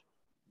damage.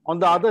 On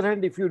the other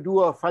hand, if you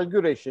do a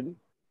fulguration,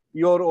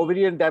 your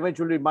ovarian damage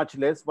will be much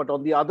less, but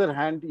on the other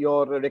hand,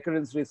 your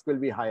recurrence risk will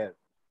be higher.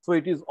 So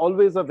it is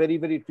always a very,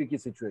 very tricky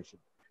situation.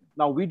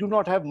 Now, we do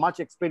not have much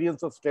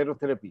experience of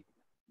sclerotherapy,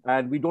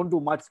 and we don't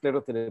do much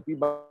sclerotherapy,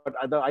 but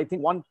I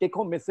think one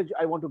take-home message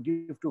I want to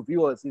give to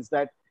viewers is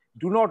that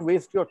do not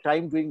waste your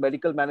time doing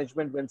medical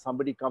management when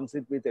somebody comes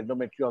in with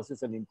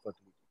endometriosis and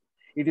infertility.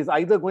 It is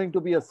either going to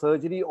be a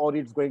surgery or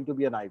it's going to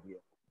be an IVF.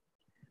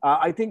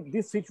 I think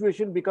this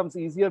situation becomes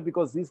easier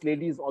because this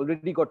lady has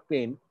already got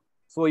pain.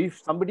 So if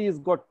somebody has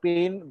got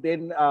pain,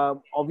 then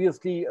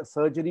obviously a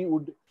surgery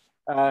would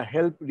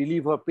help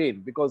relieve her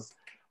pain, because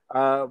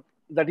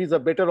that is a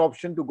better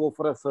option to go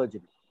for a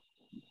surgery.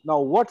 Now,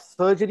 what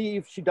surgery,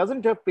 if she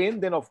doesn't have pain,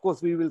 then of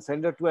course we will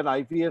send her to an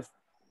IVF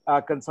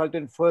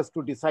consultant first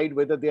to decide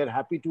whether they are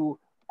happy to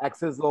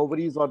access the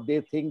ovaries, or they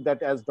think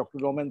that, as Dr.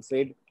 Roman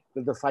said,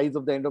 that the size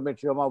of the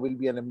endometrioma will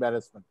be an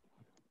embarrassment.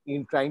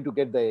 in trying to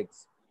get the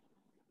eggs.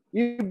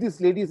 If this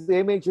lady's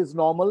AMH is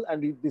normal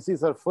and if this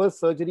is her first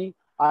surgery,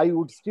 I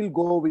would still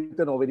go with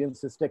an ovarian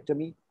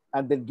cystectomy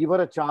and then give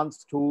her a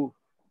chance to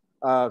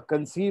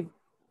conceive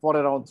for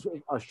around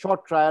a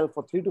short trial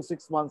for 3 to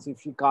 6 months.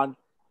 If she can't,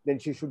 then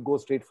she should go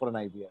straight for an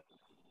IVF.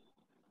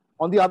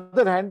 On the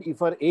other hand, if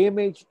her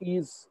AMH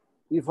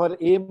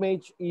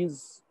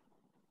is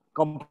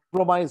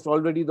compromised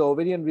already, the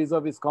ovarian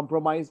reserve is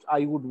compromised,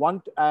 I would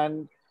want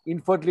an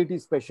infertility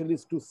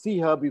specialist to see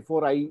her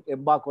before I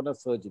embark on a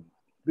surgery.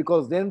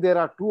 Because then there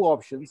are two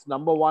options.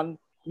 Number one,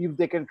 if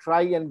they can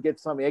try and get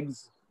some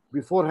eggs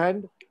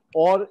beforehand,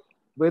 or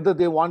whether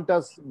they want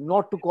us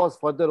not to cause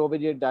further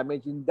ovarian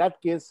damage. In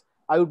that case,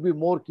 I would be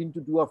more keen to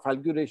do a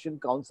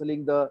fulguration,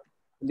 counseling the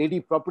lady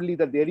properly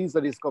that there is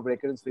a risk of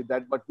recurrence with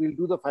that, but we'll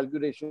do the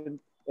fulguration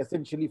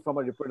essentially from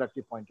a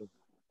reproductive point of view.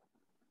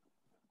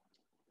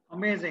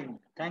 Amazing.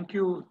 Thank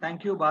you,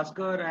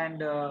 Bhaskar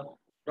and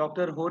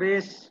Dr.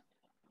 Horace.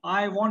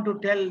 I want to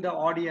tell the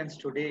audience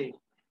today,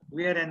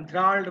 we are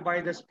enthralled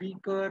by the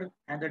speaker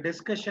and the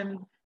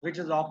discussion which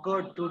has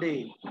occurred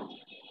today.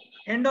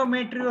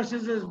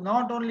 Endometriosis is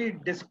not only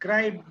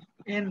described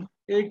in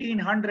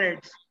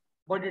 1800s,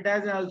 but it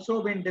has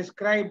also been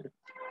described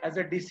as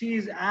a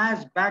disease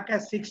as back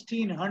as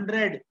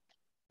 1600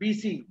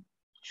 BC.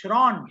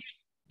 Schronn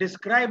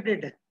described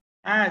it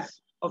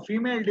as a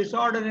female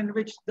disorder in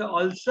which the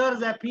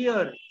ulcers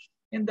appear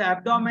in the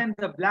abdomen,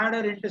 the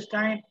bladder,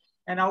 intestine,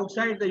 and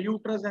outside the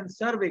uterus and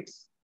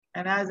cervix.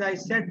 And as I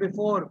said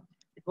before,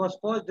 it was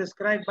first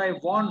described by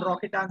von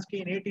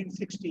Rokitansky in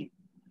 1860.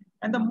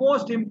 And the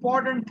most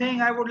important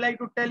thing I would like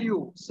to tell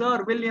you,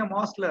 Sir William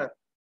Osler,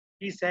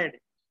 he said,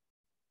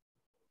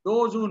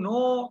 those who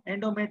know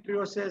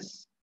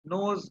endometriosis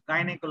knows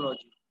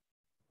gynecology.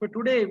 But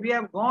today we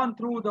have gone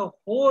through the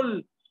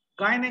whole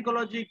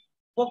gynecology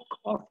book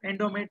of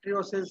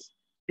endometriosis,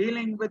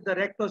 dealing with the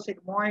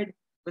rectosigmoid,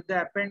 with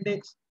the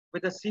appendix,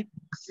 with the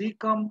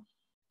cecum,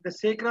 the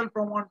sacral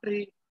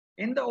promontory,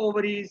 in the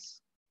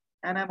ovaries,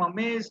 and I'm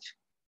amazed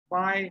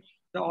by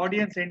the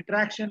audience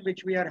interaction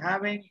which we are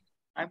having.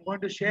 I'm going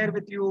to share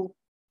with you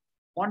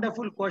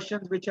wonderful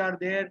questions which are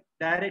there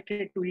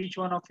directed to each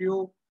one of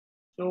you.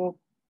 So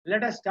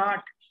let us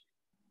start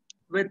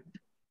with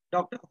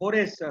Dr.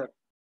 Horace, sir.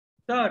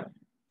 Sir,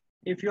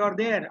 if you are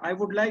there, I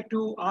would like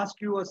to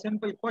ask you a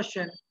simple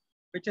question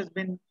which has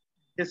been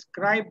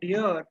described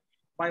here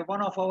by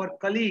one of our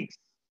colleagues.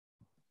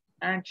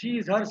 And she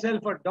is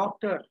herself a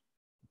doctor.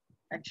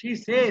 And she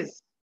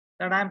says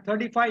that I'm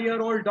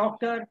 35-year-old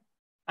doctor.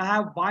 I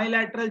have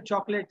bilateral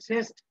chocolate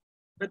cyst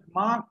with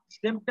marked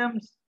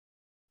symptoms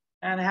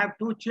and I have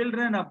 2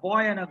 children, a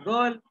boy and a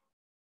girl.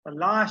 The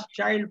last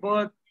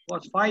childbirth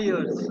was 5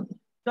 years.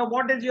 So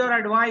what is your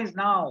advice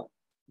now?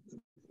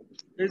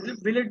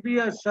 Will it be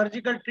a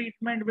surgical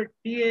treatment with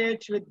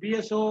TAH, with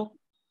BSO,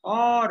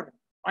 or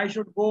I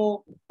should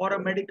go for a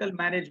medical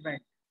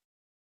management?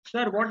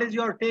 Sir, what is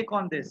your take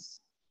on this?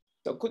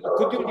 So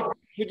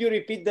could you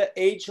repeat the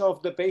age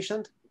of the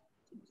patient?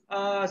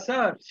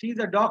 Sir, she's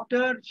a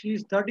doctor.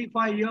 She's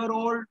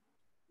 35-year-old.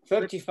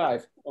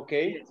 35,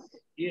 okay.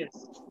 Yes.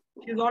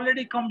 She's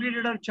already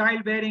completed her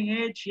childbearing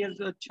age. She has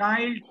a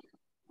child.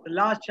 The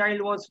last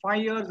child was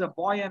 5 years, a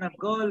boy and a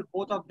girl.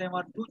 Both of them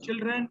are 2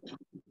 children.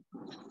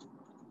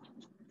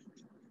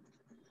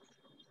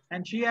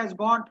 And she has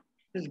got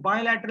this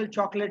bilateral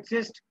chocolate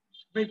cyst,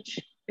 which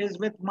is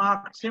with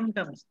marked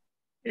symptoms.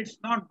 It's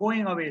not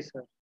going away,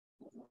 sir.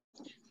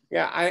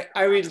 Yeah,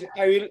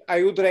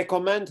 I would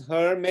recommend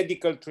her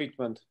medical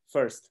treatment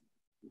first.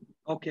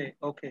 Okay,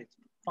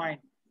 fine.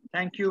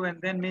 Thank you.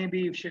 And then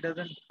maybe if she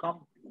doesn't come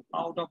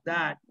out of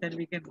that, then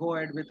we can go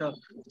ahead with a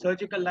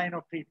surgical line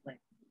of treatment.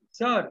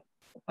 Sir,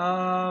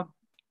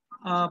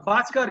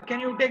 Bhaskar,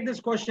 can you take this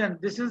question?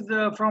 This is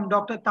from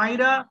Dr.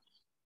 Taira.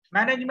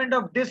 Management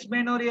of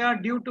dysmenorrhea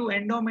due to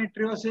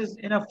endometriosis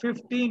in a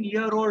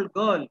 15-year-old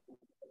girl.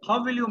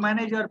 How will you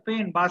manage her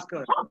pain,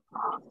 Bhaskar?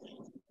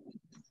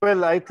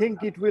 Well, I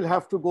think it will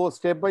have to go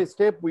step by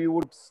step. We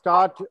would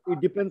start,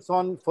 it depends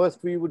on,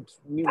 first we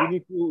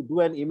need to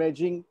do an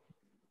imaging.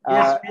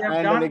 Yes, we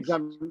have done. An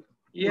exam.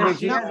 Yes,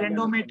 she has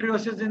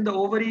endometriosis in the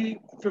ovary,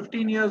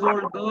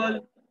 15-year-old girl.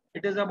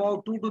 It is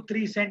about 2 to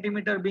 3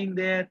 centimeter being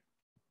there.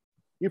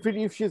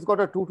 If she's got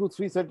a 2 to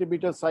 3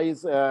 centimeter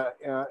size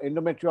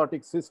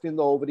endometriotic cyst in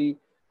the ovary,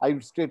 I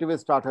would straight away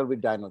start her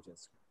with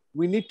Dynogest.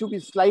 We need to be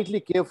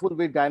slightly careful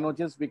with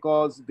Dynogest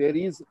because there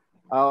is,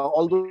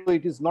 although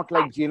it is not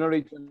like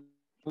generation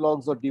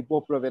logs or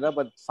Depo-Provera,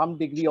 but some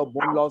degree of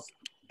bone loss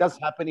does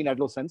happen in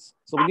adolescence.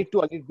 So we need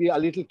to be a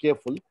little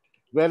careful.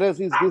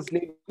 Whereas if this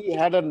lady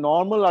had a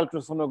normal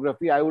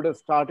ultrasonography, I would have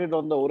started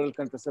on the oral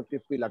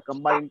contraceptive pill, a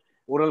combined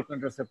oral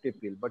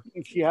contraceptive pill. But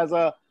if she has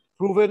a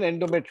proven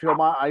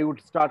endometrioma, I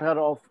would start her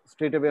off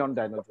straight away on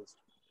Dynogest.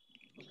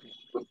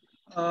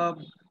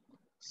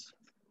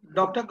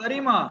 Dr.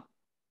 Garima,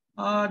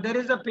 there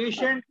is a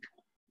patient.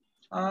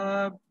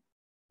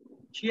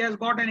 She has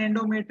got an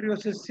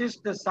endometriosis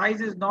cyst. The size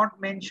is not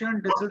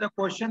mentioned. This is a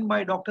question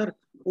by Dr.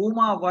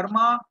 Uma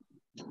Verma.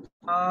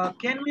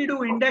 Can we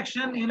do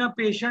induction in a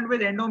patient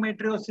with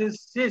endometriosis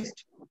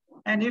cyst?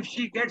 And if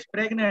she gets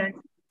pregnant,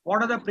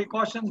 what are the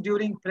precautions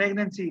during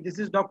pregnancy? This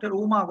is Dr.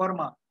 Uma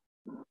Verma.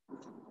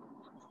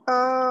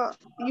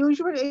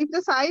 Usually, if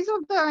the size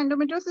of the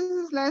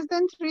endometriosis is less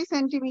than 3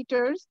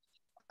 centimeters,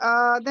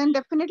 then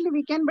definitely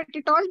we can, but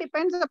it all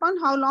depends upon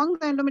how long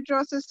the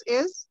endometriosis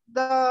is,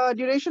 the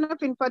duration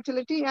of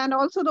infertility, and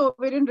also the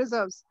ovarian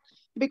reserves.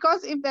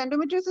 Because if the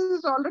endometriosis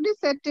is already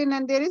set in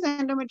and there is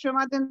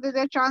endometrioma, then there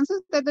are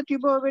chances that the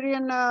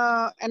tubo-ovarian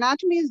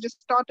anatomy is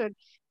distorted.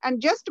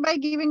 And just by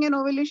giving an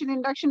ovulation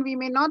induction, we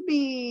may not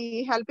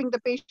be helping the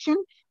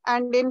patient.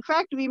 And in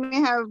fact, we may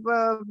have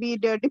be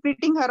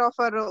depleting her of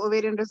her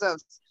ovarian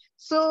reserves.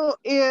 So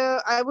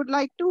I would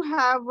like to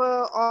have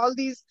all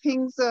these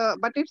things,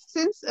 but if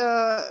since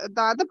the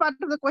other part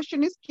of the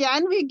question is,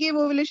 can we give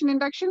ovulation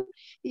induction?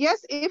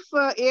 Yes, if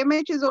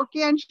AMH is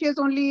okay and she has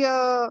only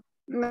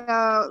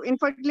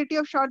infertility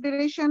of short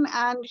duration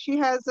and she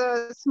has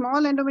a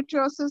small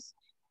endometriosis,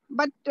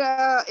 but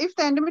if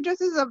the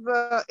endometriosis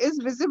is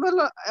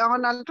visible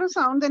on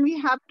ultrasound, then we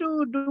have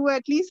to do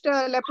at least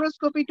a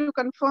laparoscopy to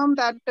confirm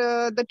that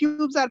the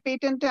tubes are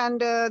patent and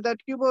the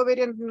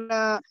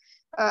tubo-ovarian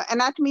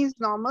anatomy is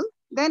normal.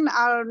 Then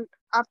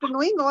after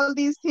knowing all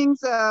these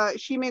things,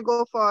 she may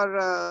go for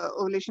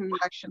ovulation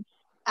induction.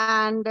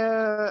 And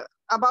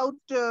about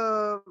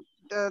the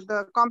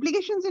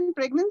complications in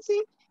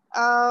pregnancy,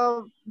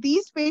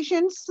 these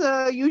patients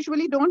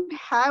usually don't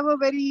have a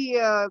very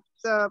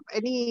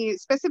any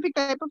specific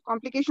type of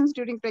complications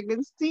during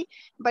pregnancy.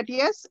 But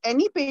yes,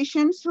 any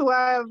patients who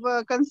have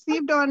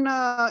conceived on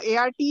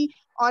ART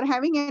or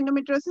having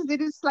endometriosis,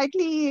 there is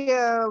slightly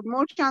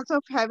more chance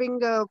of having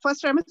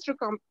first trimester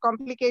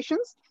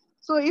complications.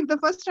 So if the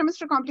first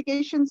trimester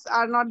complications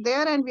are not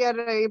there and we are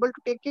able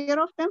to take care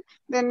of them,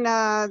 then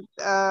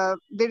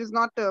there is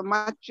not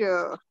much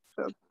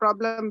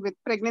problem with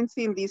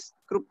pregnancy in this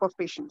group of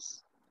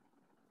patients.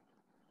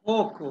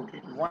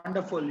 Okay,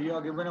 wonderful. You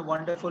have given a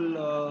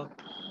wonderful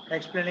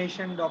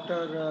explanation,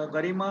 Dr.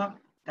 Garima.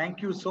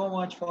 Thank you so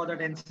much for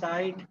that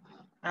insight.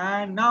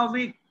 And now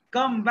we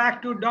come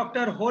back to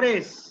Dr.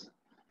 Horace.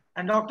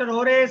 And Dr.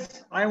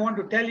 Horace, I want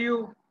to tell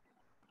you,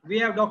 we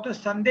have Dr.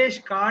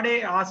 Sandesh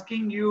Kade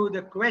asking you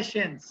the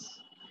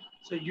questions.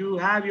 So you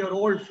have your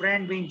old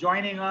friend being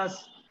joining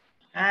us,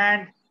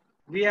 and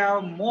we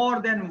have more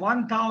than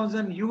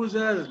 1,000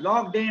 users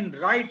logged in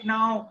right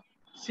now,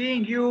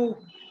 seeing you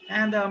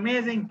and the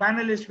amazing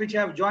panelists which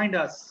have joined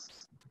us.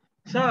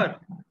 Sir,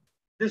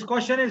 this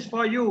question is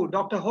for you,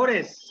 Dr.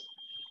 Horace.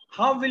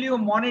 How will you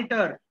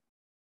monitor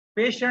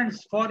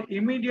patients for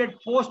immediate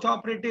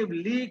post-operative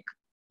leak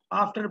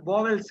after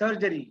bowel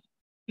surgery?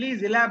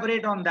 Please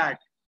elaborate on that.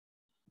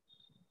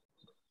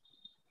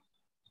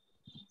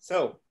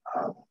 So,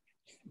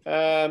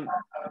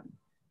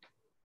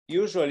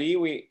 usually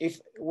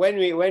when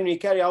we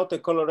carry out a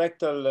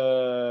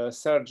colorectal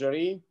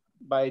surgery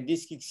by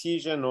disc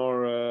excision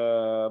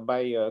or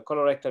by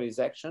colorectal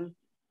resection,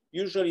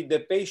 usually the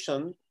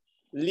patient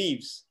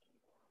leaves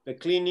the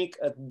clinic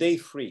at day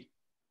 3.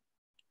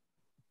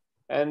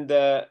 And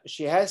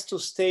she has to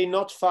stay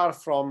not far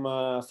from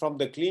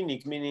the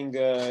clinic, meaning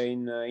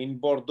in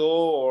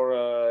Bordeaux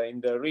or in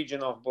the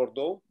region of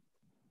Bordeaux,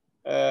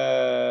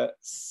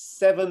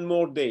 7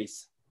 more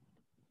days.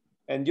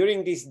 And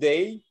during this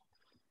day,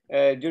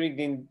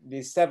 during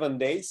these 7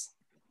 days,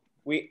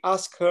 we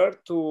ask her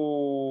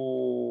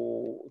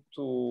to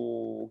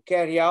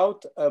carry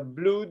out a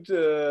blood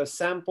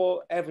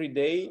sample every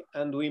day,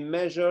 and we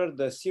measure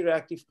the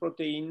C-reactive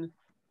protein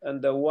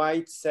and the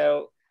white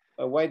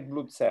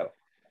blood cell.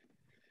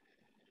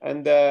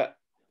 And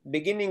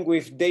beginning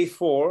with day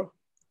 4,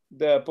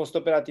 the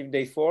postoperative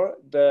day 4,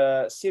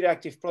 the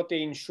C-reactive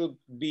protein should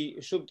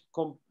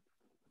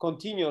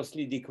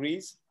continuously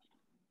decrease,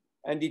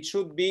 and it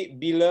should be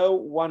below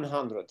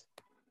 100.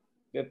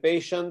 The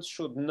patient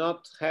should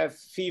not have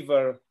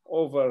fever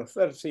over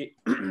 38.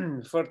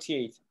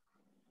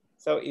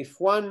 So if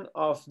one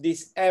of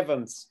these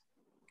events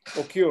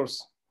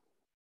occurs,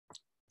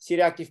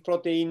 C-reactive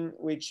protein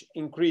which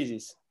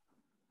increases,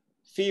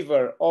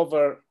 fever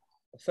over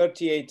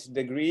 38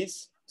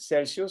 degrees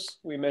Celsius,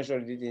 we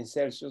measured it in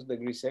Celsius,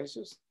 degrees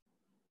Celsius,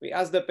 we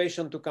ask the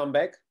patient to come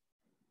back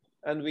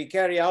and we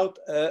carry out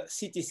a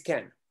CT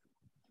scan.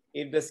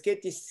 If the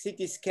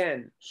CT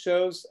scan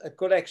shows a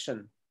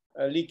collection,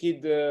 a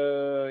liquid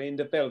in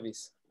the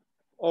pelvis,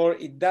 or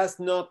it does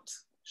not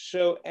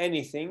show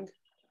anything,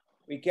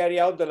 we carry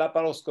out the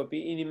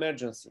laparoscopy in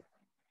emergency.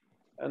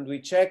 And we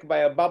check by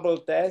a bubble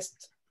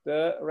test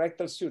the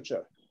rectal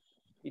suture.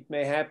 It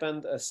may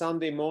happen a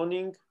Sunday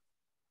morning,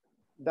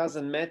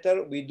 doesn't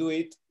matter, we do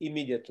it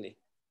immediately.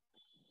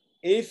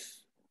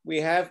 If we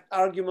have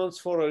arguments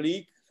for a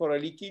leak, for a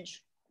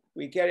leakage,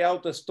 we carry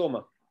out a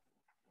stoma.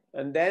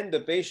 And then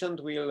the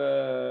patient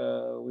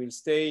will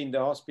stay in the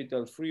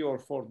hospital 3 or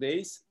 4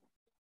 days.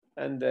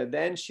 And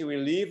then she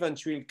will leave and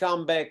she will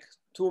come back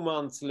 2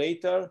 months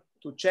later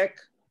to check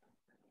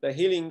the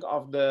healing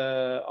of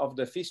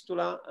the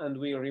fistula, and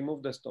we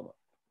remove the stoma.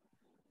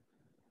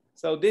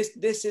 So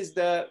this is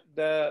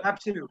the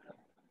Absolutely.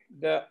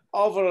 the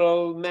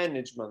overall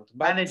management.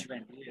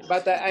 Management, yes.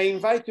 But I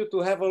invite you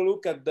to have a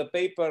look at the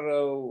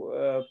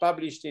paper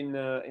published in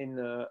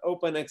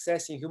open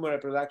access in human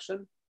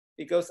reproduction,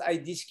 because I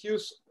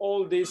discuss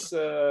all this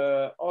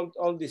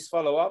all this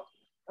follow-up,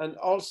 and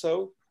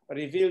also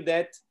reveal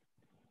that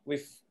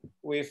with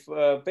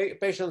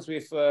patients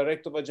with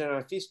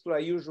rectovaginal fistula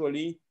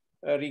usually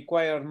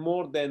require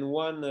more than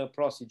one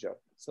procedure.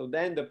 So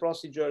then the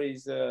procedure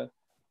is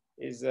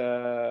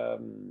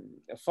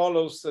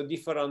follows a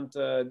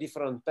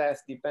different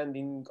path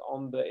depending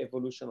on the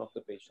evolution of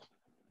the patient.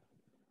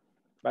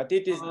 But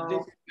it is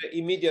this is the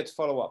immediate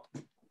follow-up.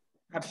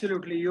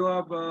 Absolutely, you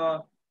have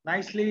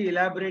nicely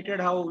elaborated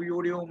how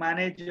would you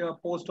manage a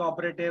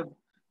post-operative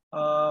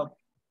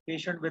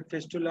patient with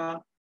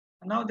fistula.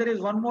 Now there is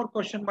one more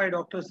question by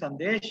Dr.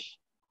 Sandesh,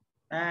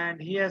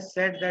 and he has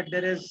said that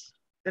there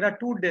are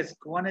two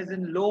discs. One is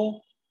in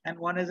low and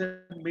one is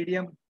in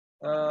medium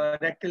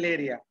rectal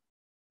area.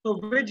 So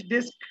which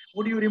disc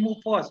would you remove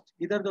first?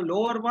 Either the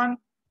lower one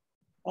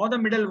or the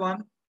middle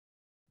one,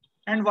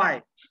 and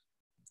why?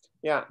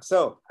 Yeah,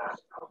 so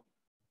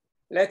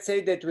let's say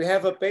that we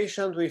have a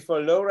patient with a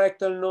low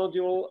rectal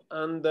nodule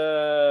and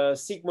a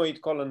sigmoid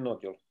colon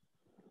nodule.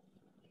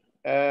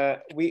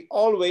 We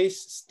always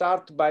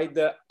start by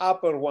the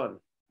upper one,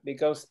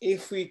 because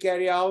if we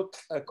carry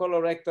out a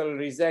colorectal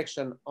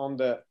resection on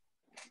the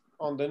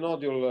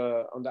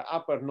nodule, on the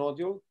upper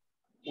nodule,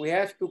 we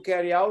have to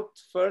carry out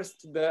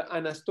first the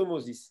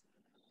anastomosis.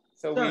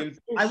 So Sir,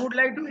 I would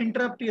like to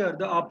interrupt here.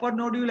 The upper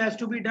nodule has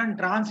to be done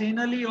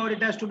transanally, or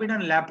it has to be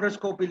done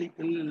laparoscopically?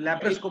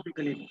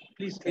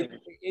 Please tell me.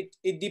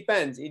 It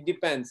depends. It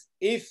depends.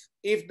 If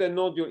the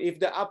nodule, if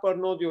the upper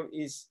nodule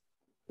is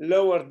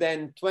lower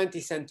than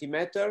 20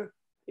 centimeter,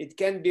 it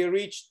can be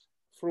reached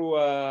through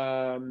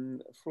a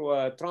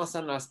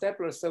transanal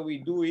stapler. So we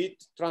do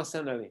it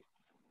transanally.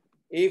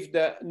 If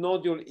the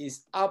nodule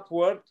is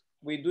upward,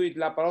 we do it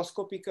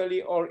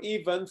laparoscopically or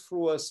even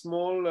through a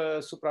small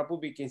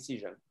suprapubic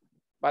incision.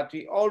 But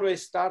we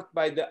always start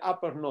by the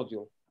upper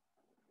nodule,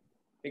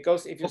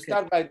 because if you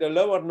start by the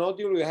lower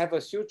nodule, you have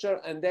a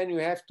suture, and then you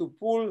have to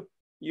pull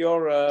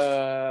your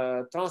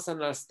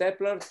transanal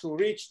stapler to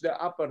reach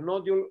the upper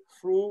nodule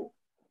through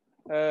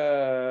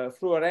a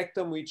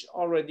rectum which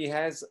already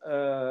has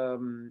a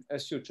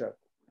suture,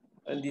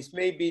 and this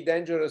may be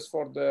dangerous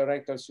for the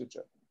rectal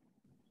suture.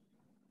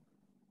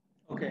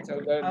 Okay. So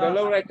the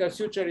low rectal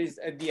suture is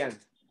at the end.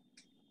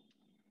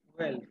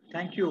 Well,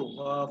 thank you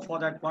for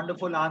that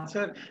wonderful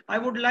answer. I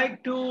would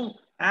like to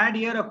add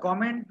here a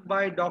comment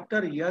by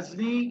Dr.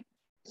 Yazni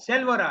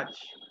Selvaraj.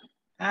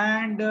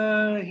 And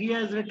he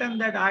has written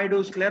that I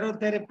do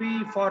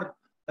sclerotherapy for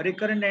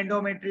recurrent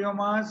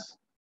endometriomas,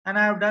 and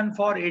I have done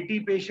for 80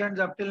 patients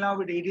up till now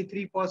with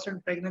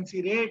 83%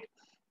 pregnancy rate.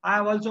 I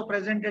have also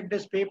presented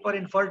this paper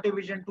in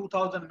Fertivision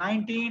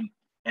 2019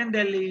 in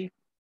Delhi,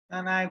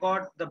 and I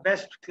got the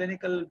best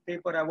clinical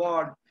paper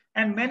award.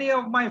 And many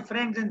of my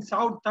friends in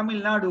South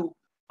Tamil Nadu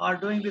are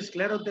doing this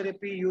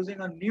sclerotherapy using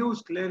a new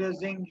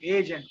sclerosing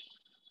agent.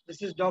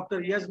 This is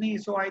Dr. Yazni.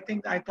 So I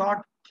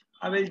thought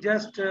I will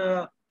just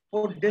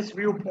put this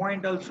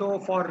viewpoint also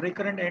for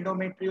recurrent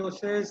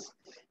endometriosis.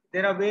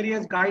 There are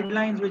various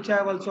guidelines which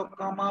have also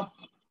come up.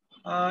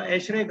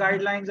 ESHRE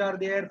guidelines are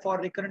there for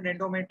recurrent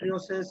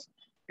endometriosis.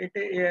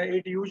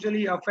 It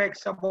usually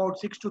affects about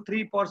 6 to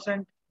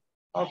 3%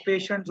 of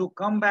patients who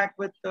come back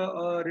with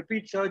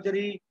repeat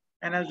surgery.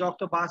 And as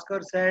Dr.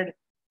 Bhaskar said,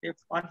 if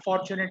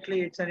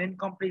unfortunately it's an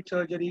incomplete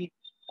surgery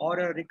or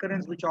a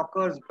recurrence which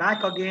occurs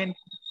back again,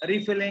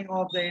 refilling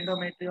of the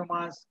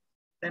endometriomas,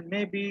 then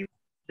maybe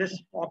this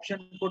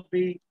option could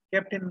be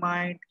kept in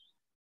mind.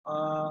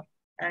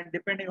 And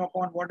depending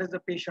upon what is the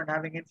patient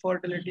having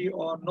infertility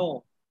or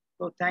no.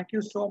 So thank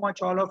you so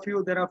much, all of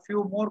you. There are a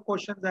few more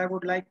questions I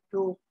would like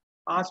to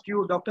ask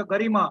you. Dr.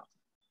 Garima,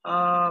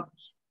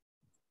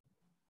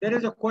 there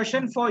is a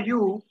question for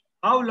you.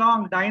 How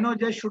long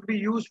Dynogest should be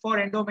used for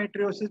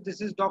endometriosis?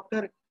 This is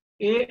Dr.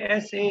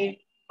 ASA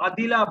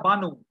Adila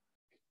Banu.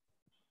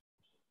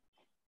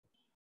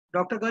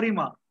 Dr.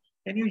 Garima,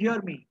 can you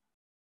hear me?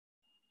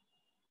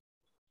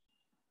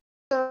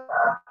 For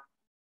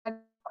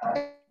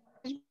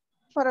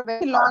a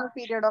very long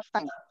period of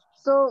time.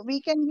 So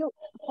we can use,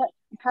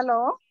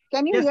 hello,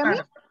 can you hear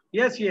me?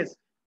 Yes, yes.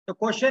 The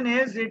question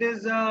is, it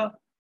is a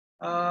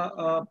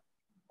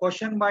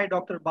question by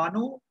Dr.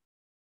 Banu.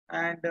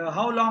 And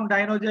how long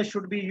Dynogest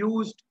should be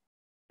used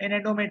in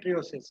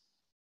endometriosis?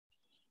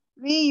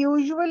 We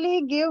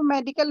usually give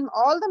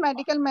all the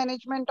medical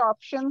management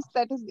options,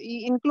 that is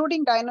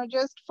including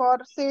Dynogest, for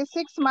say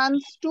 6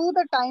 months to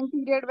the time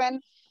period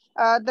when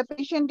the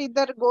patient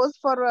either goes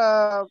for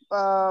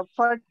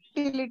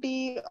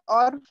fertility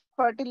or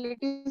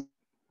fertility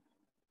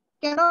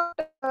cannot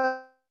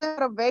for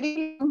a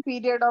very long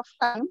period of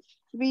time.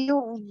 We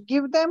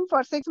give them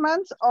for 6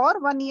 months or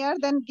 1 year,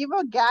 then give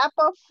a gap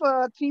of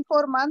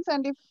 3-4 months,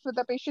 and if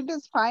the patient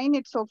is fine,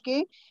 it's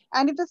okay.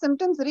 And if the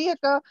symptoms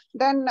reoccur,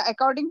 then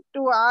according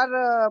to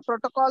our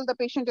protocol, the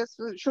patient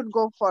should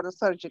go for a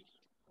surgery.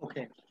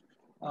 Okay.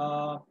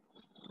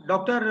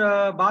 Dr.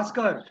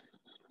 Bhaskar,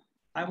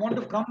 I want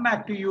to come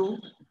back to you.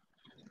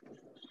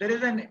 There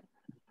is an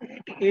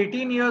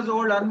 18 years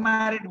old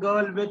unmarried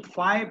girl with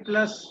 5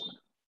 plus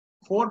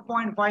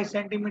 4.5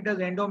 centimeters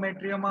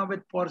endometrioma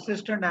with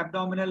persistent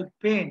abdominal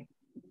pain.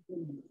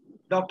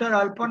 Dr.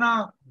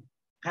 Alpana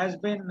has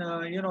been,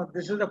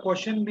 this is the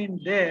question been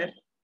there.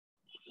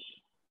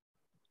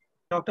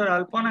 Dr.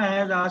 Alpana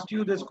has asked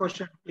you this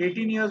question.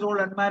 18 years old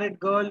unmarried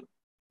girl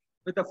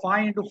with a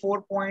 5 into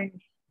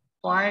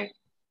 4.5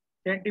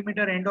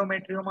 centimeter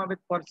endometrioma with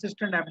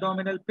persistent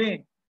abdominal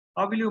pain.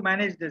 How will you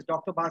manage this,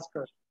 Dr.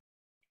 Bhaskar?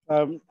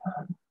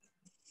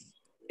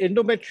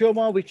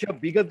 Endometrioma, which are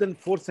bigger than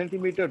 4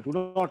 centimeter, do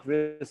not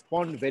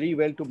respond very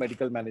well to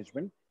medical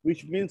management,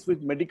 which means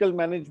with medical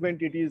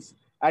management, it is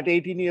at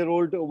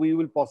 18-year-old, we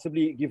will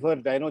possibly give her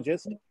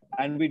Dynogest.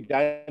 And with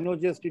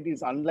Dynogest, it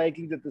is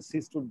unlikely that the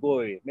cyst would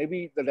go away.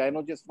 Maybe the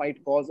Dynogest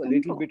might cause a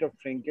little bit of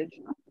shrinkage,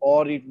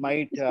 or it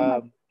might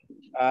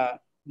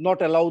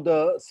not allow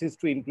the cyst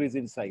to increase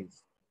in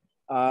size.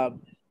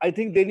 I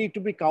think they need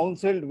to be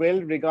counseled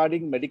well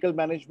regarding medical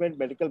management.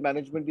 Medical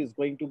management is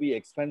going to be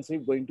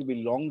expensive, going to be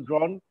long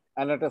drawn,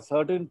 and at a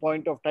certain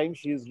point of time,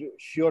 she is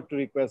sure to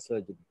require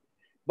surgery.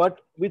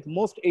 But with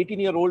most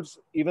 18-year-olds,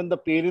 even the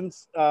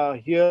parents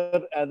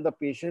here and the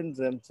patients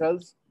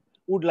themselves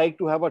would like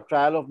to have a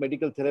trial of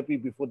medical therapy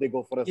before they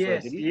go for a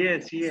surgery.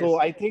 Yes. So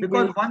I think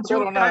because once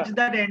you touch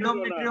that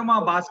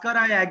endometrioma, Bhaskar,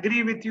 I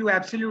agree with you.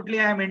 Absolutely.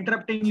 I am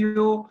interrupting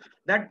you.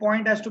 That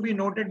point has to be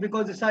noted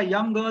because these are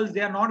young girls.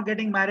 They are not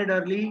getting married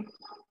early.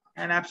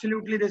 And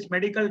absolutely this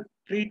medical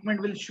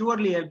treatment will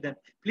surely help them.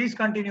 Please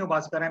continue,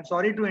 Bhaskar. I'm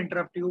sorry to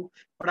interrupt you,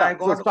 but I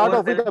got so start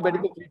off with the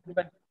medical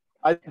treatment.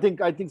 I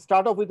think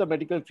start off with the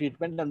medical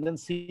treatment and then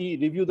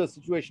review the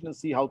situation and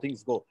see how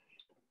things go.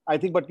 I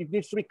think, but it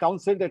needs to be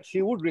counseled that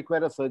she would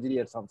require a surgery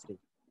at some stage.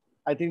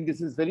 I think this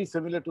is very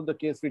similar to the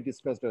case we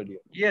discussed earlier.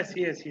 Yes.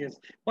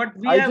 But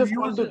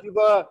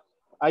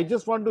I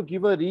just want to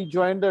give a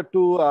rejoinder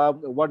to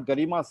what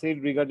Garima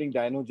said regarding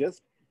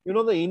Dynogest. You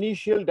know, the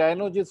initial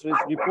Dynogest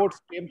reports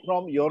came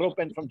from Europe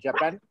and from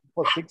Japan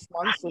for 6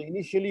 months. So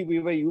initially we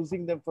were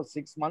using them for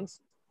 6 months.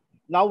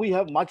 Now we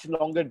have much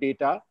longer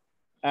data.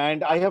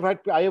 And I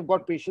have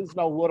got patients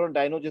now who are on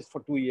Dynogest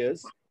for 2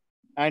 years.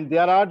 And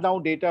there are now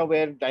data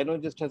where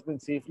Dynogest has been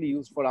safely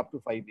used for up to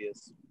 5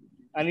 years.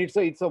 And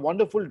it's a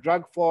wonderful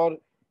drug for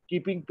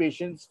keeping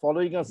patients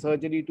following a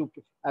surgery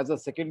as a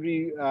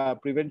secondary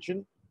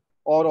prevention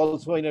or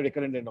also in a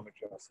recurrent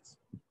endometriosis.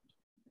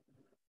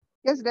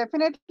 Yes,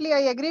 definitely.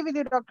 I agree with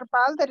you, Dr.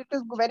 Pal, that it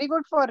is very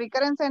good for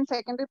recurrence and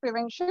secondary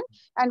prevention.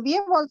 And we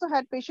have also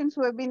had patients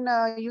who have been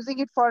using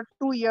it for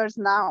 2 years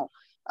now.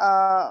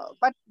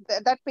 But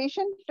that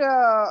patient,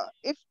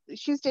 if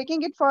she's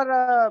taking it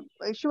for,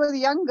 she was a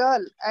young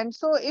girl. And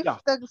so if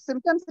the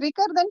symptoms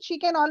recur, then she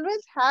can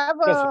always have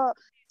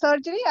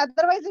surgery.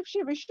 Otherwise, if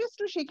she wishes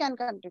to, she can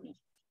continue.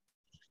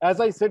 As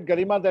I said,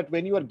 Garima, that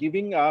when you are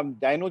giving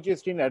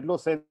Dynogest in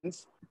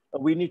adolescents,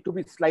 we need to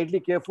be slightly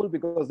careful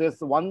because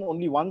there's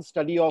only one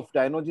study of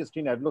Dynogest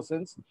in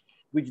adolescents,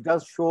 which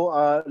does show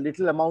a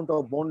little amount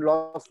of bone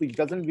loss, which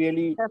doesn't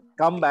really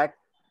come back.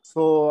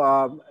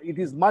 So it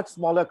is much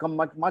smaller,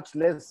 much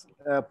less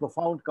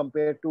profound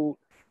compared to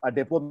a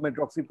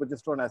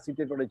depot-methoxyprogesterone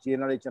acetate or a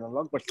GnRH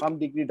analog, but some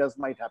degree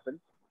might happen.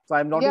 So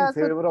I'm not in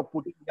favor of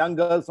putting young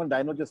girls on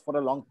Dynogest for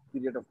a long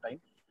period of time.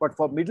 But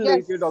for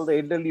middle-aged or the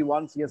elderly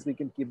ones, yes, we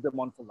can keep them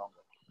on for longer.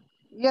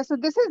 Yes, so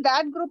this is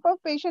that group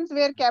of patients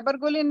where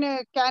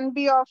cabergoline can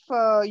be of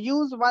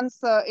use once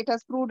it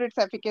has proved its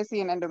efficacy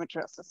in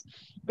endometriosis.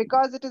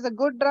 Because it is a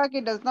good drug,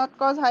 it does not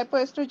cause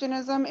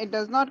hypoestrogenism, it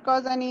does not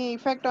cause any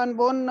effect on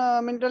bone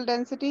mineral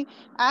density,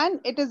 and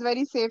it is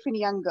very safe in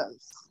young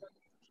girls.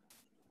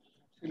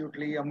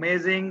 Absolutely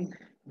amazing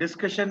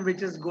discussion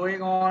which is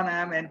going on. I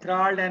am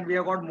enthralled and we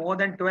have got more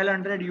than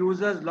 1,200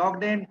 users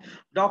logged in.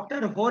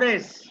 Dr.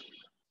 Horace.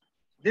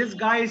 This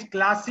guy is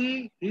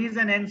classy. He's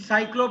an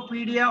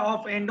encyclopedia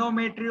of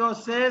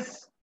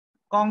endometriosis.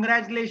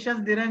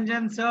 Congratulations,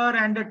 Niranjan sir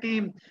and the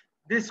team.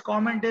 This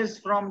comment is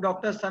from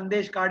Dr.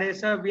 Sandesh Kade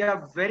sir. We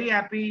are very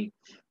happy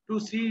to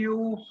see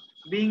you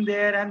being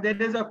there. And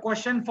there is a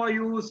question for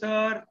you,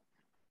 sir.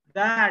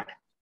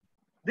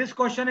 This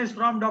question is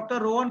from Dr.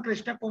 Rohan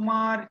Krishna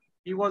Kumar.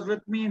 He was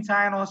with me in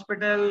Sion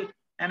Hospital.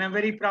 And I'm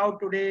very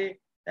proud today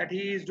that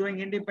he is doing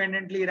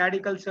independently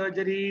radical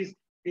surgeries.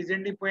 He's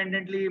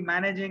independently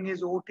managing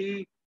his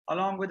OT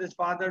along with his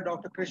father,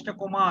 Dr. Krishna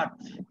Kumar.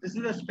 This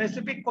is a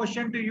specific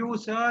question to you,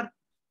 sir.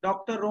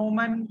 Dr.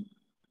 Roman,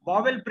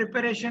 bowel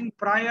preparation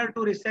prior to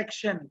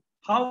resection.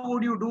 How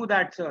would you do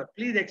that, sir?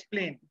 Please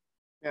explain.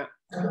 Yeah.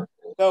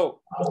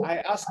 So I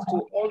ask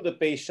to all the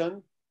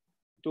patients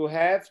to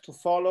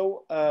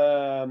follow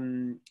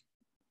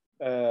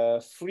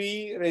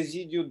free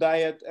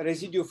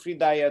residue-free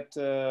diet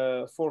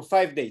for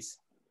 5 days.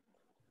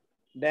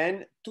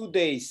 Then 2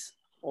 days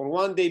or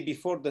 1 day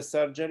before the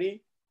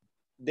surgery,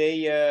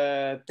 they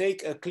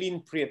take a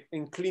clean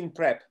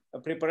prep, a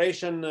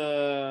preparation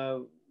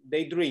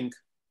they drink,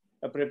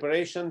 a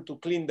preparation to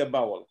clean the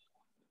bowel.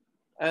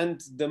 and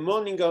the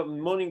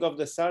morning of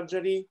the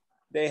surgery,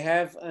 they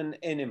have an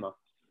enema.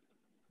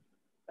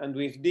 And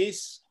with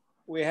this,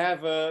 we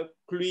have a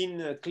clean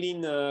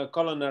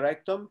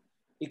colorectum,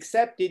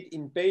 except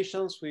in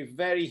patients with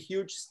very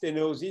huge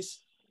stenosis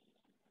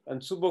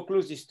and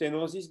subocclusive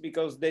stenosis,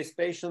 because these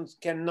patients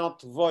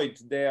cannot void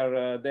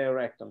their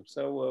rectum.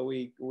 So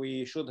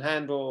we should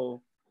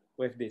handle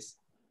with this.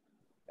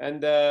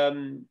 And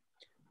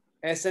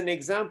as an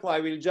example, I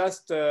will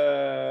just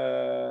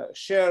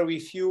share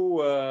with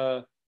you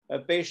a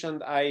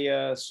patient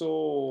I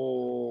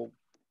saw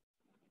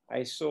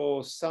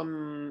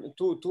some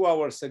two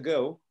hours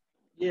ago.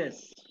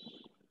 Yes.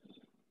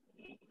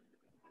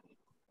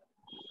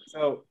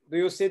 So do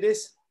you see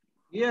this?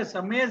 Yes,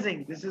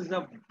 amazing. This is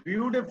a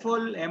beautiful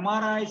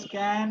MRI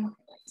scan.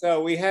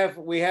 So we have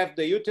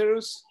the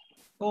uterus.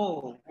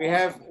 Oh, we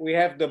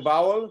have the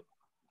bowel,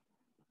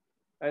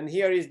 and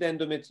here is the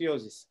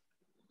endometriosis.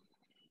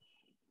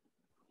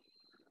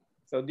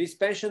 So this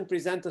patient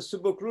presents a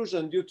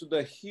subocclusion due to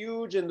the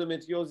huge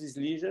endometriosis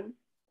lesion.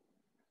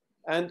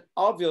 And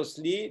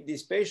obviously,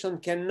 this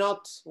patient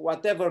cannot,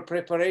 whatever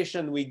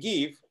preparation we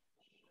give,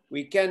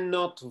 we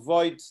cannot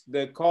void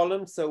the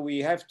colon, so we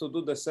have to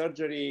do the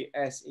surgery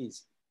as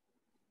is.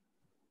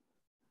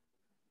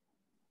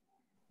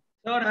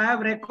 Sir, I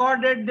have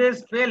recorded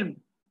this film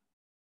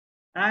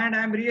and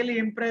I'm really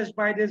impressed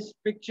by this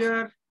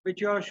picture which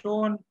you have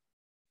shown.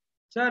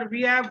 Sir,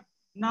 we have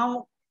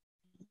now,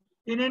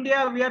 in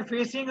India, we are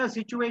facing a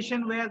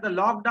situation where the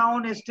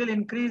lockdown is still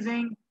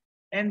increasing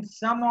in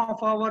some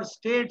of our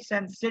states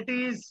and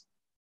cities.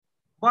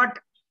 But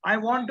I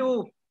want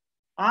to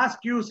ask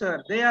you,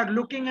 sir, they are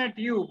looking at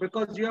you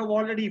because you have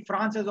already,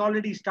 France has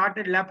already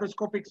started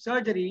laparoscopic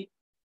surgery,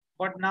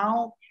 but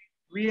now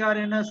we are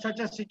in such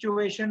a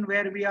situation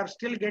where we are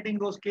still getting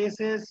those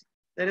cases.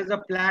 There is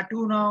a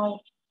plateau now.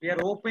 We are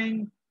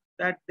hoping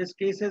that this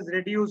cases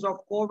reduce of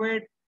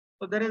COVID.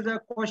 So there is a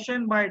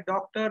question by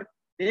Dr.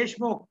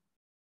 Deshmukh.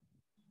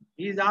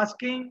 He is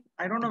asking,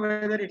 I don't know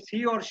whether it's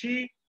he or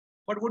she,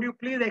 but would you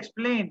please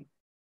explain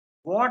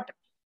what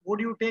would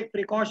you take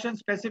precautions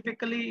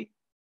specifically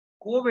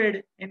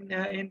COVID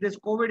in this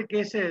COVID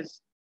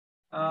cases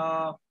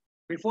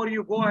before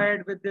you go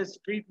ahead with this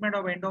treatment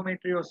of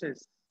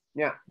endometriosis?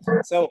 Yeah,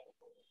 so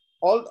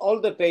all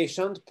the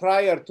patients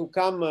prior to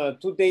come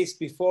 2 days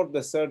before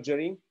the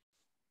surgery,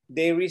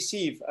 they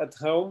receive at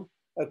home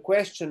a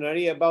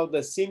questionnaire about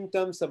the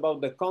symptoms,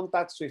 about the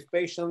contacts with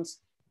patients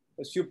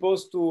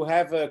supposed to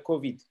have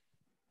COVID.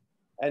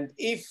 And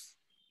if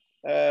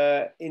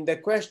in the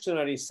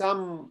questionnaire,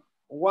 some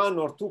 1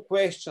 or 2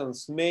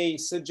 questions may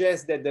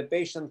suggest that the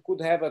patient could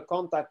have a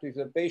contact with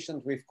the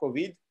patient with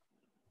COVID,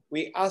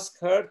 we ask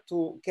her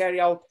to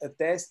carry out a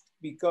test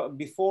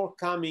before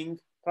coming,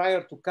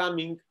 prior to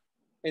coming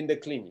in the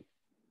clinic.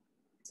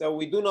 So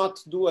we do not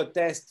do a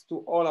test to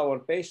all our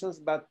patients,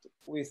 but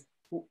with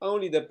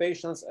only the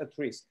patients at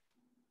risk.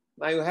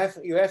 Now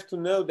you have to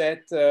know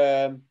that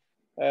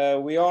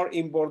we are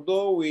in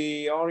Bordeaux,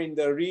 we are in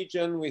the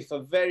region with a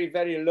very,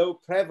 very low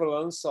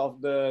prevalence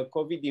of the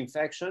COVID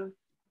infection,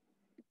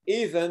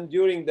 even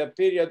during the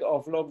period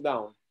of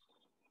lockdown.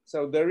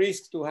 So the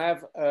risk to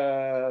have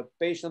a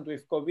patient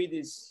with COVID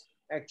is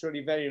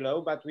actually very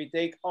low, but we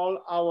take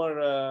all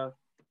our,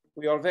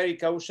 we are very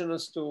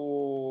cautious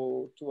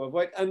to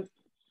avoid. And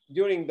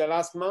during the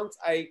last month,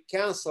 I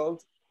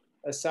canceled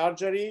a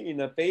surgery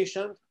in a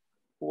patient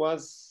who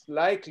was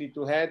likely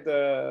to had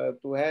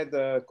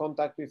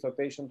contact with a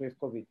patient with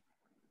COVID.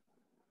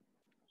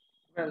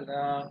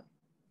 Well,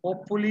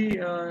 hopefully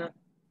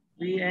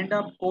we end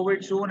up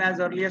COVID soon as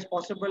early as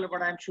possible,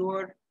 but I'm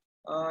sure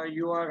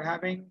you are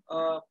having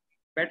a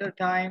better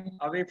time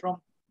away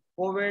from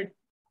COVID.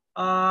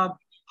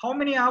 How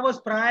many hours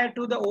prior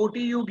to the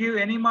OT you give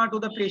enema to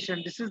the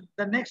patient? This is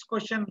the next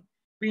question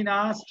being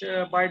asked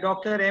by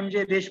Dr.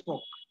 M.J. Deshmukh.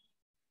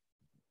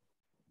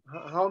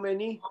 How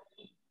many?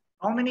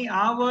 How many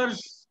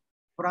hours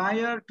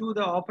prior to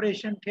the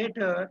operation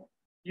theater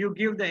you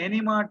give the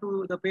enema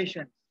to the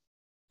patient?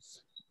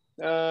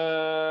 3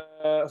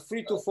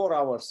 to 4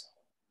 hours.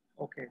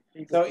 Okay.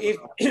 So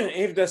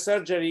if the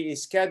surgery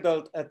is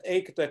scheduled at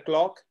 8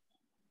 o'clock,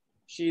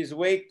 she is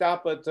waked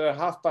up at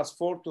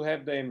 4:30 to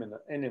have the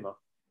enema.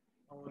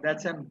 Oh,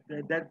 that's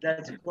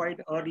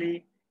quite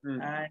early.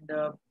 And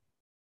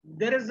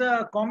there is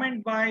a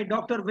comment by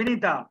Dr.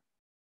 Vinita.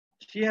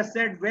 She has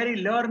said very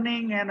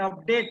learning and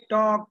update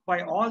talk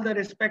by all the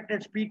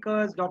respected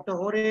speakers, Dr.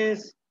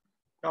 Horace,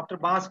 Dr.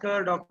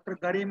 Bhaskar, Dr.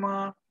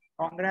 Garima.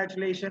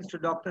 Congratulations to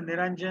Dr.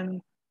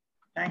 Niranjan.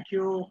 Thank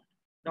you,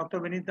 Dr.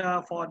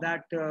 Vinita, for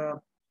that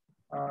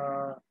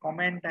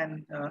comment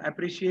and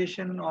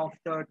appreciation of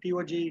the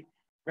TOG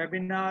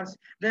webinars.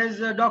 There's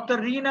Dr.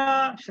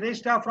 Reena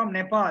Shrestha from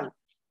Nepal.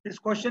 This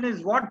question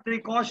is, what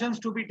precautions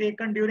to be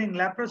taken during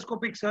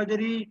laparoscopic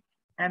surgery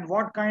and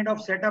what kind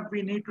of setup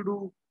we need to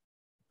do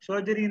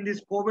surgery in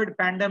this COVID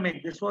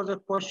pandemic? This was a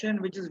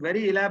question which is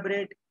very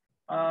elaborate.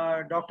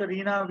 Dr.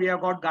 Reena, we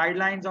have got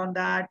guidelines on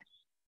that.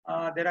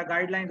 There are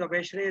guidelines of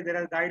ESHRE, there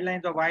are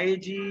guidelines of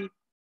IAG,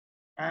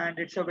 and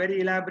it's a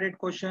very elaborate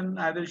question.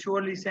 I will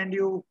surely send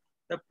you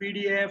the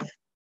PDF.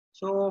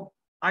 So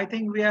I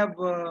think we have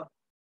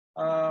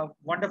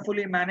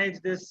wonderfully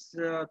managed this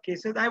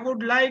cases. I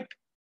would like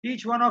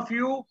each one of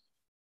you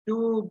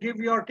to give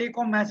your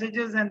take-home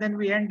messages, and then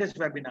we end this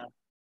webinar.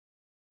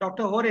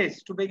 Dr.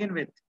 Horace, to begin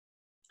with.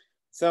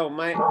 So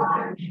my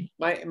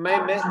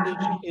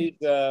message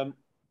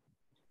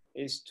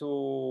is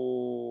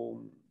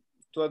to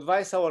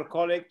advise our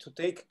colleague to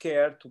take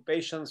care to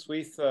patients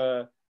with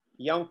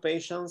young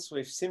patients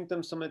with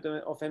symptoms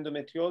of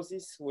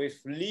endometriosis, with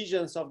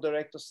lesions of the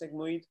rectus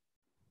sigmoid,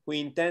 who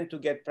intend to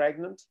get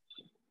pregnant.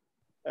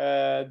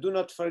 Do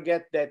not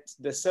forget that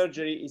the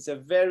surgery is a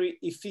very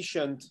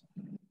efficient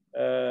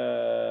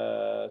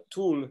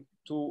tool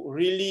to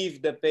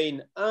relieve the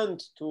pain and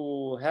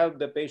to help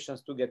the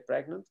patients to get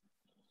pregnant.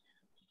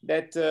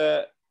 That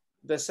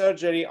the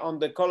surgery on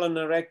the colon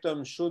and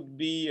rectum should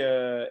be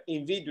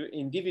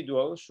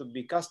individual, should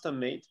be custom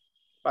made,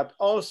 but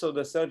also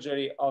the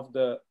surgery of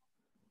the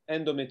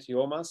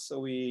endometriomas. So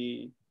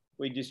we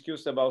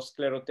discussed about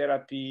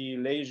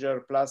sclerotherapy,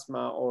 laser,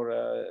 plasma, or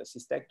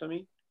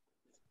cystectomy.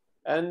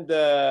 And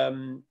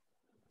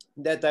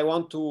that I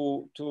want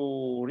to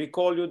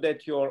recall you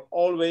that you're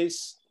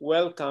always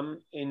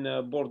welcome in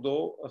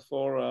Bordeaux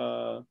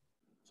for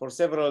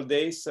several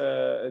days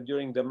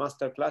during the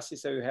master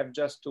classes. So you have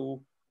just to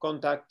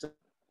contact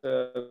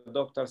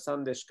Dr.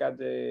 Sandesh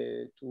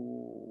Kade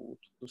to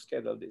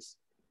schedule this.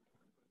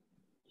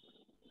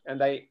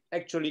 And I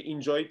actually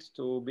enjoyed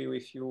to be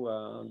with you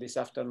this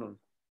afternoon.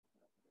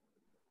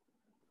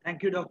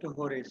 Thank you, Dr.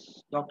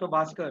 Horace. Dr.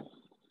 Bhaskar.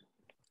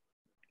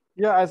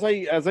 Yeah, as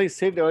I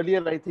said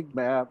earlier, I think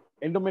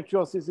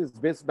endometriosis is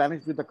best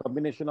managed with a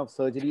combination of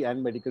surgery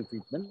and medical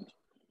treatment.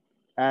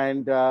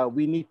 And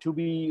we need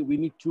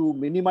to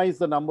minimize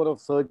the number of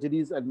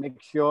surgeries and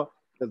make sure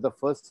that the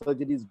first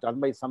surgery is done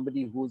by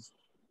somebody who's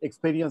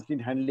experienced in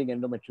handling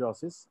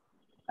endometriosis.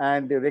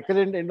 And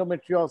recurrent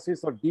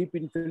endometriosis or deep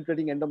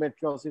infiltrating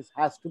endometriosis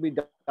has to be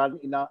done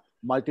in a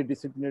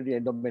multidisciplinary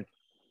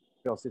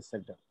endometriosis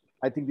center.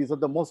 I think these are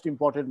the most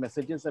important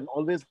messages, and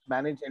always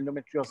manage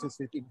endometriosis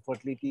with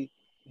infertility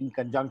in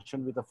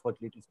conjunction with a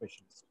fertility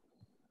specialist.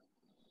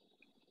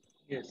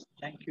 Yes,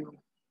 thank you.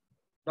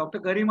 Dr.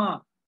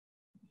 Garima.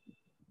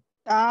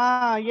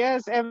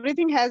 Yes,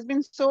 everything has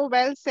been so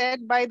well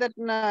said by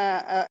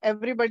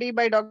everybody,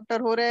 by Dr.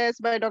 Horace,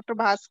 by Dr.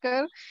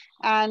 Bhaskar,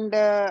 and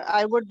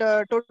I would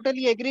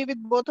totally agree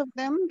with both of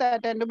them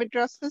that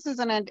endometriosis is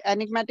an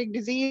enigmatic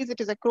disease.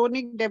 It is a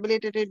chronic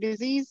debilitating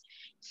disease.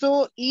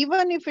 So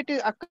even if it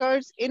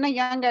occurs in a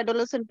young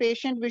adolescent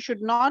patient, we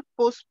should not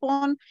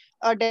postpone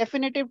a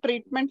definitive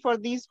treatment for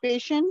these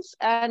patients,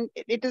 and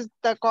it is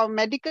the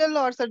medical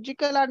or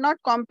surgical are not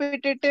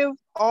competitive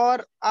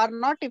or are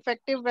not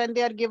effective when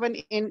they are given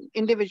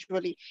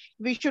individually.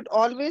 We should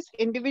always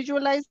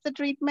individualize the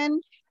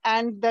treatment,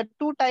 and the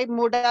two type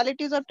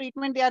modalities of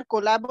treatment, they are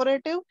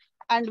collaborative,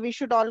 and we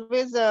should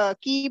always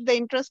keep the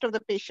interest of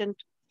the patient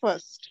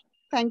first.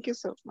 Thank you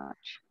so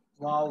much.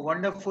 Wow,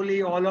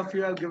 wonderfully, all of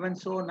you have given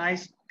so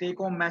nice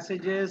take-home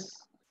messages,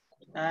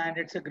 and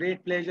it's a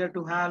great pleasure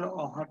to have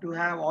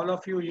all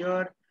of you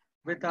here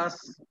with us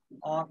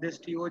on this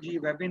TOG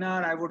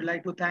webinar. I would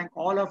like to thank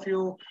all of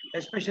you,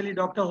 especially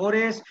Dr.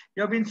 Horace.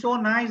 You have been so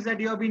nice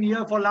that you have been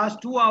here for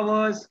last 2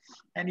 hours,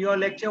 and your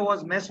lecture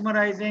was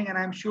mesmerizing, and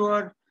I'm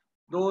sure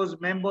those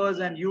members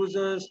and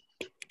users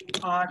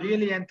are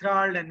really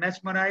enthralled and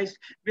mesmerized.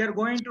 We are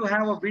going to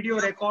have a video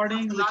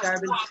recording, which I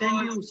will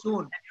send you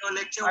soon.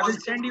 I will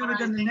send you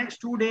within the next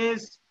 2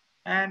 days,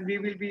 and we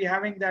will be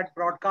having that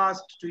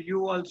broadcast to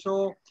you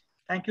also.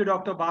 Thank you,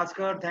 Dr.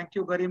 Bhaskar. Thank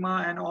you,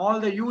 Garima, and all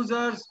the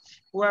users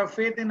who have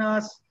faith in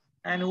us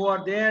and who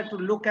are there to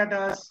look at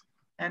us.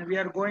 And we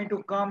are going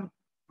to come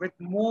with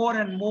more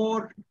and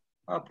more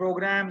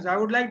programs. I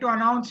would like to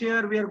announce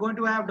here, we are going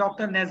to have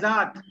Dr.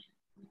 Nezat,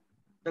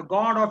 the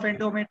god of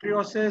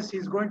endometriosis.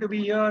 He's going to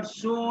be here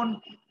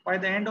soon by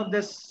the end of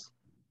this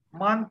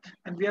month,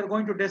 and we are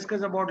going to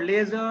discuss about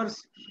lasers,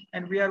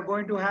 and we are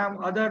going to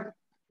have other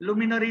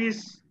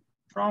luminaries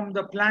from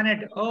the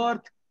planet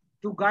Earth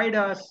to guide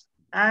us.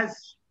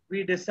 As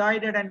we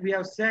decided and we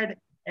have said,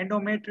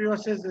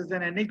 endometriosis is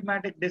an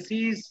enigmatic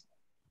disease,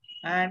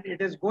 and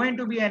it is going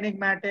to be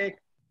enigmatic,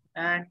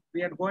 and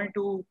we are going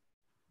to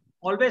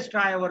always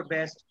try our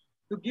best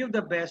to give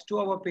the best to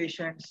our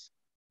patients.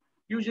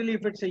 Usually,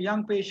 if it's a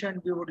young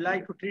patient, we would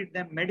like to treat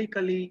them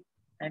medically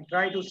and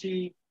try to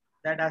see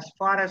that as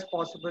far as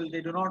possible, they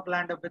do not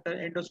land up with an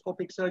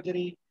endoscopic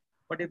surgery.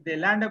 But if they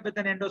land up with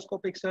an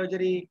endoscopic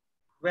surgery,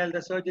 well,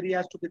 the surgery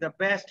has to be the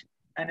best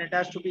and it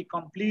has to be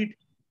complete.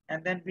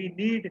 And then we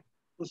need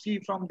to see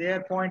from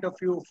their point of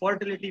view,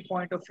 fertility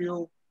point of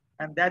view,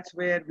 and that's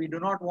where we do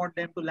not want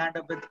them to land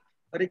up with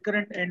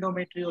recurrent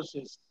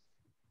endometriosis.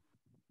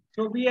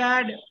 So we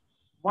had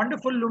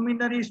wonderful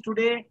luminaries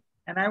today,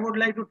 and I would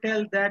like to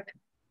tell that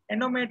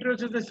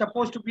endometriosis is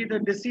supposed to be the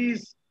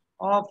disease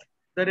of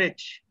the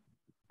rich.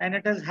 And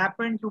it has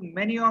happened to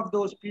many of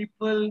those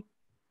people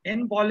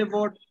in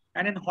Bollywood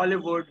and in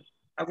Hollywood.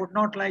 I would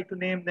not like to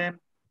name them,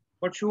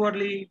 but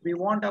surely we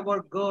want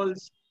our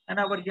girls and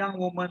our young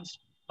women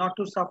not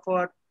to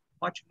suffer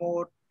much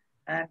more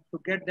and to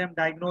get them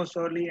diagnosed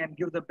early and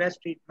give the best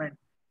treatment.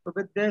 So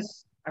with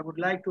this, I would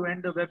like to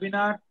end the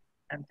webinar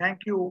and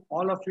thank you,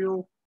 all of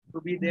you,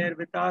 to be there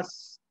with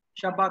us.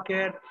 Shabba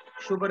Khair,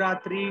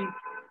 Shubharatri,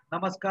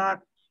 Namaskar,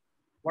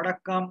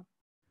 Vadakkam,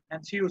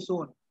 and see you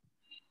soon.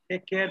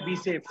 Take care, be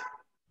safe.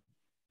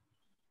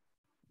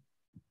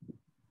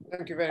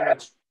 Thank you very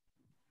much.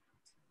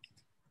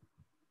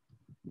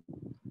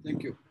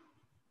 Thank you.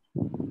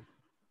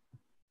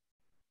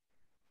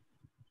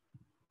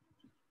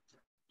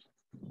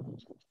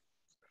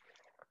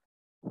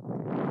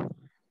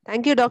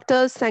 Thank you,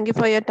 doctors. Thank you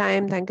for your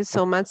time. Thank you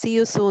so much. See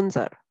you soon,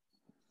 sir.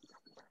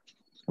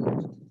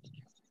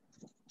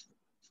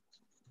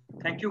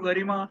 Thank you,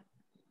 Garima.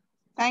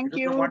 Thank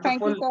It was a you.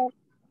 Thank you, wonderful, sir.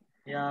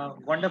 yeah,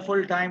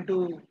 wonderful time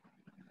to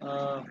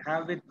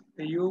have with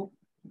you.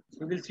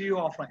 We will see you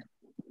often.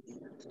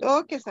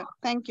 Okay, sir.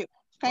 Thank you.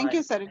 Thank Bye.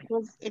 you, sir.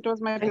 It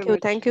was my Thank you.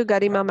 privilege. Thank you,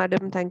 Garima,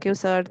 madam. Thank you,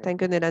 sir.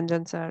 Thank you,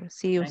 Niranjan, sir.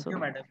 See you Thank soon. you,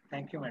 madam.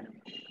 Thank you, madam.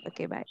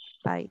 Okay, bye.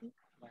 Bye.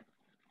 Bye.